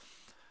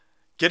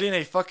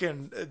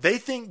 They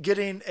think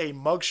getting a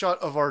mugshot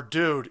of our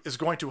dude is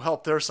going to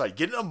help their side.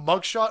 Getting a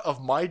mugshot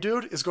of my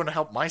dude is going to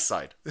help my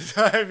side.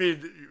 I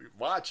mean,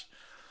 watch.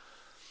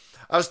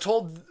 I was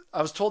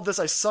told this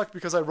I suck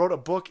because I wrote a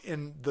book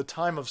in the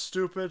time of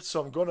stupid,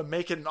 so I'm going to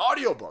make it an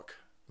audiobook.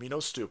 Me no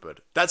stupid.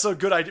 That's a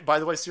good idea. By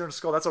the way, Seer and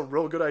Skull, that's a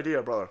real good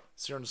idea, brother.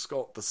 Seer and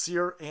Skull. The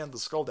Seer and the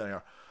Skull down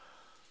here.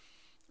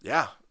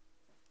 Yeah.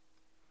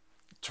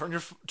 Turn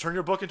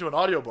your book into an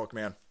audiobook,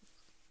 man.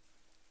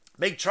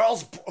 Make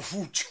Charles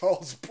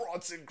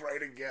Bronson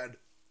great again.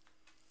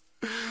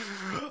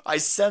 I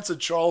sense a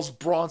Charles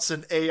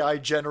Bronson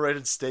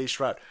AI-generated stage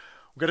fright.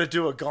 We're going to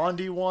do a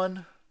Gandhi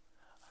one.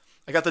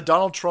 I got the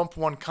Donald Trump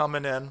one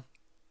coming in.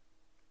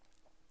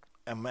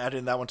 I'm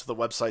adding that one to the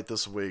website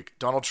this week.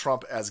 Donald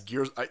Trump as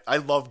Gears... I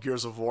love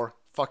Gears of War.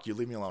 Fuck you,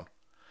 leave me alone.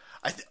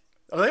 Are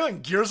they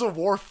on Gears of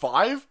War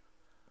 5?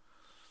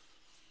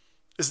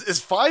 Is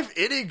 5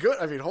 any good?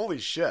 I mean, holy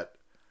shit.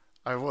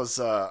 I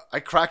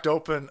cracked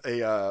open my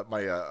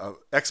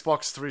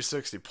Xbox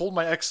 360, pulled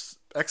my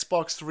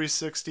Xbox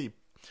 360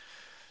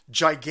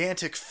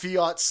 gigantic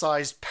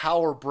Fiat-sized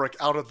power brick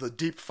out of the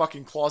deep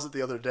fucking closet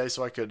the other day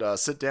so I could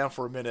sit down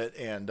for a minute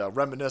and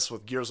reminisce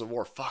with Gears of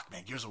War. Fuck,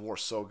 man, Gears of War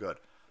is so good.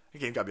 The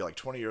game got to be like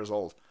 20 years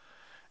old.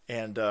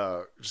 And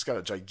just got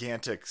a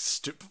gigantic,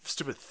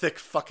 stupid, thick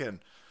fucking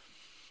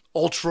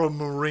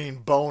ultramarine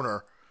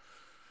boner.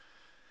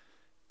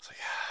 It's like...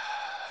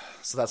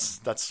 So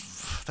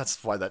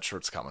that's why that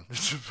shirt's coming.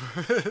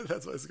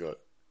 That's why it's good.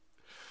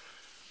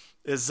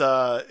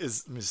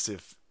 Let me see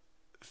if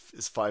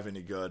is 5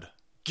 any good.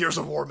 Gears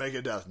of War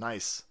Megadeth,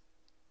 nice.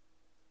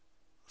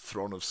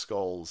 Throne of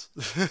Skulls.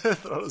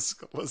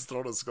 What's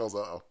Throne of Skulls?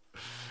 Uh-oh.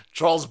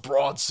 Charles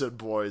Bronson,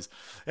 boys.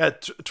 Yeah,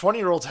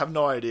 20-year-olds have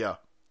no idea.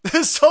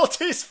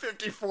 Salty's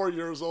 54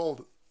 years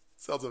old.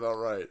 Sounds about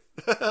right.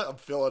 I'm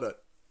feeling it.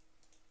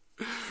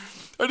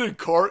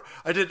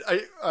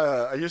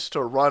 I used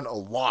to run a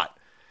lot,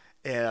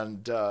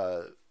 and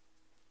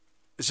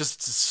it's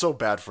just so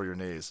bad for your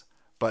knees.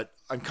 But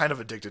I'm kind of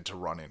addicted to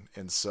running,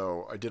 and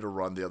so I did a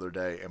run the other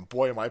day, and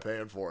boy, am I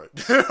paying for it.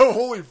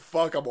 Holy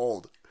fuck, I'm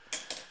old.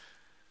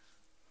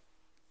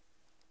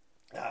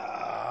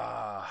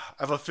 I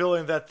have a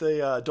feeling that they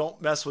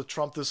don't mess with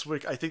Trump this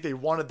week. I think they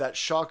wanted that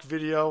shock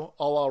video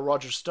a la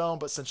Roger Stone,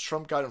 but since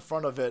Trump got in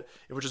front of it,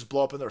 it would just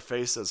blow up in their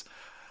faces.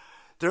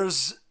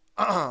 There's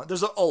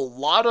a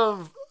lot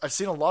of... I've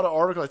seen a lot of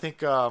articles. I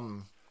think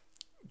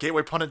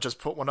Gateway Pundit just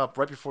put one up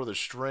right before the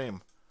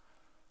stream,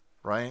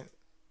 right?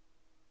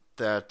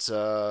 That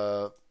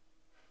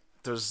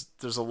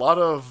there's a lot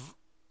of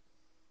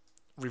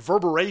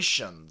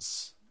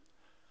reverberations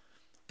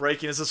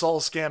breaking. Is this all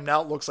a scam?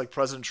 Now it looks like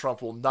President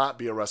Trump will not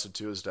be arrested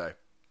Tuesday.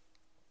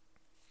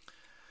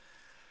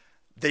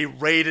 They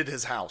raided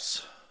his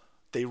house.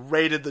 They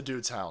raided the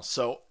dude's house.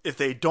 So if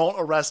they don't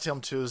arrest him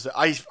Tuesday,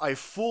 I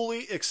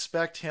fully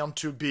expect him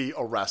to be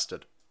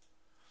arrested.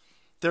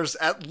 There's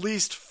at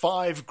least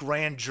 5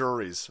 grand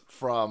juries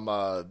from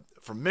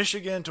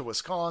Michigan to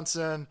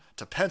Wisconsin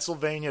to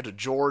Pennsylvania to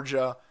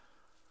Georgia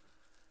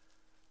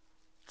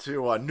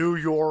to New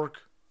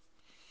York.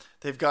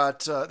 They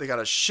got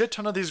a shit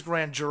ton of these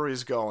grand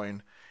juries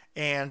going,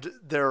 and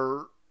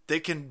they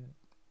can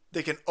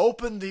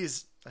open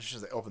these. I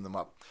shouldn't say open them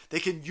up. They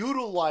can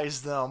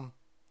utilize them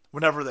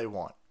whenever they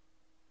want.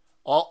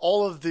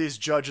 All of these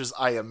judges,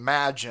 I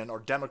imagine, are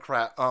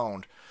Democrat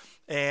owned,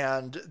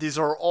 and these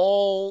are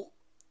all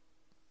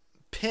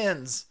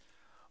pins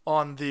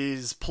on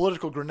these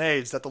political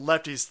grenades that the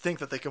lefties think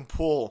that they can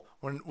pull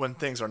when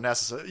things are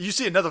necessary. You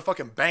see another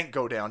fucking bank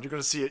go down, you're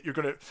going to see it.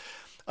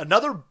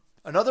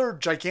 Another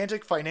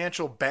gigantic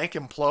financial bank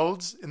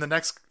implodes in the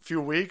next few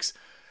weeks.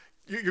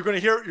 You're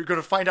going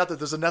to find out that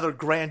there's another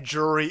grand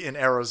jury in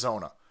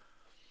Arizona.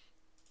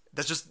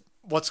 That's just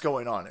what's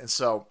going on. And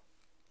so,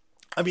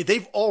 I mean,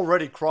 they've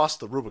already crossed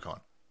the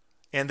Rubicon,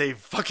 and they've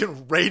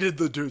fucking raided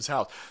the dude's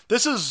house.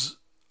 This is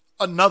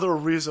another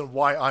reason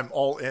why I'm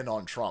all in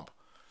on Trump.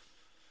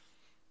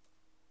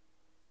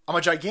 I'm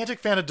a gigantic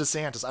fan of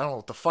DeSantis. I don't know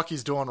what the fuck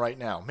he's doing right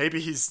now. Maybe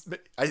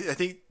I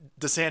think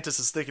DeSantis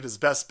is thinking his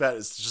best bet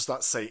is to just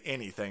not say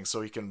anything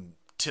so he can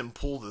Tim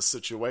Pool this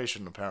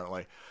situation,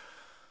 apparently.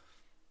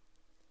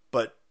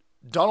 But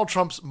Donald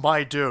Trump's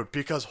my dude,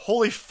 because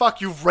holy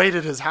fuck, you've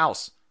raided his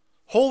house.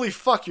 Holy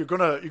fuck, you're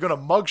gonna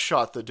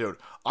mugshot the dude.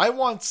 I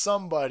want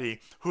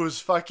somebody who's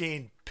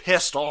fucking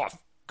pissed off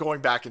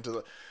going back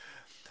into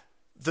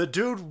the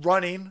dude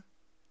running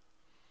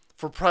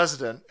for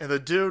president, and the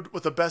dude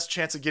with the best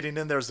chance of getting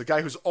in there is the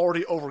guy who's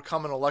already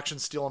overcome an election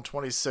steal in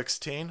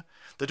 2016,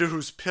 the dude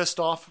who's pissed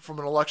off from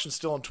an election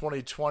steal in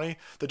 2020,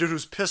 the dude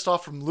who's pissed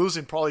off from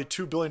losing probably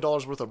 $2 billion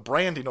worth of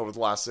branding over the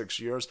last 6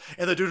 years,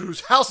 and the dude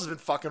whose house has been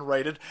fucking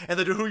raided, and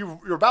the dude who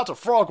you're about to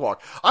frog walk.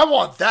 I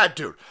want that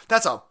dude.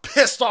 That's a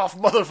pissed off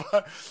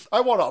motherfucker. I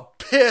want a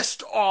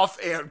pissed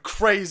off and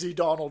crazy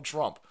Donald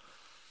Trump.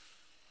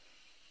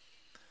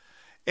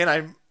 And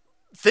I'm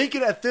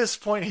thinking at this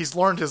point he's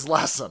learned his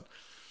lesson.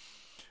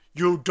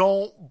 You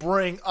don't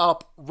bring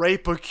up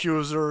rape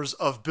accusers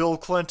of Bill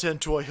Clinton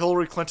to a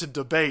Hillary Clinton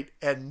debate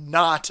and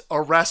not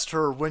arrest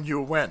her when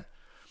you win.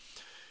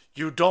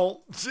 You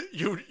don't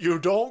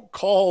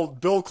call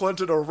Bill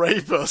Clinton a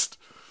rapist.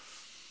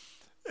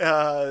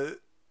 You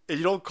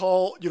don't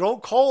call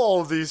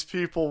all of these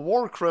people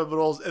war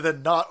criminals and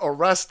then not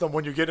arrest them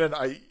when you get in.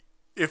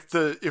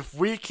 If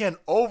we can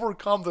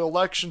overcome the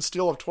election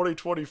steal of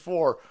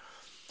 2024,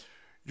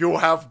 you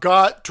have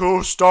got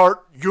to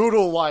start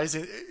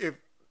utilizing.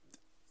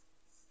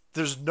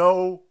 There's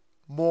no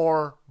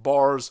more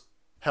bars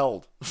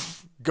held.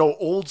 Go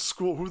old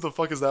school. Who the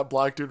fuck is that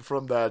black dude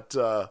from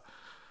that?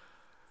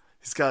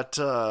 He's got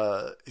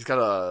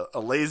a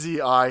lazy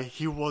eye.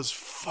 He was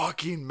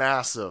fucking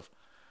massive.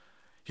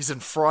 He's in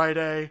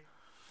Friday,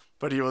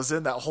 but he was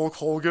in that Hulk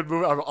Hogan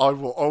movie. I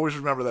will always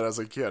remember that as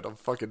a kid. I'm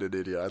fucking an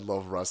idiot. I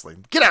love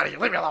wrestling. Get out of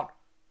here. Leave me alone.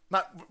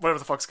 Not whatever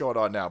the fuck's going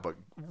on now, but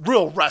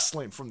real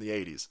wrestling from the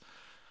 80s.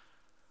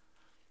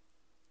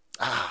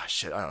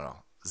 Shit. I don't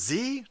know.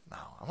 Z? No,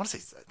 I want to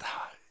say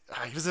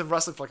he was in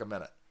wrestling for like a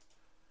minute.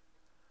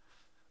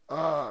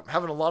 I'm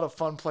having a lot of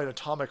fun playing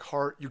Atomic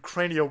Heart.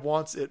 Ukraine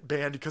wants it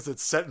banned because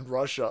it's set in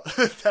Russia.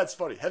 That's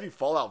funny. Heavy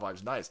Fallout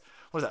vibes. Nice.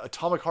 What is that?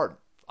 Atomic Heart.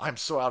 I'm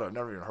so out. I've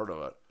never even heard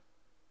of it.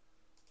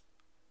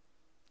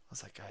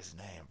 What's that guy's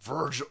name?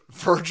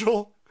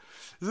 Virgil?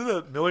 Isn't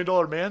it $1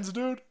 Million Man's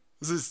dude?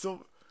 Is it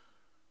still...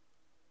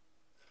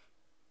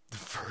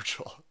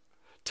 Virgil.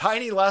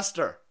 Tiny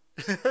Lester.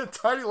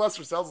 Tiny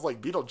Lester sounds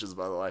like Beetlejuice,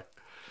 by the way.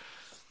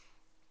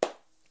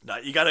 No,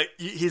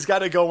 he's got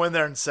to go in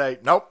there and say,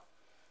 nope.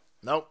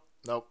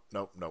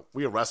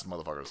 We arrest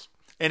motherfuckers.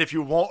 And if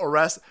you won't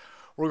arrest,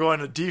 we're going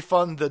to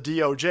defund the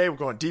DOJ. We're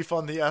going to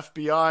defund the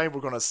FBI.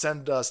 We're going to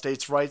send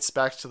states' rights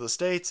back to the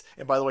states.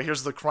 And by the way,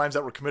 here's the crimes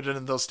that were committed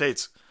in those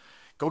states.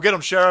 Go get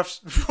them,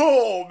 sheriffs.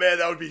 Oh, man,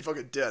 that would be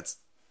fucking tits.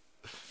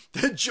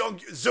 The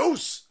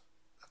Zeus.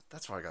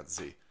 That's why I got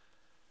Z.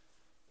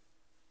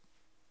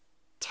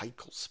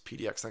 Titles.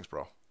 PDX. Thanks,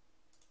 bro.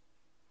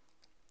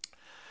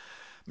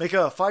 Make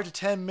a 5 to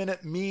 10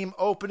 minute meme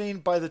opening.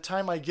 By the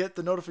time I get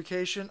the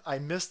notification, I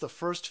missed the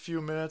first few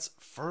minutes.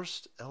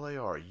 First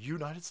LAR,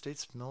 United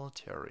States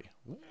Military.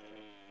 Ooh,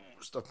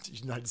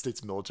 United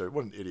States Military.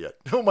 What an idiot.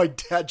 Oh, my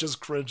dad just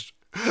cringed.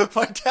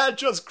 My dad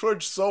just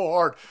cringed so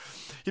hard.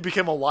 He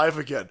became alive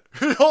again.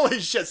 Holy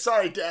shit.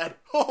 Sorry, Dad.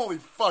 Holy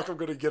fuck. I'm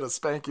going to get a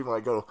spanking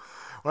when I go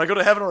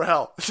to heaven or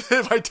hell.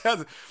 My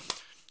dad...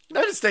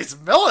 United States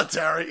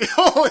Military?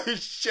 Holy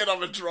shit,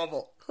 I'm in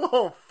trouble.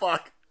 Oh,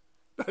 fuck.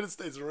 United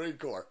States Marine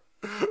Corps.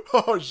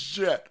 Oh,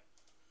 shit.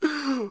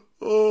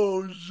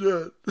 Oh,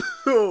 shit.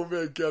 Oh,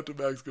 man, Captain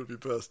Mac's going to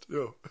be pissed.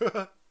 Yo.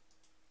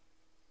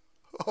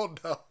 Oh,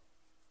 no.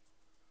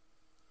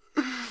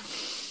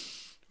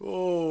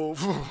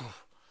 Oh.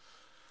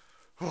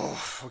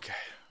 Oh, okay.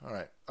 All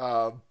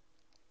right.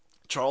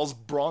 Charles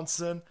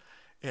Bronson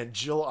and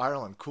Jill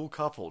Ireland. Cool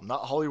couple.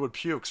 Not Hollywood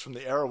pukes from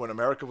the era when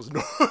America was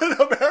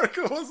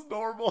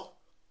normal.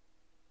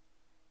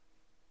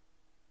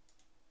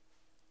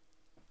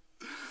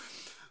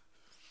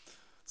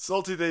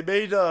 Salty, they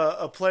made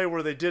a play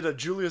where they did a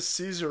Julius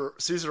Caesar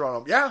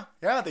on him.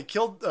 Yeah, they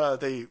killed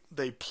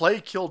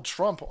killed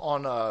Trump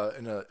on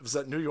was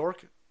that New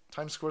York?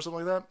 Times Square,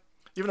 something like that.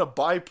 Even a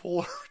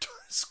bipolar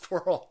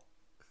squirrel.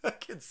 I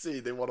can see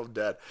they want him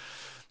dead.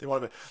 They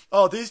want him.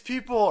 Oh, these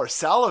people are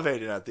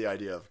salivating at the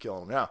idea of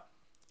killing him. Yeah.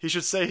 He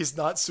should say he's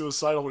not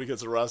suicidal when he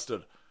gets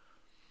arrested.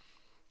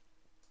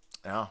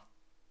 Yeah.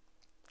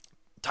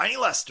 Tiny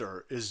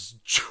Lester is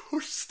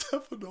George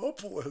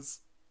Stephanopoulos.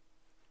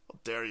 How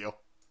dare you?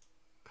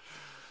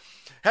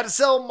 Had to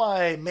sell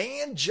my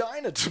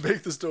mangina to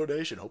make this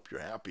donation. Hope you're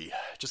happy.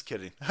 Just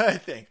kidding. I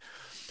think.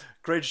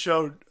 Great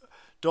show.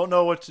 Don't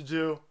know what to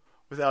do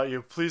without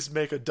you. Please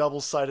make a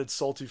double-sided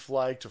salty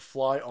flag to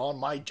fly on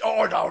my...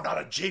 Oh, no,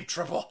 not a Jeep,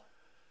 Triple.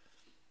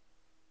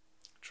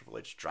 Triple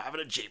H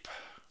driving a Jeep.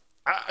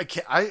 I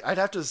can't... I'd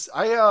have to...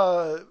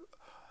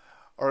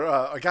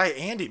 a guy,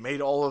 Andy,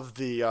 made all of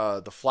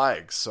the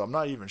flags, so I'm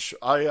not even sure.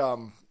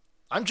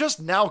 I'm just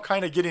now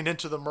kind of getting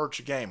into the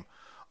merch game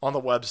on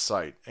the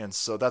website, and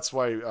so that's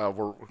why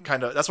we're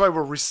going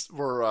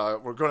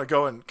to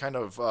go and kind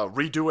of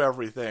redo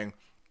everything,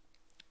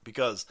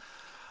 because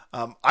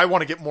I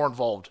want to get more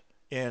involved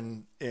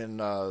in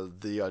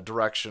the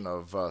direction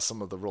of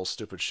some of the real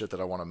stupid shit that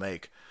I want to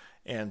make,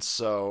 and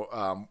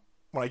so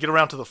when I get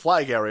around to the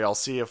flag area, I'll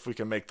see if we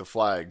can make the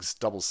flags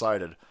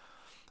double-sided.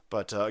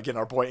 But again,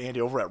 our boy Andy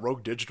over at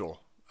Rogue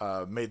Digital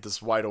made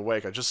this Wide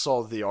Awake. I just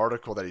saw the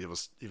article that he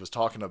was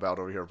talking about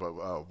over here.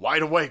 But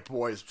Wide Awake,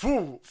 boys.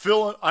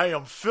 I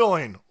am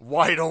feeling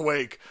wide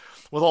awake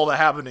with all the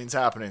happenings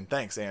happening.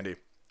 Thanks, Andy.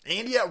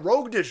 Andy at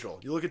Rogue Digital.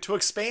 You looking to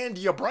expand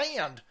your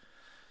brand?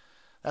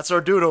 That's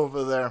our dude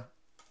over there.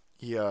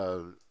 He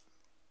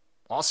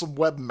awesome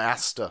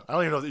webmaster. I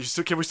don't even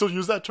know. Can we still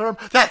use that term?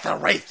 That's a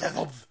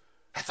racism.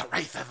 That's a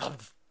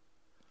racism.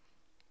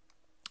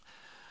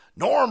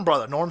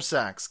 Norm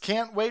Sachs.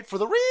 Can't wait for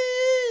the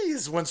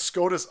Rees when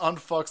SCOTUS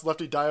unfucks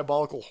lefty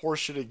diabolical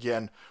horseshit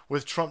again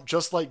with Trump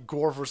just like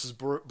Gore versus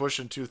Bush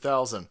in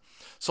 2000.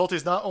 Salty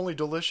is not only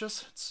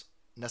delicious, it's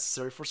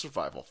necessary for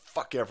survival.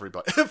 Fuck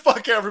everybody.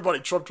 Fuck everybody.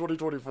 Trump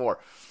 2024.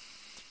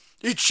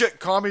 Eat shit,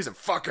 commies, and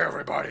fuck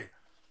everybody.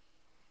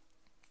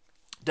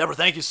 Deborah,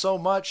 thank you so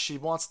much. She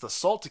wants the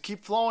salt to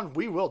keep flowing.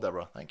 We will,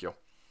 Deborah. Thank you.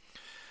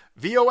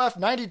 VOF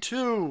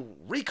 92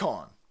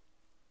 Recon.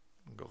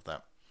 I'll go with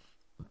that.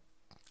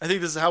 I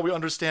think this is how we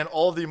understand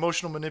all of the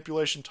emotional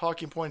manipulation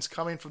talking points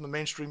coming from the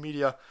mainstream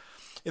media.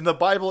 In the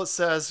Bible it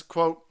says,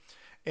 quote,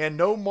 "And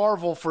no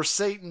marvel, for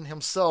Satan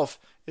himself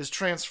is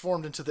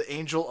transformed into the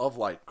angel of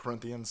light."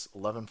 Corinthians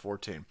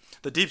 11:14.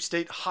 The deep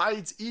state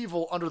hides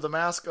evil under the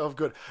mask of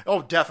good.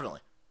 Oh,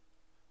 definitely.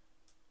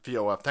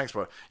 VOF, thanks,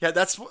 bro. Yeah,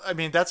 that's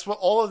what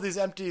all of these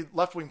empty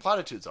left-wing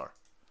platitudes are.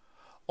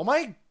 Oh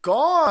my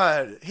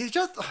God, he's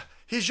just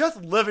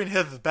living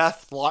his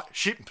best life.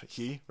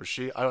 He or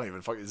she, I don't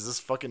even is this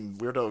fucking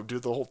weirdo do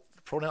the whole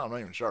pronoun? I'm not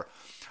even sure.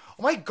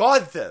 Oh my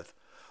God, Viv,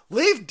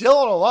 leave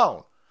Dylan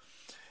alone.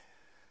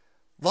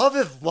 Love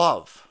is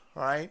love,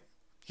 all right?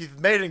 He's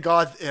made in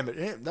God's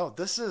image. No,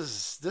 this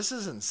is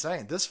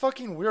insane. This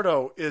fucking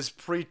weirdo is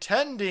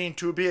pretending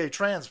to be a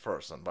trans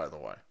person, by the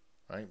way,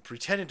 right?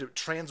 Pretending to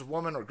trans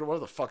woman or whatever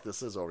the fuck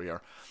this is over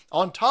here.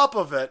 On top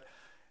of it,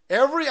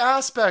 every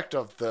aspect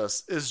of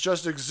this is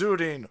just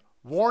exuding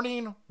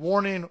warning,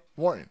 warning,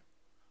 warning.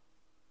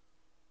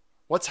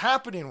 What's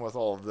happening with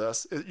all of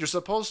this? You're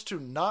supposed to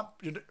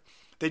not...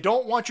 They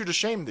don't want you to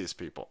shame these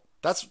people.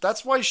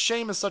 That's why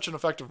shame is such an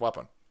effective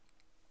weapon.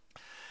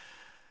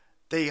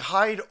 They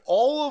hide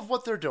all of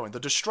what they're doing, the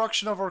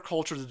destruction of our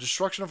culture, the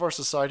destruction of our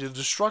society, the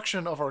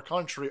destruction of our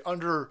country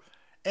under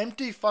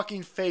empty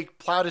fucking fake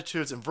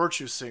platitudes and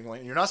virtue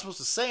signaling. You're not supposed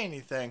to say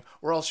anything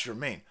or else you're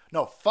mean.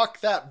 No,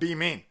 fuck that. Be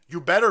mean. You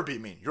better be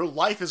mean. Your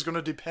life is going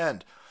to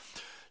depend.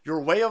 Your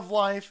way of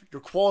life,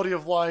 your quality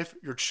of life,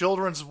 your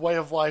children's way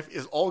of life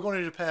is all going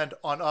to depend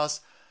on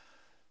us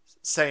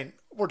saying,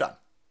 we're done.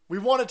 We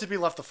want it to be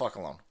left the fuck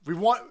alone.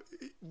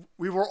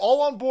 We were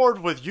all on board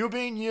with you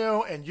being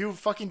you and you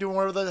fucking doing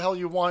whatever the hell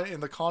you want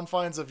in the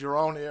confines of your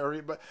own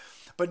area.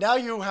 But now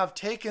you have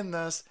taken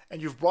this and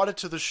you've brought it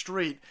to the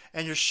street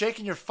and you're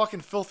shaking your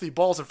fucking filthy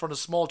balls in front of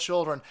small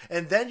children.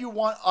 And then you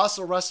want us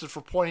arrested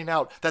for pointing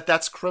out that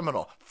that's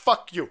criminal.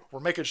 Fuck you.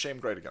 We're making shame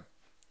great again.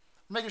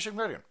 We're making shame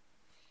great again.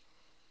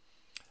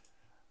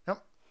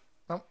 Yep.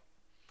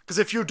 Because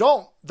if you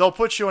don't, they'll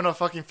put you in a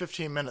fucking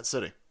 15-minute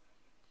city.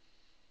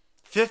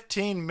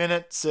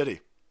 15-minute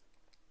city.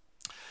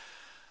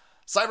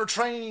 Cyber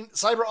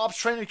Ops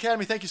Training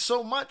Academy, thank you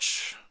so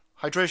much.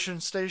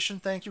 Hydration Station,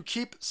 thank you.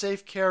 Keep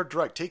Safe Care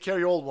Direct. Take care of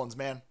your old ones,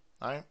 man.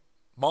 All right?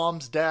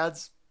 Moms,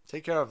 dads,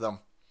 take care of them.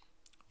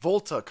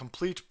 Volta,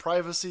 Complete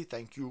Privacy,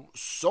 thank you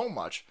so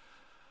much.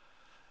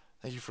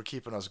 Thank you for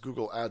keeping us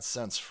Google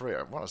AdSense free.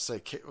 I want to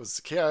say, was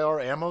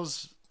KIR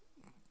Ammo's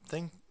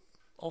thing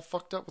all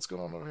fucked up? What's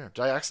going on over here?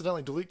 Did I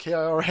accidentally delete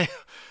KIR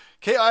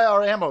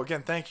Ammo?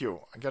 Again, thank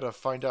you. I got to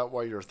find out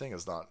why your thing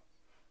is not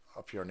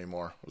up here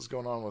anymore. What's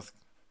going on with...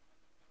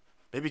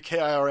 Maybe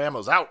KIR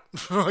Ammo's out.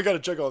 I got to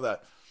check all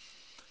that.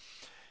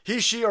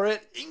 He, she, or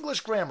it. English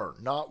grammar,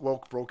 not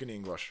woke, broken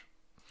English.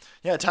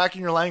 Yeah,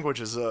 attacking your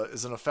language is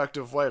an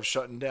effective way of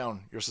shutting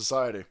down your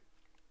society.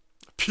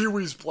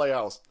 Pee-wee's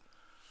Playhouse.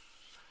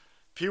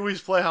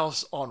 Pee-wee's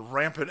Playhouse on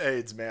rampant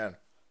AIDS, man.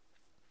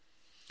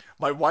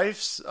 My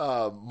wife's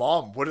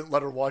mom wouldn't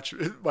let her watch.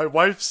 My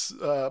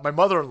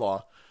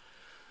mother-in-law,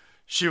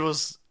 she knew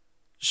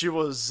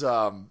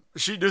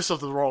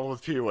something wrong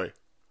with Pee-wee.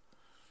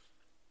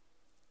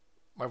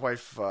 My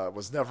wife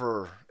was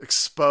never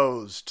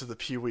exposed to the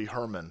Pee-wee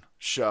Herman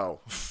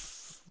show,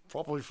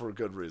 probably for a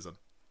good reason.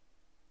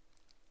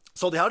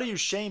 So how do you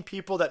shame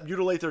people that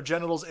mutilate their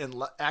genitals and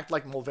act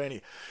like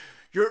Mulvaney?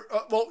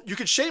 You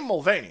could shame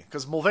Mulvaney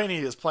because Mulvaney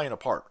is playing a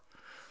part.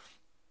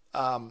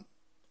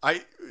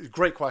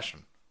 Great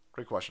question.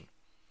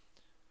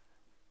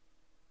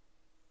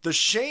 The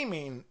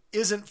shaming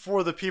isn't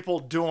for the people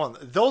doing.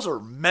 Those are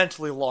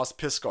mentally lost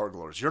piss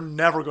garglers. You're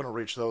never going to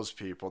reach those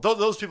people.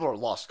 Those people are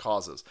lost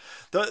causes.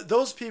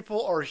 Those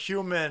people are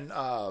human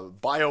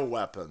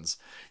bioweapons.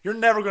 You're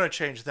never going to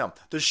change them.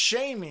 The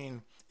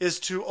shaming is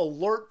to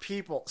alert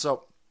people.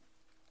 So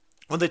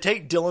when they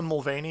take Dylan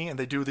Mulvaney and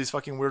they do these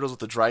fucking weirdos with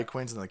the drag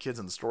queens and the kids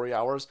in the story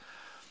hours,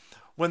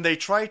 when they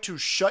try to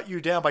shut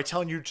you down by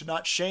telling you to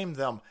not shame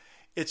them,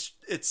 it's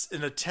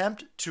an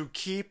attempt to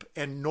keep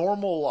and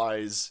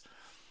normalize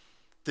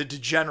the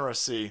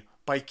degeneracy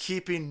by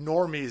keeping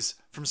normies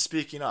from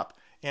speaking up.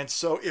 And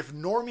so if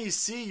normies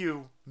see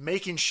you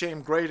making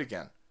shame great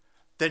again,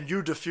 then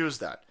you diffuse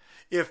that.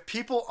 If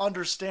people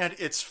understand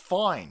it's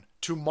fine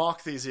to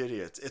mock these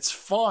idiots, it's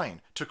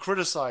fine to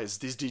criticize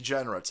these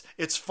degenerates,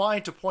 it's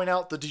fine to point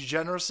out the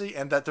degeneracy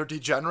and that they're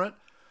degenerate,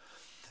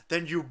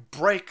 then you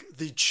break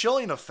the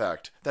chilling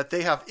effect that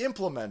they have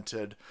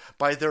implemented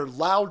by their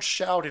loud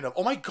shouting of,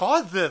 oh my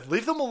God,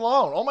 leave them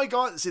alone. Oh my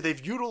God. See,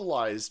 they've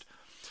utilized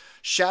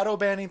shadow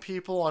banning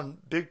people on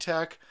big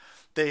tech.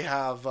 They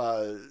have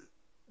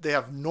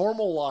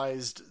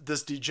normalized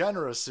this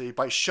degeneracy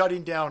by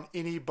shutting down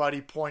anybody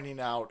pointing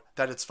out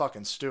that it's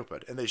fucking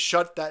stupid. And they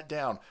shut that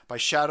down by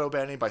shadow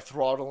banning, by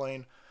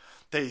throttling.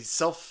 They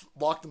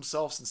self-lock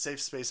themselves in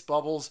safe space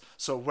bubbles,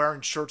 so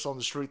wearing shirts on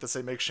the street that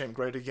say make shame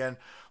great again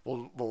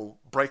will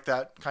break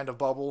that kind of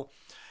bubble.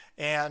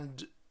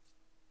 And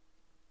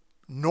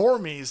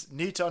normies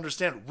need to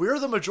understand we're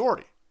the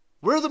majority.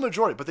 We're the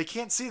majority, but they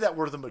can't see that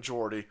we're the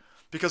majority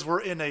because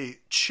we're in a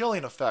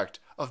chilling effect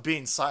of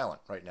being silent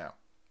right now.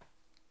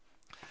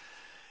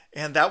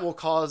 And that will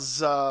cause,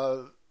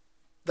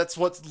 that's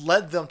what's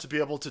led them to be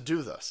able to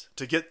do this,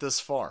 to get this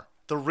far.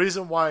 The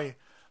reason why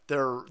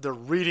they're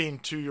reading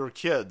to your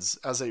kids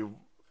as a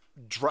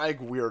drag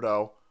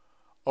weirdo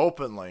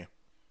openly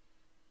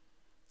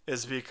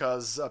is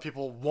because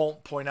people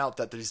won't point out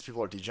that these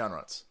people are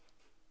degenerates.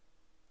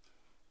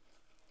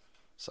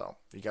 So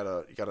you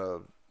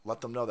gotta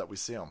let them know that we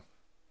see them.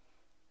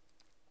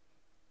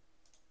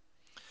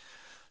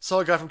 Saw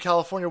a guy from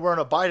California wearing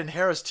a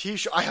Biden-Harris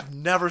t-shirt. I have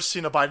never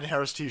seen a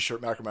Biden-Harris t-shirt,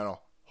 Macramento.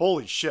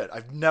 Holy shit,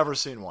 I've never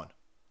seen one.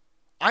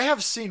 I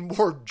have seen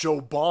more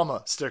Joe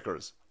Obama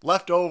stickers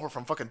left over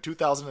from fucking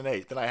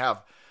 2008 than I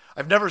have.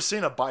 I've never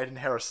seen a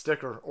Biden-Harris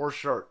sticker or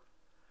shirt.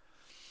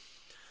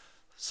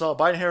 Saw a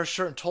Biden-Harris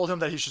shirt and told him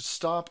that he should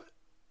stop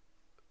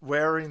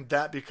wearing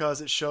that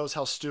because it shows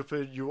how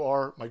stupid you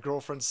are. My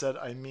girlfriend said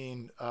I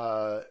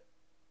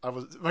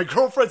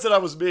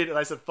was mean, and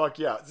I said, fuck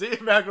yeah. See,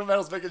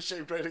 Macrometal's making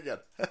shame great again.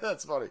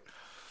 That's funny.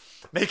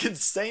 Making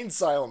sane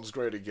asylums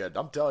great again.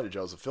 I'm telling you,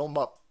 Joseph, fill him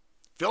up.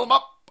 Fill him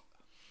up.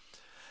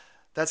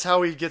 That's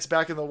how he gets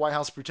back in the White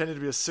House pretending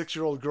to be a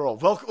 6-year-old girl.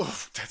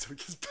 That's how he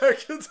gets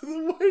back into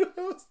the White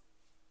House.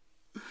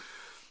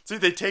 See,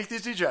 they take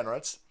these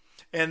degenerates,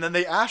 and then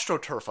they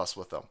astroturf us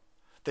with them.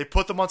 They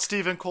put them on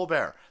Stephen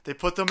Colbert. They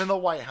put them in the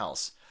White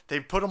House. They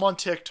put them on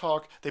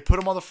TikTok. They put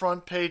them on the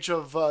front page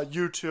of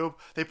YouTube.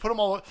 They put them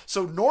all.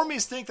 So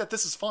normies think that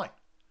this is fine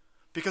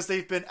because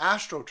they've been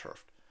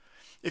astroturfed.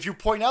 If you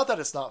point out that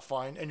it's not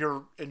fine and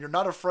you're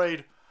not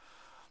afraid,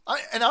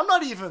 and I'm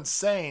not even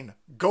saying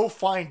go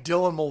find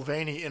Dylan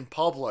Mulvaney in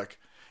public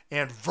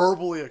and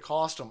verbally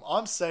accost him.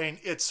 I'm saying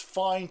it's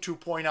fine to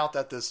point out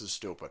that this is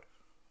stupid.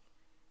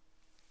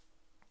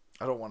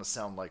 I don't want to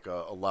sound like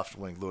a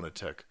left-wing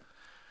lunatic.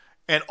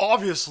 And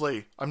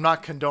obviously, I'm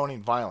not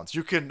condoning violence.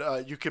 You can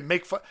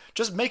make fun,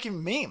 just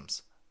making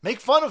memes. Make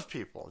fun of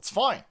people. It's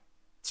fine.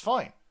 It's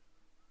fine.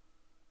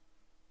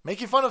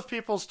 Making fun of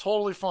people is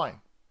totally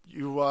fine.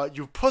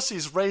 You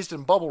pussies raised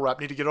in bubble wrap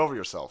need to get over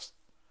yourselves.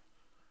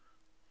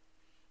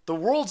 The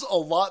world's a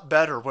lot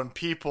better when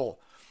people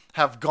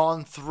have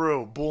gone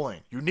through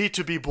bullying. You need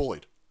to be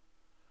bullied.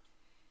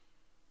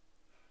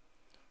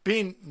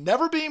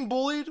 Never being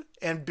bullied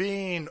and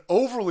being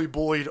overly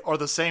bullied are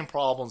the same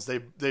problems.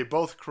 They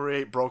both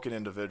create broken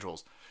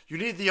individuals. You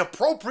need the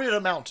appropriate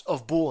amount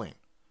of bullying.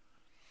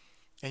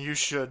 And you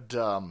should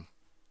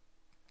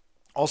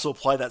also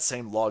apply that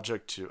same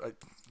logic to...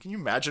 can you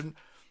imagine?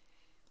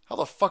 How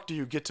the fuck do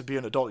you get to be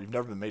an adult you've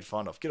never been made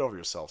fun of? Get over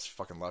yourselves, you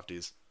fucking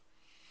lefties.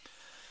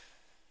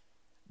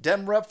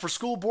 Dem rep for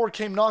school board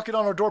came knocking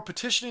on our door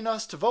petitioning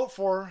us to vote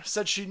for her.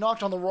 Said she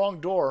knocked on the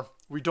wrong door.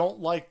 We don't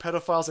like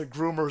pedophiles and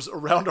groomers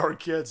around our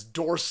kids.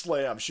 Door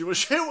slam. She was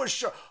shook.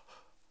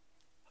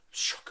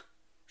 Shook.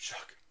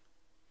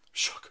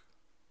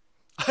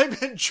 I'm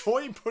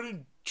enjoying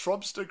putting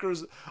Trump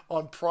stickers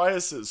on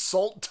Prius's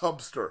salt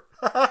dumpster.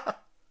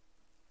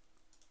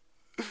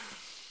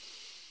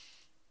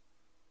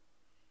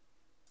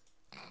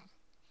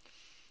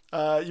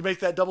 You make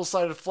that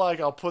double-sided flag,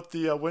 I'll put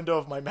the window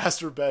of my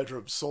master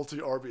bedroom, salty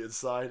Arby,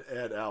 inside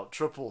and out.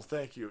 Triple,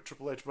 thank you.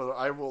 Triple H, brother.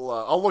 I will,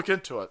 I'll look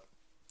into it.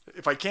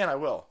 If I can, I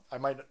will. I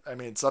mean,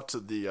 it's up to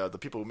the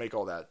people who make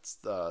all that,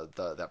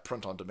 that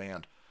print on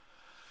demand.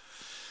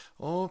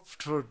 Up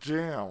to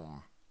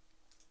damn.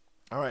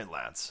 All right,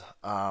 lads.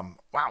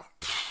 Wow.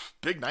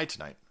 Big night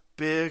tonight.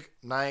 Big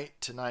night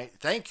tonight.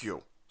 Thank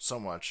you so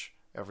much,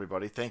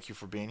 everybody. Thank you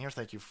for being here.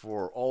 Thank you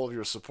for all of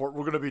your support.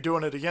 We're going to be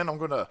doing it again. I'm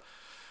going to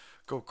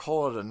go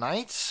call it a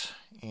night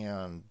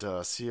and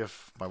see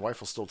if my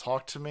wife will still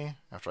talk to me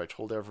after I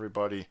told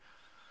everybody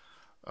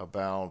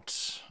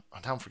about... Oh,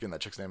 now I'm forgetting that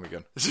chick's name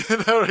again.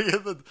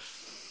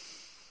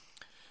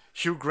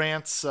 Hugh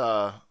Grant's...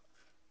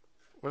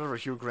 whatever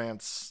Hugh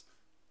Grant's...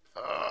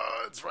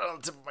 it's right on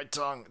the tip of my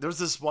tongue. There's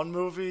this one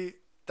movie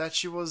that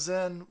she was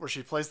in where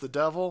she plays the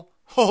devil.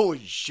 Holy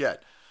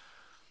shit.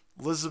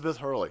 Elizabeth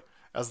Hurley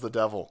as the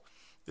devil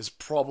is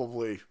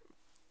probably...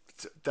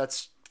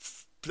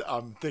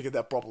 I'm thinking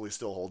that probably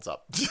still holds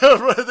up.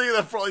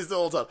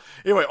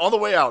 Anyway, on the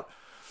way out,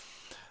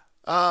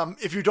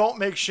 if you don't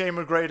make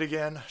Shema great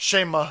again,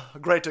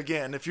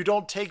 if you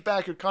don't take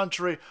back your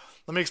country,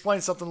 let me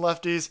explain something,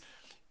 lefties.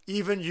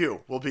 Even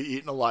you will be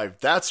eaten alive.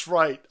 That's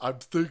right. I'm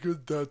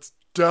thinking that's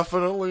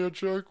definitely a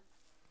joke.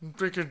 I'm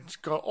thinking it's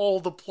got all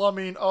the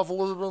plumbing of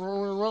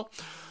Elizabeth.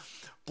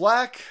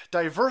 Black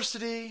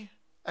Diversity,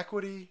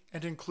 Equity,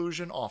 and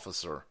Inclusion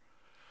Officer.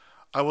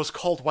 I was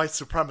called white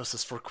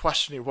supremacist for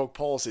questioning woke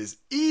policies.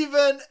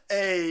 Even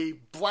a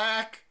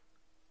black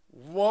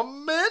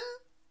woman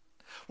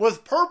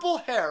with purple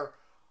hair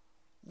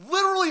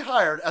literally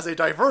hired as a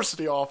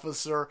diversity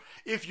officer.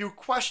 If you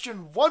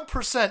question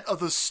 1% of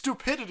the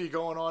stupidity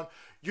going on,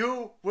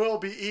 you will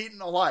be eaten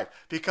alive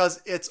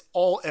because it's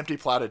all empty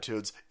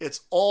platitudes.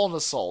 It's all an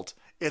assault.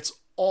 It's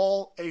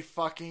all a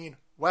fucking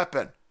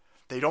weapon.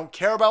 They don't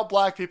care about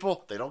black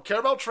people. They don't care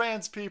about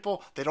trans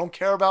people. They don't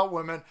care about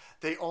women.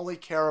 They only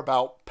care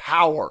about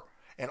power.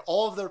 And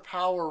all of their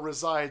power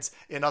resides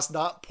in us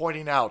not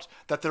pointing out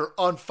that they're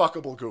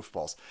unfuckable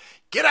goofballs.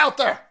 Get out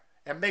there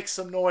and make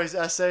some noise,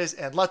 essays,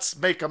 and let's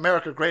make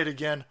America great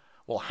again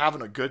while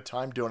having a good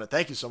time doing it.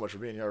 Thank you so much for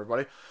being here,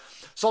 everybody.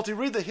 Salty,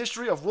 read the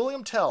history of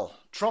William Tell.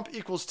 Trump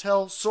equals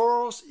Tell.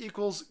 Soros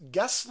equals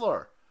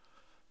Gessler.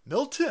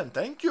 Milton,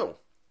 thank you.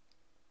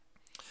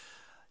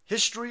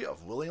 History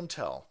of William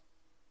Tell.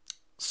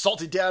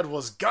 Salty Dad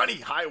was Gunny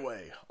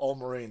Highway. All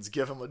Marines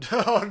give him a...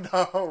 Oh,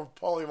 no.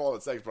 Paulie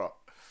Walnuts. Thanks, bro.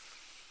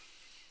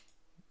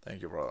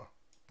 Thank you, bro.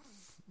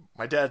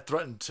 My dad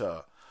threatened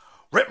to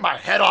rip my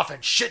head off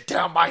and shit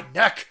down my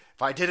neck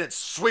if I didn't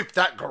sweep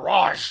that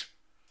garage.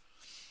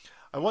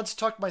 I once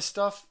tucked my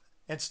stuff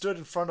and stood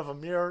in front of a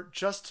mirror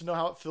just to know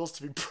how it feels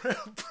to be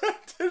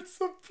Brandon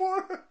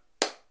supporter.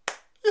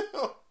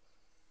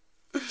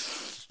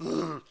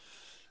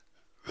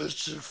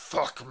 Did you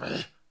fuck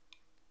me?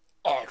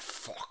 Oh,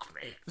 fuck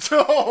me.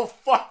 Oh,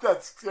 fuck,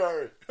 that's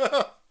scary.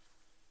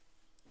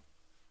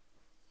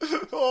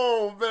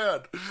 Oh,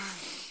 man.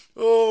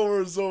 Oh,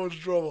 we're in so much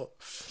trouble.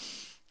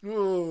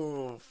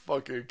 Oh,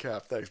 fucking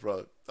Cap. Thanks,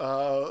 brother.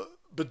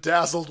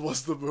 Bedazzled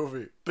was the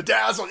movie.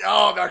 Bedazzled.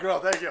 Oh, back it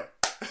up. Thank you.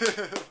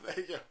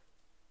 Thank you.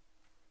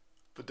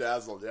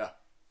 Bedazzled, yeah.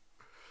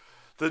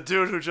 The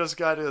dude who just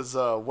got his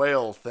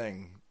whale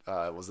thing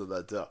was in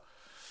that deal.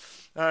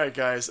 All right,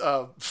 guys.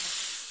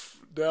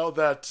 Now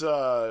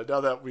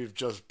that we've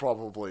just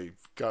probably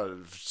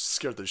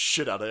scared the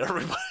shit out of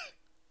everybody.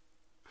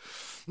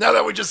 Now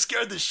that we just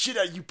scared the shit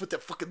out of you, put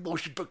that fucking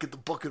lotion bucket in the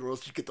bucket or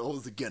else you get the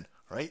hose again,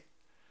 right?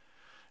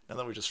 Now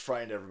that we just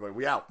frightened everybody,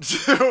 we out.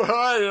 All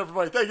right,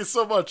 everybody. Thank you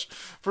so much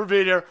for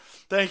being here.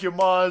 Thank you,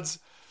 mods.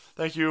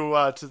 Thank you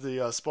to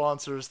the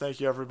sponsors. Thank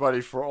you, everybody,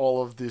 for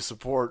all of the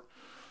support.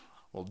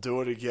 We'll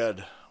do it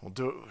again. We'll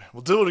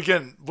do it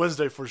again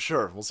Wednesday for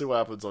sure. We'll see what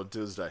happens on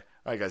Tuesday.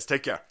 All right, guys.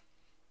 Take care.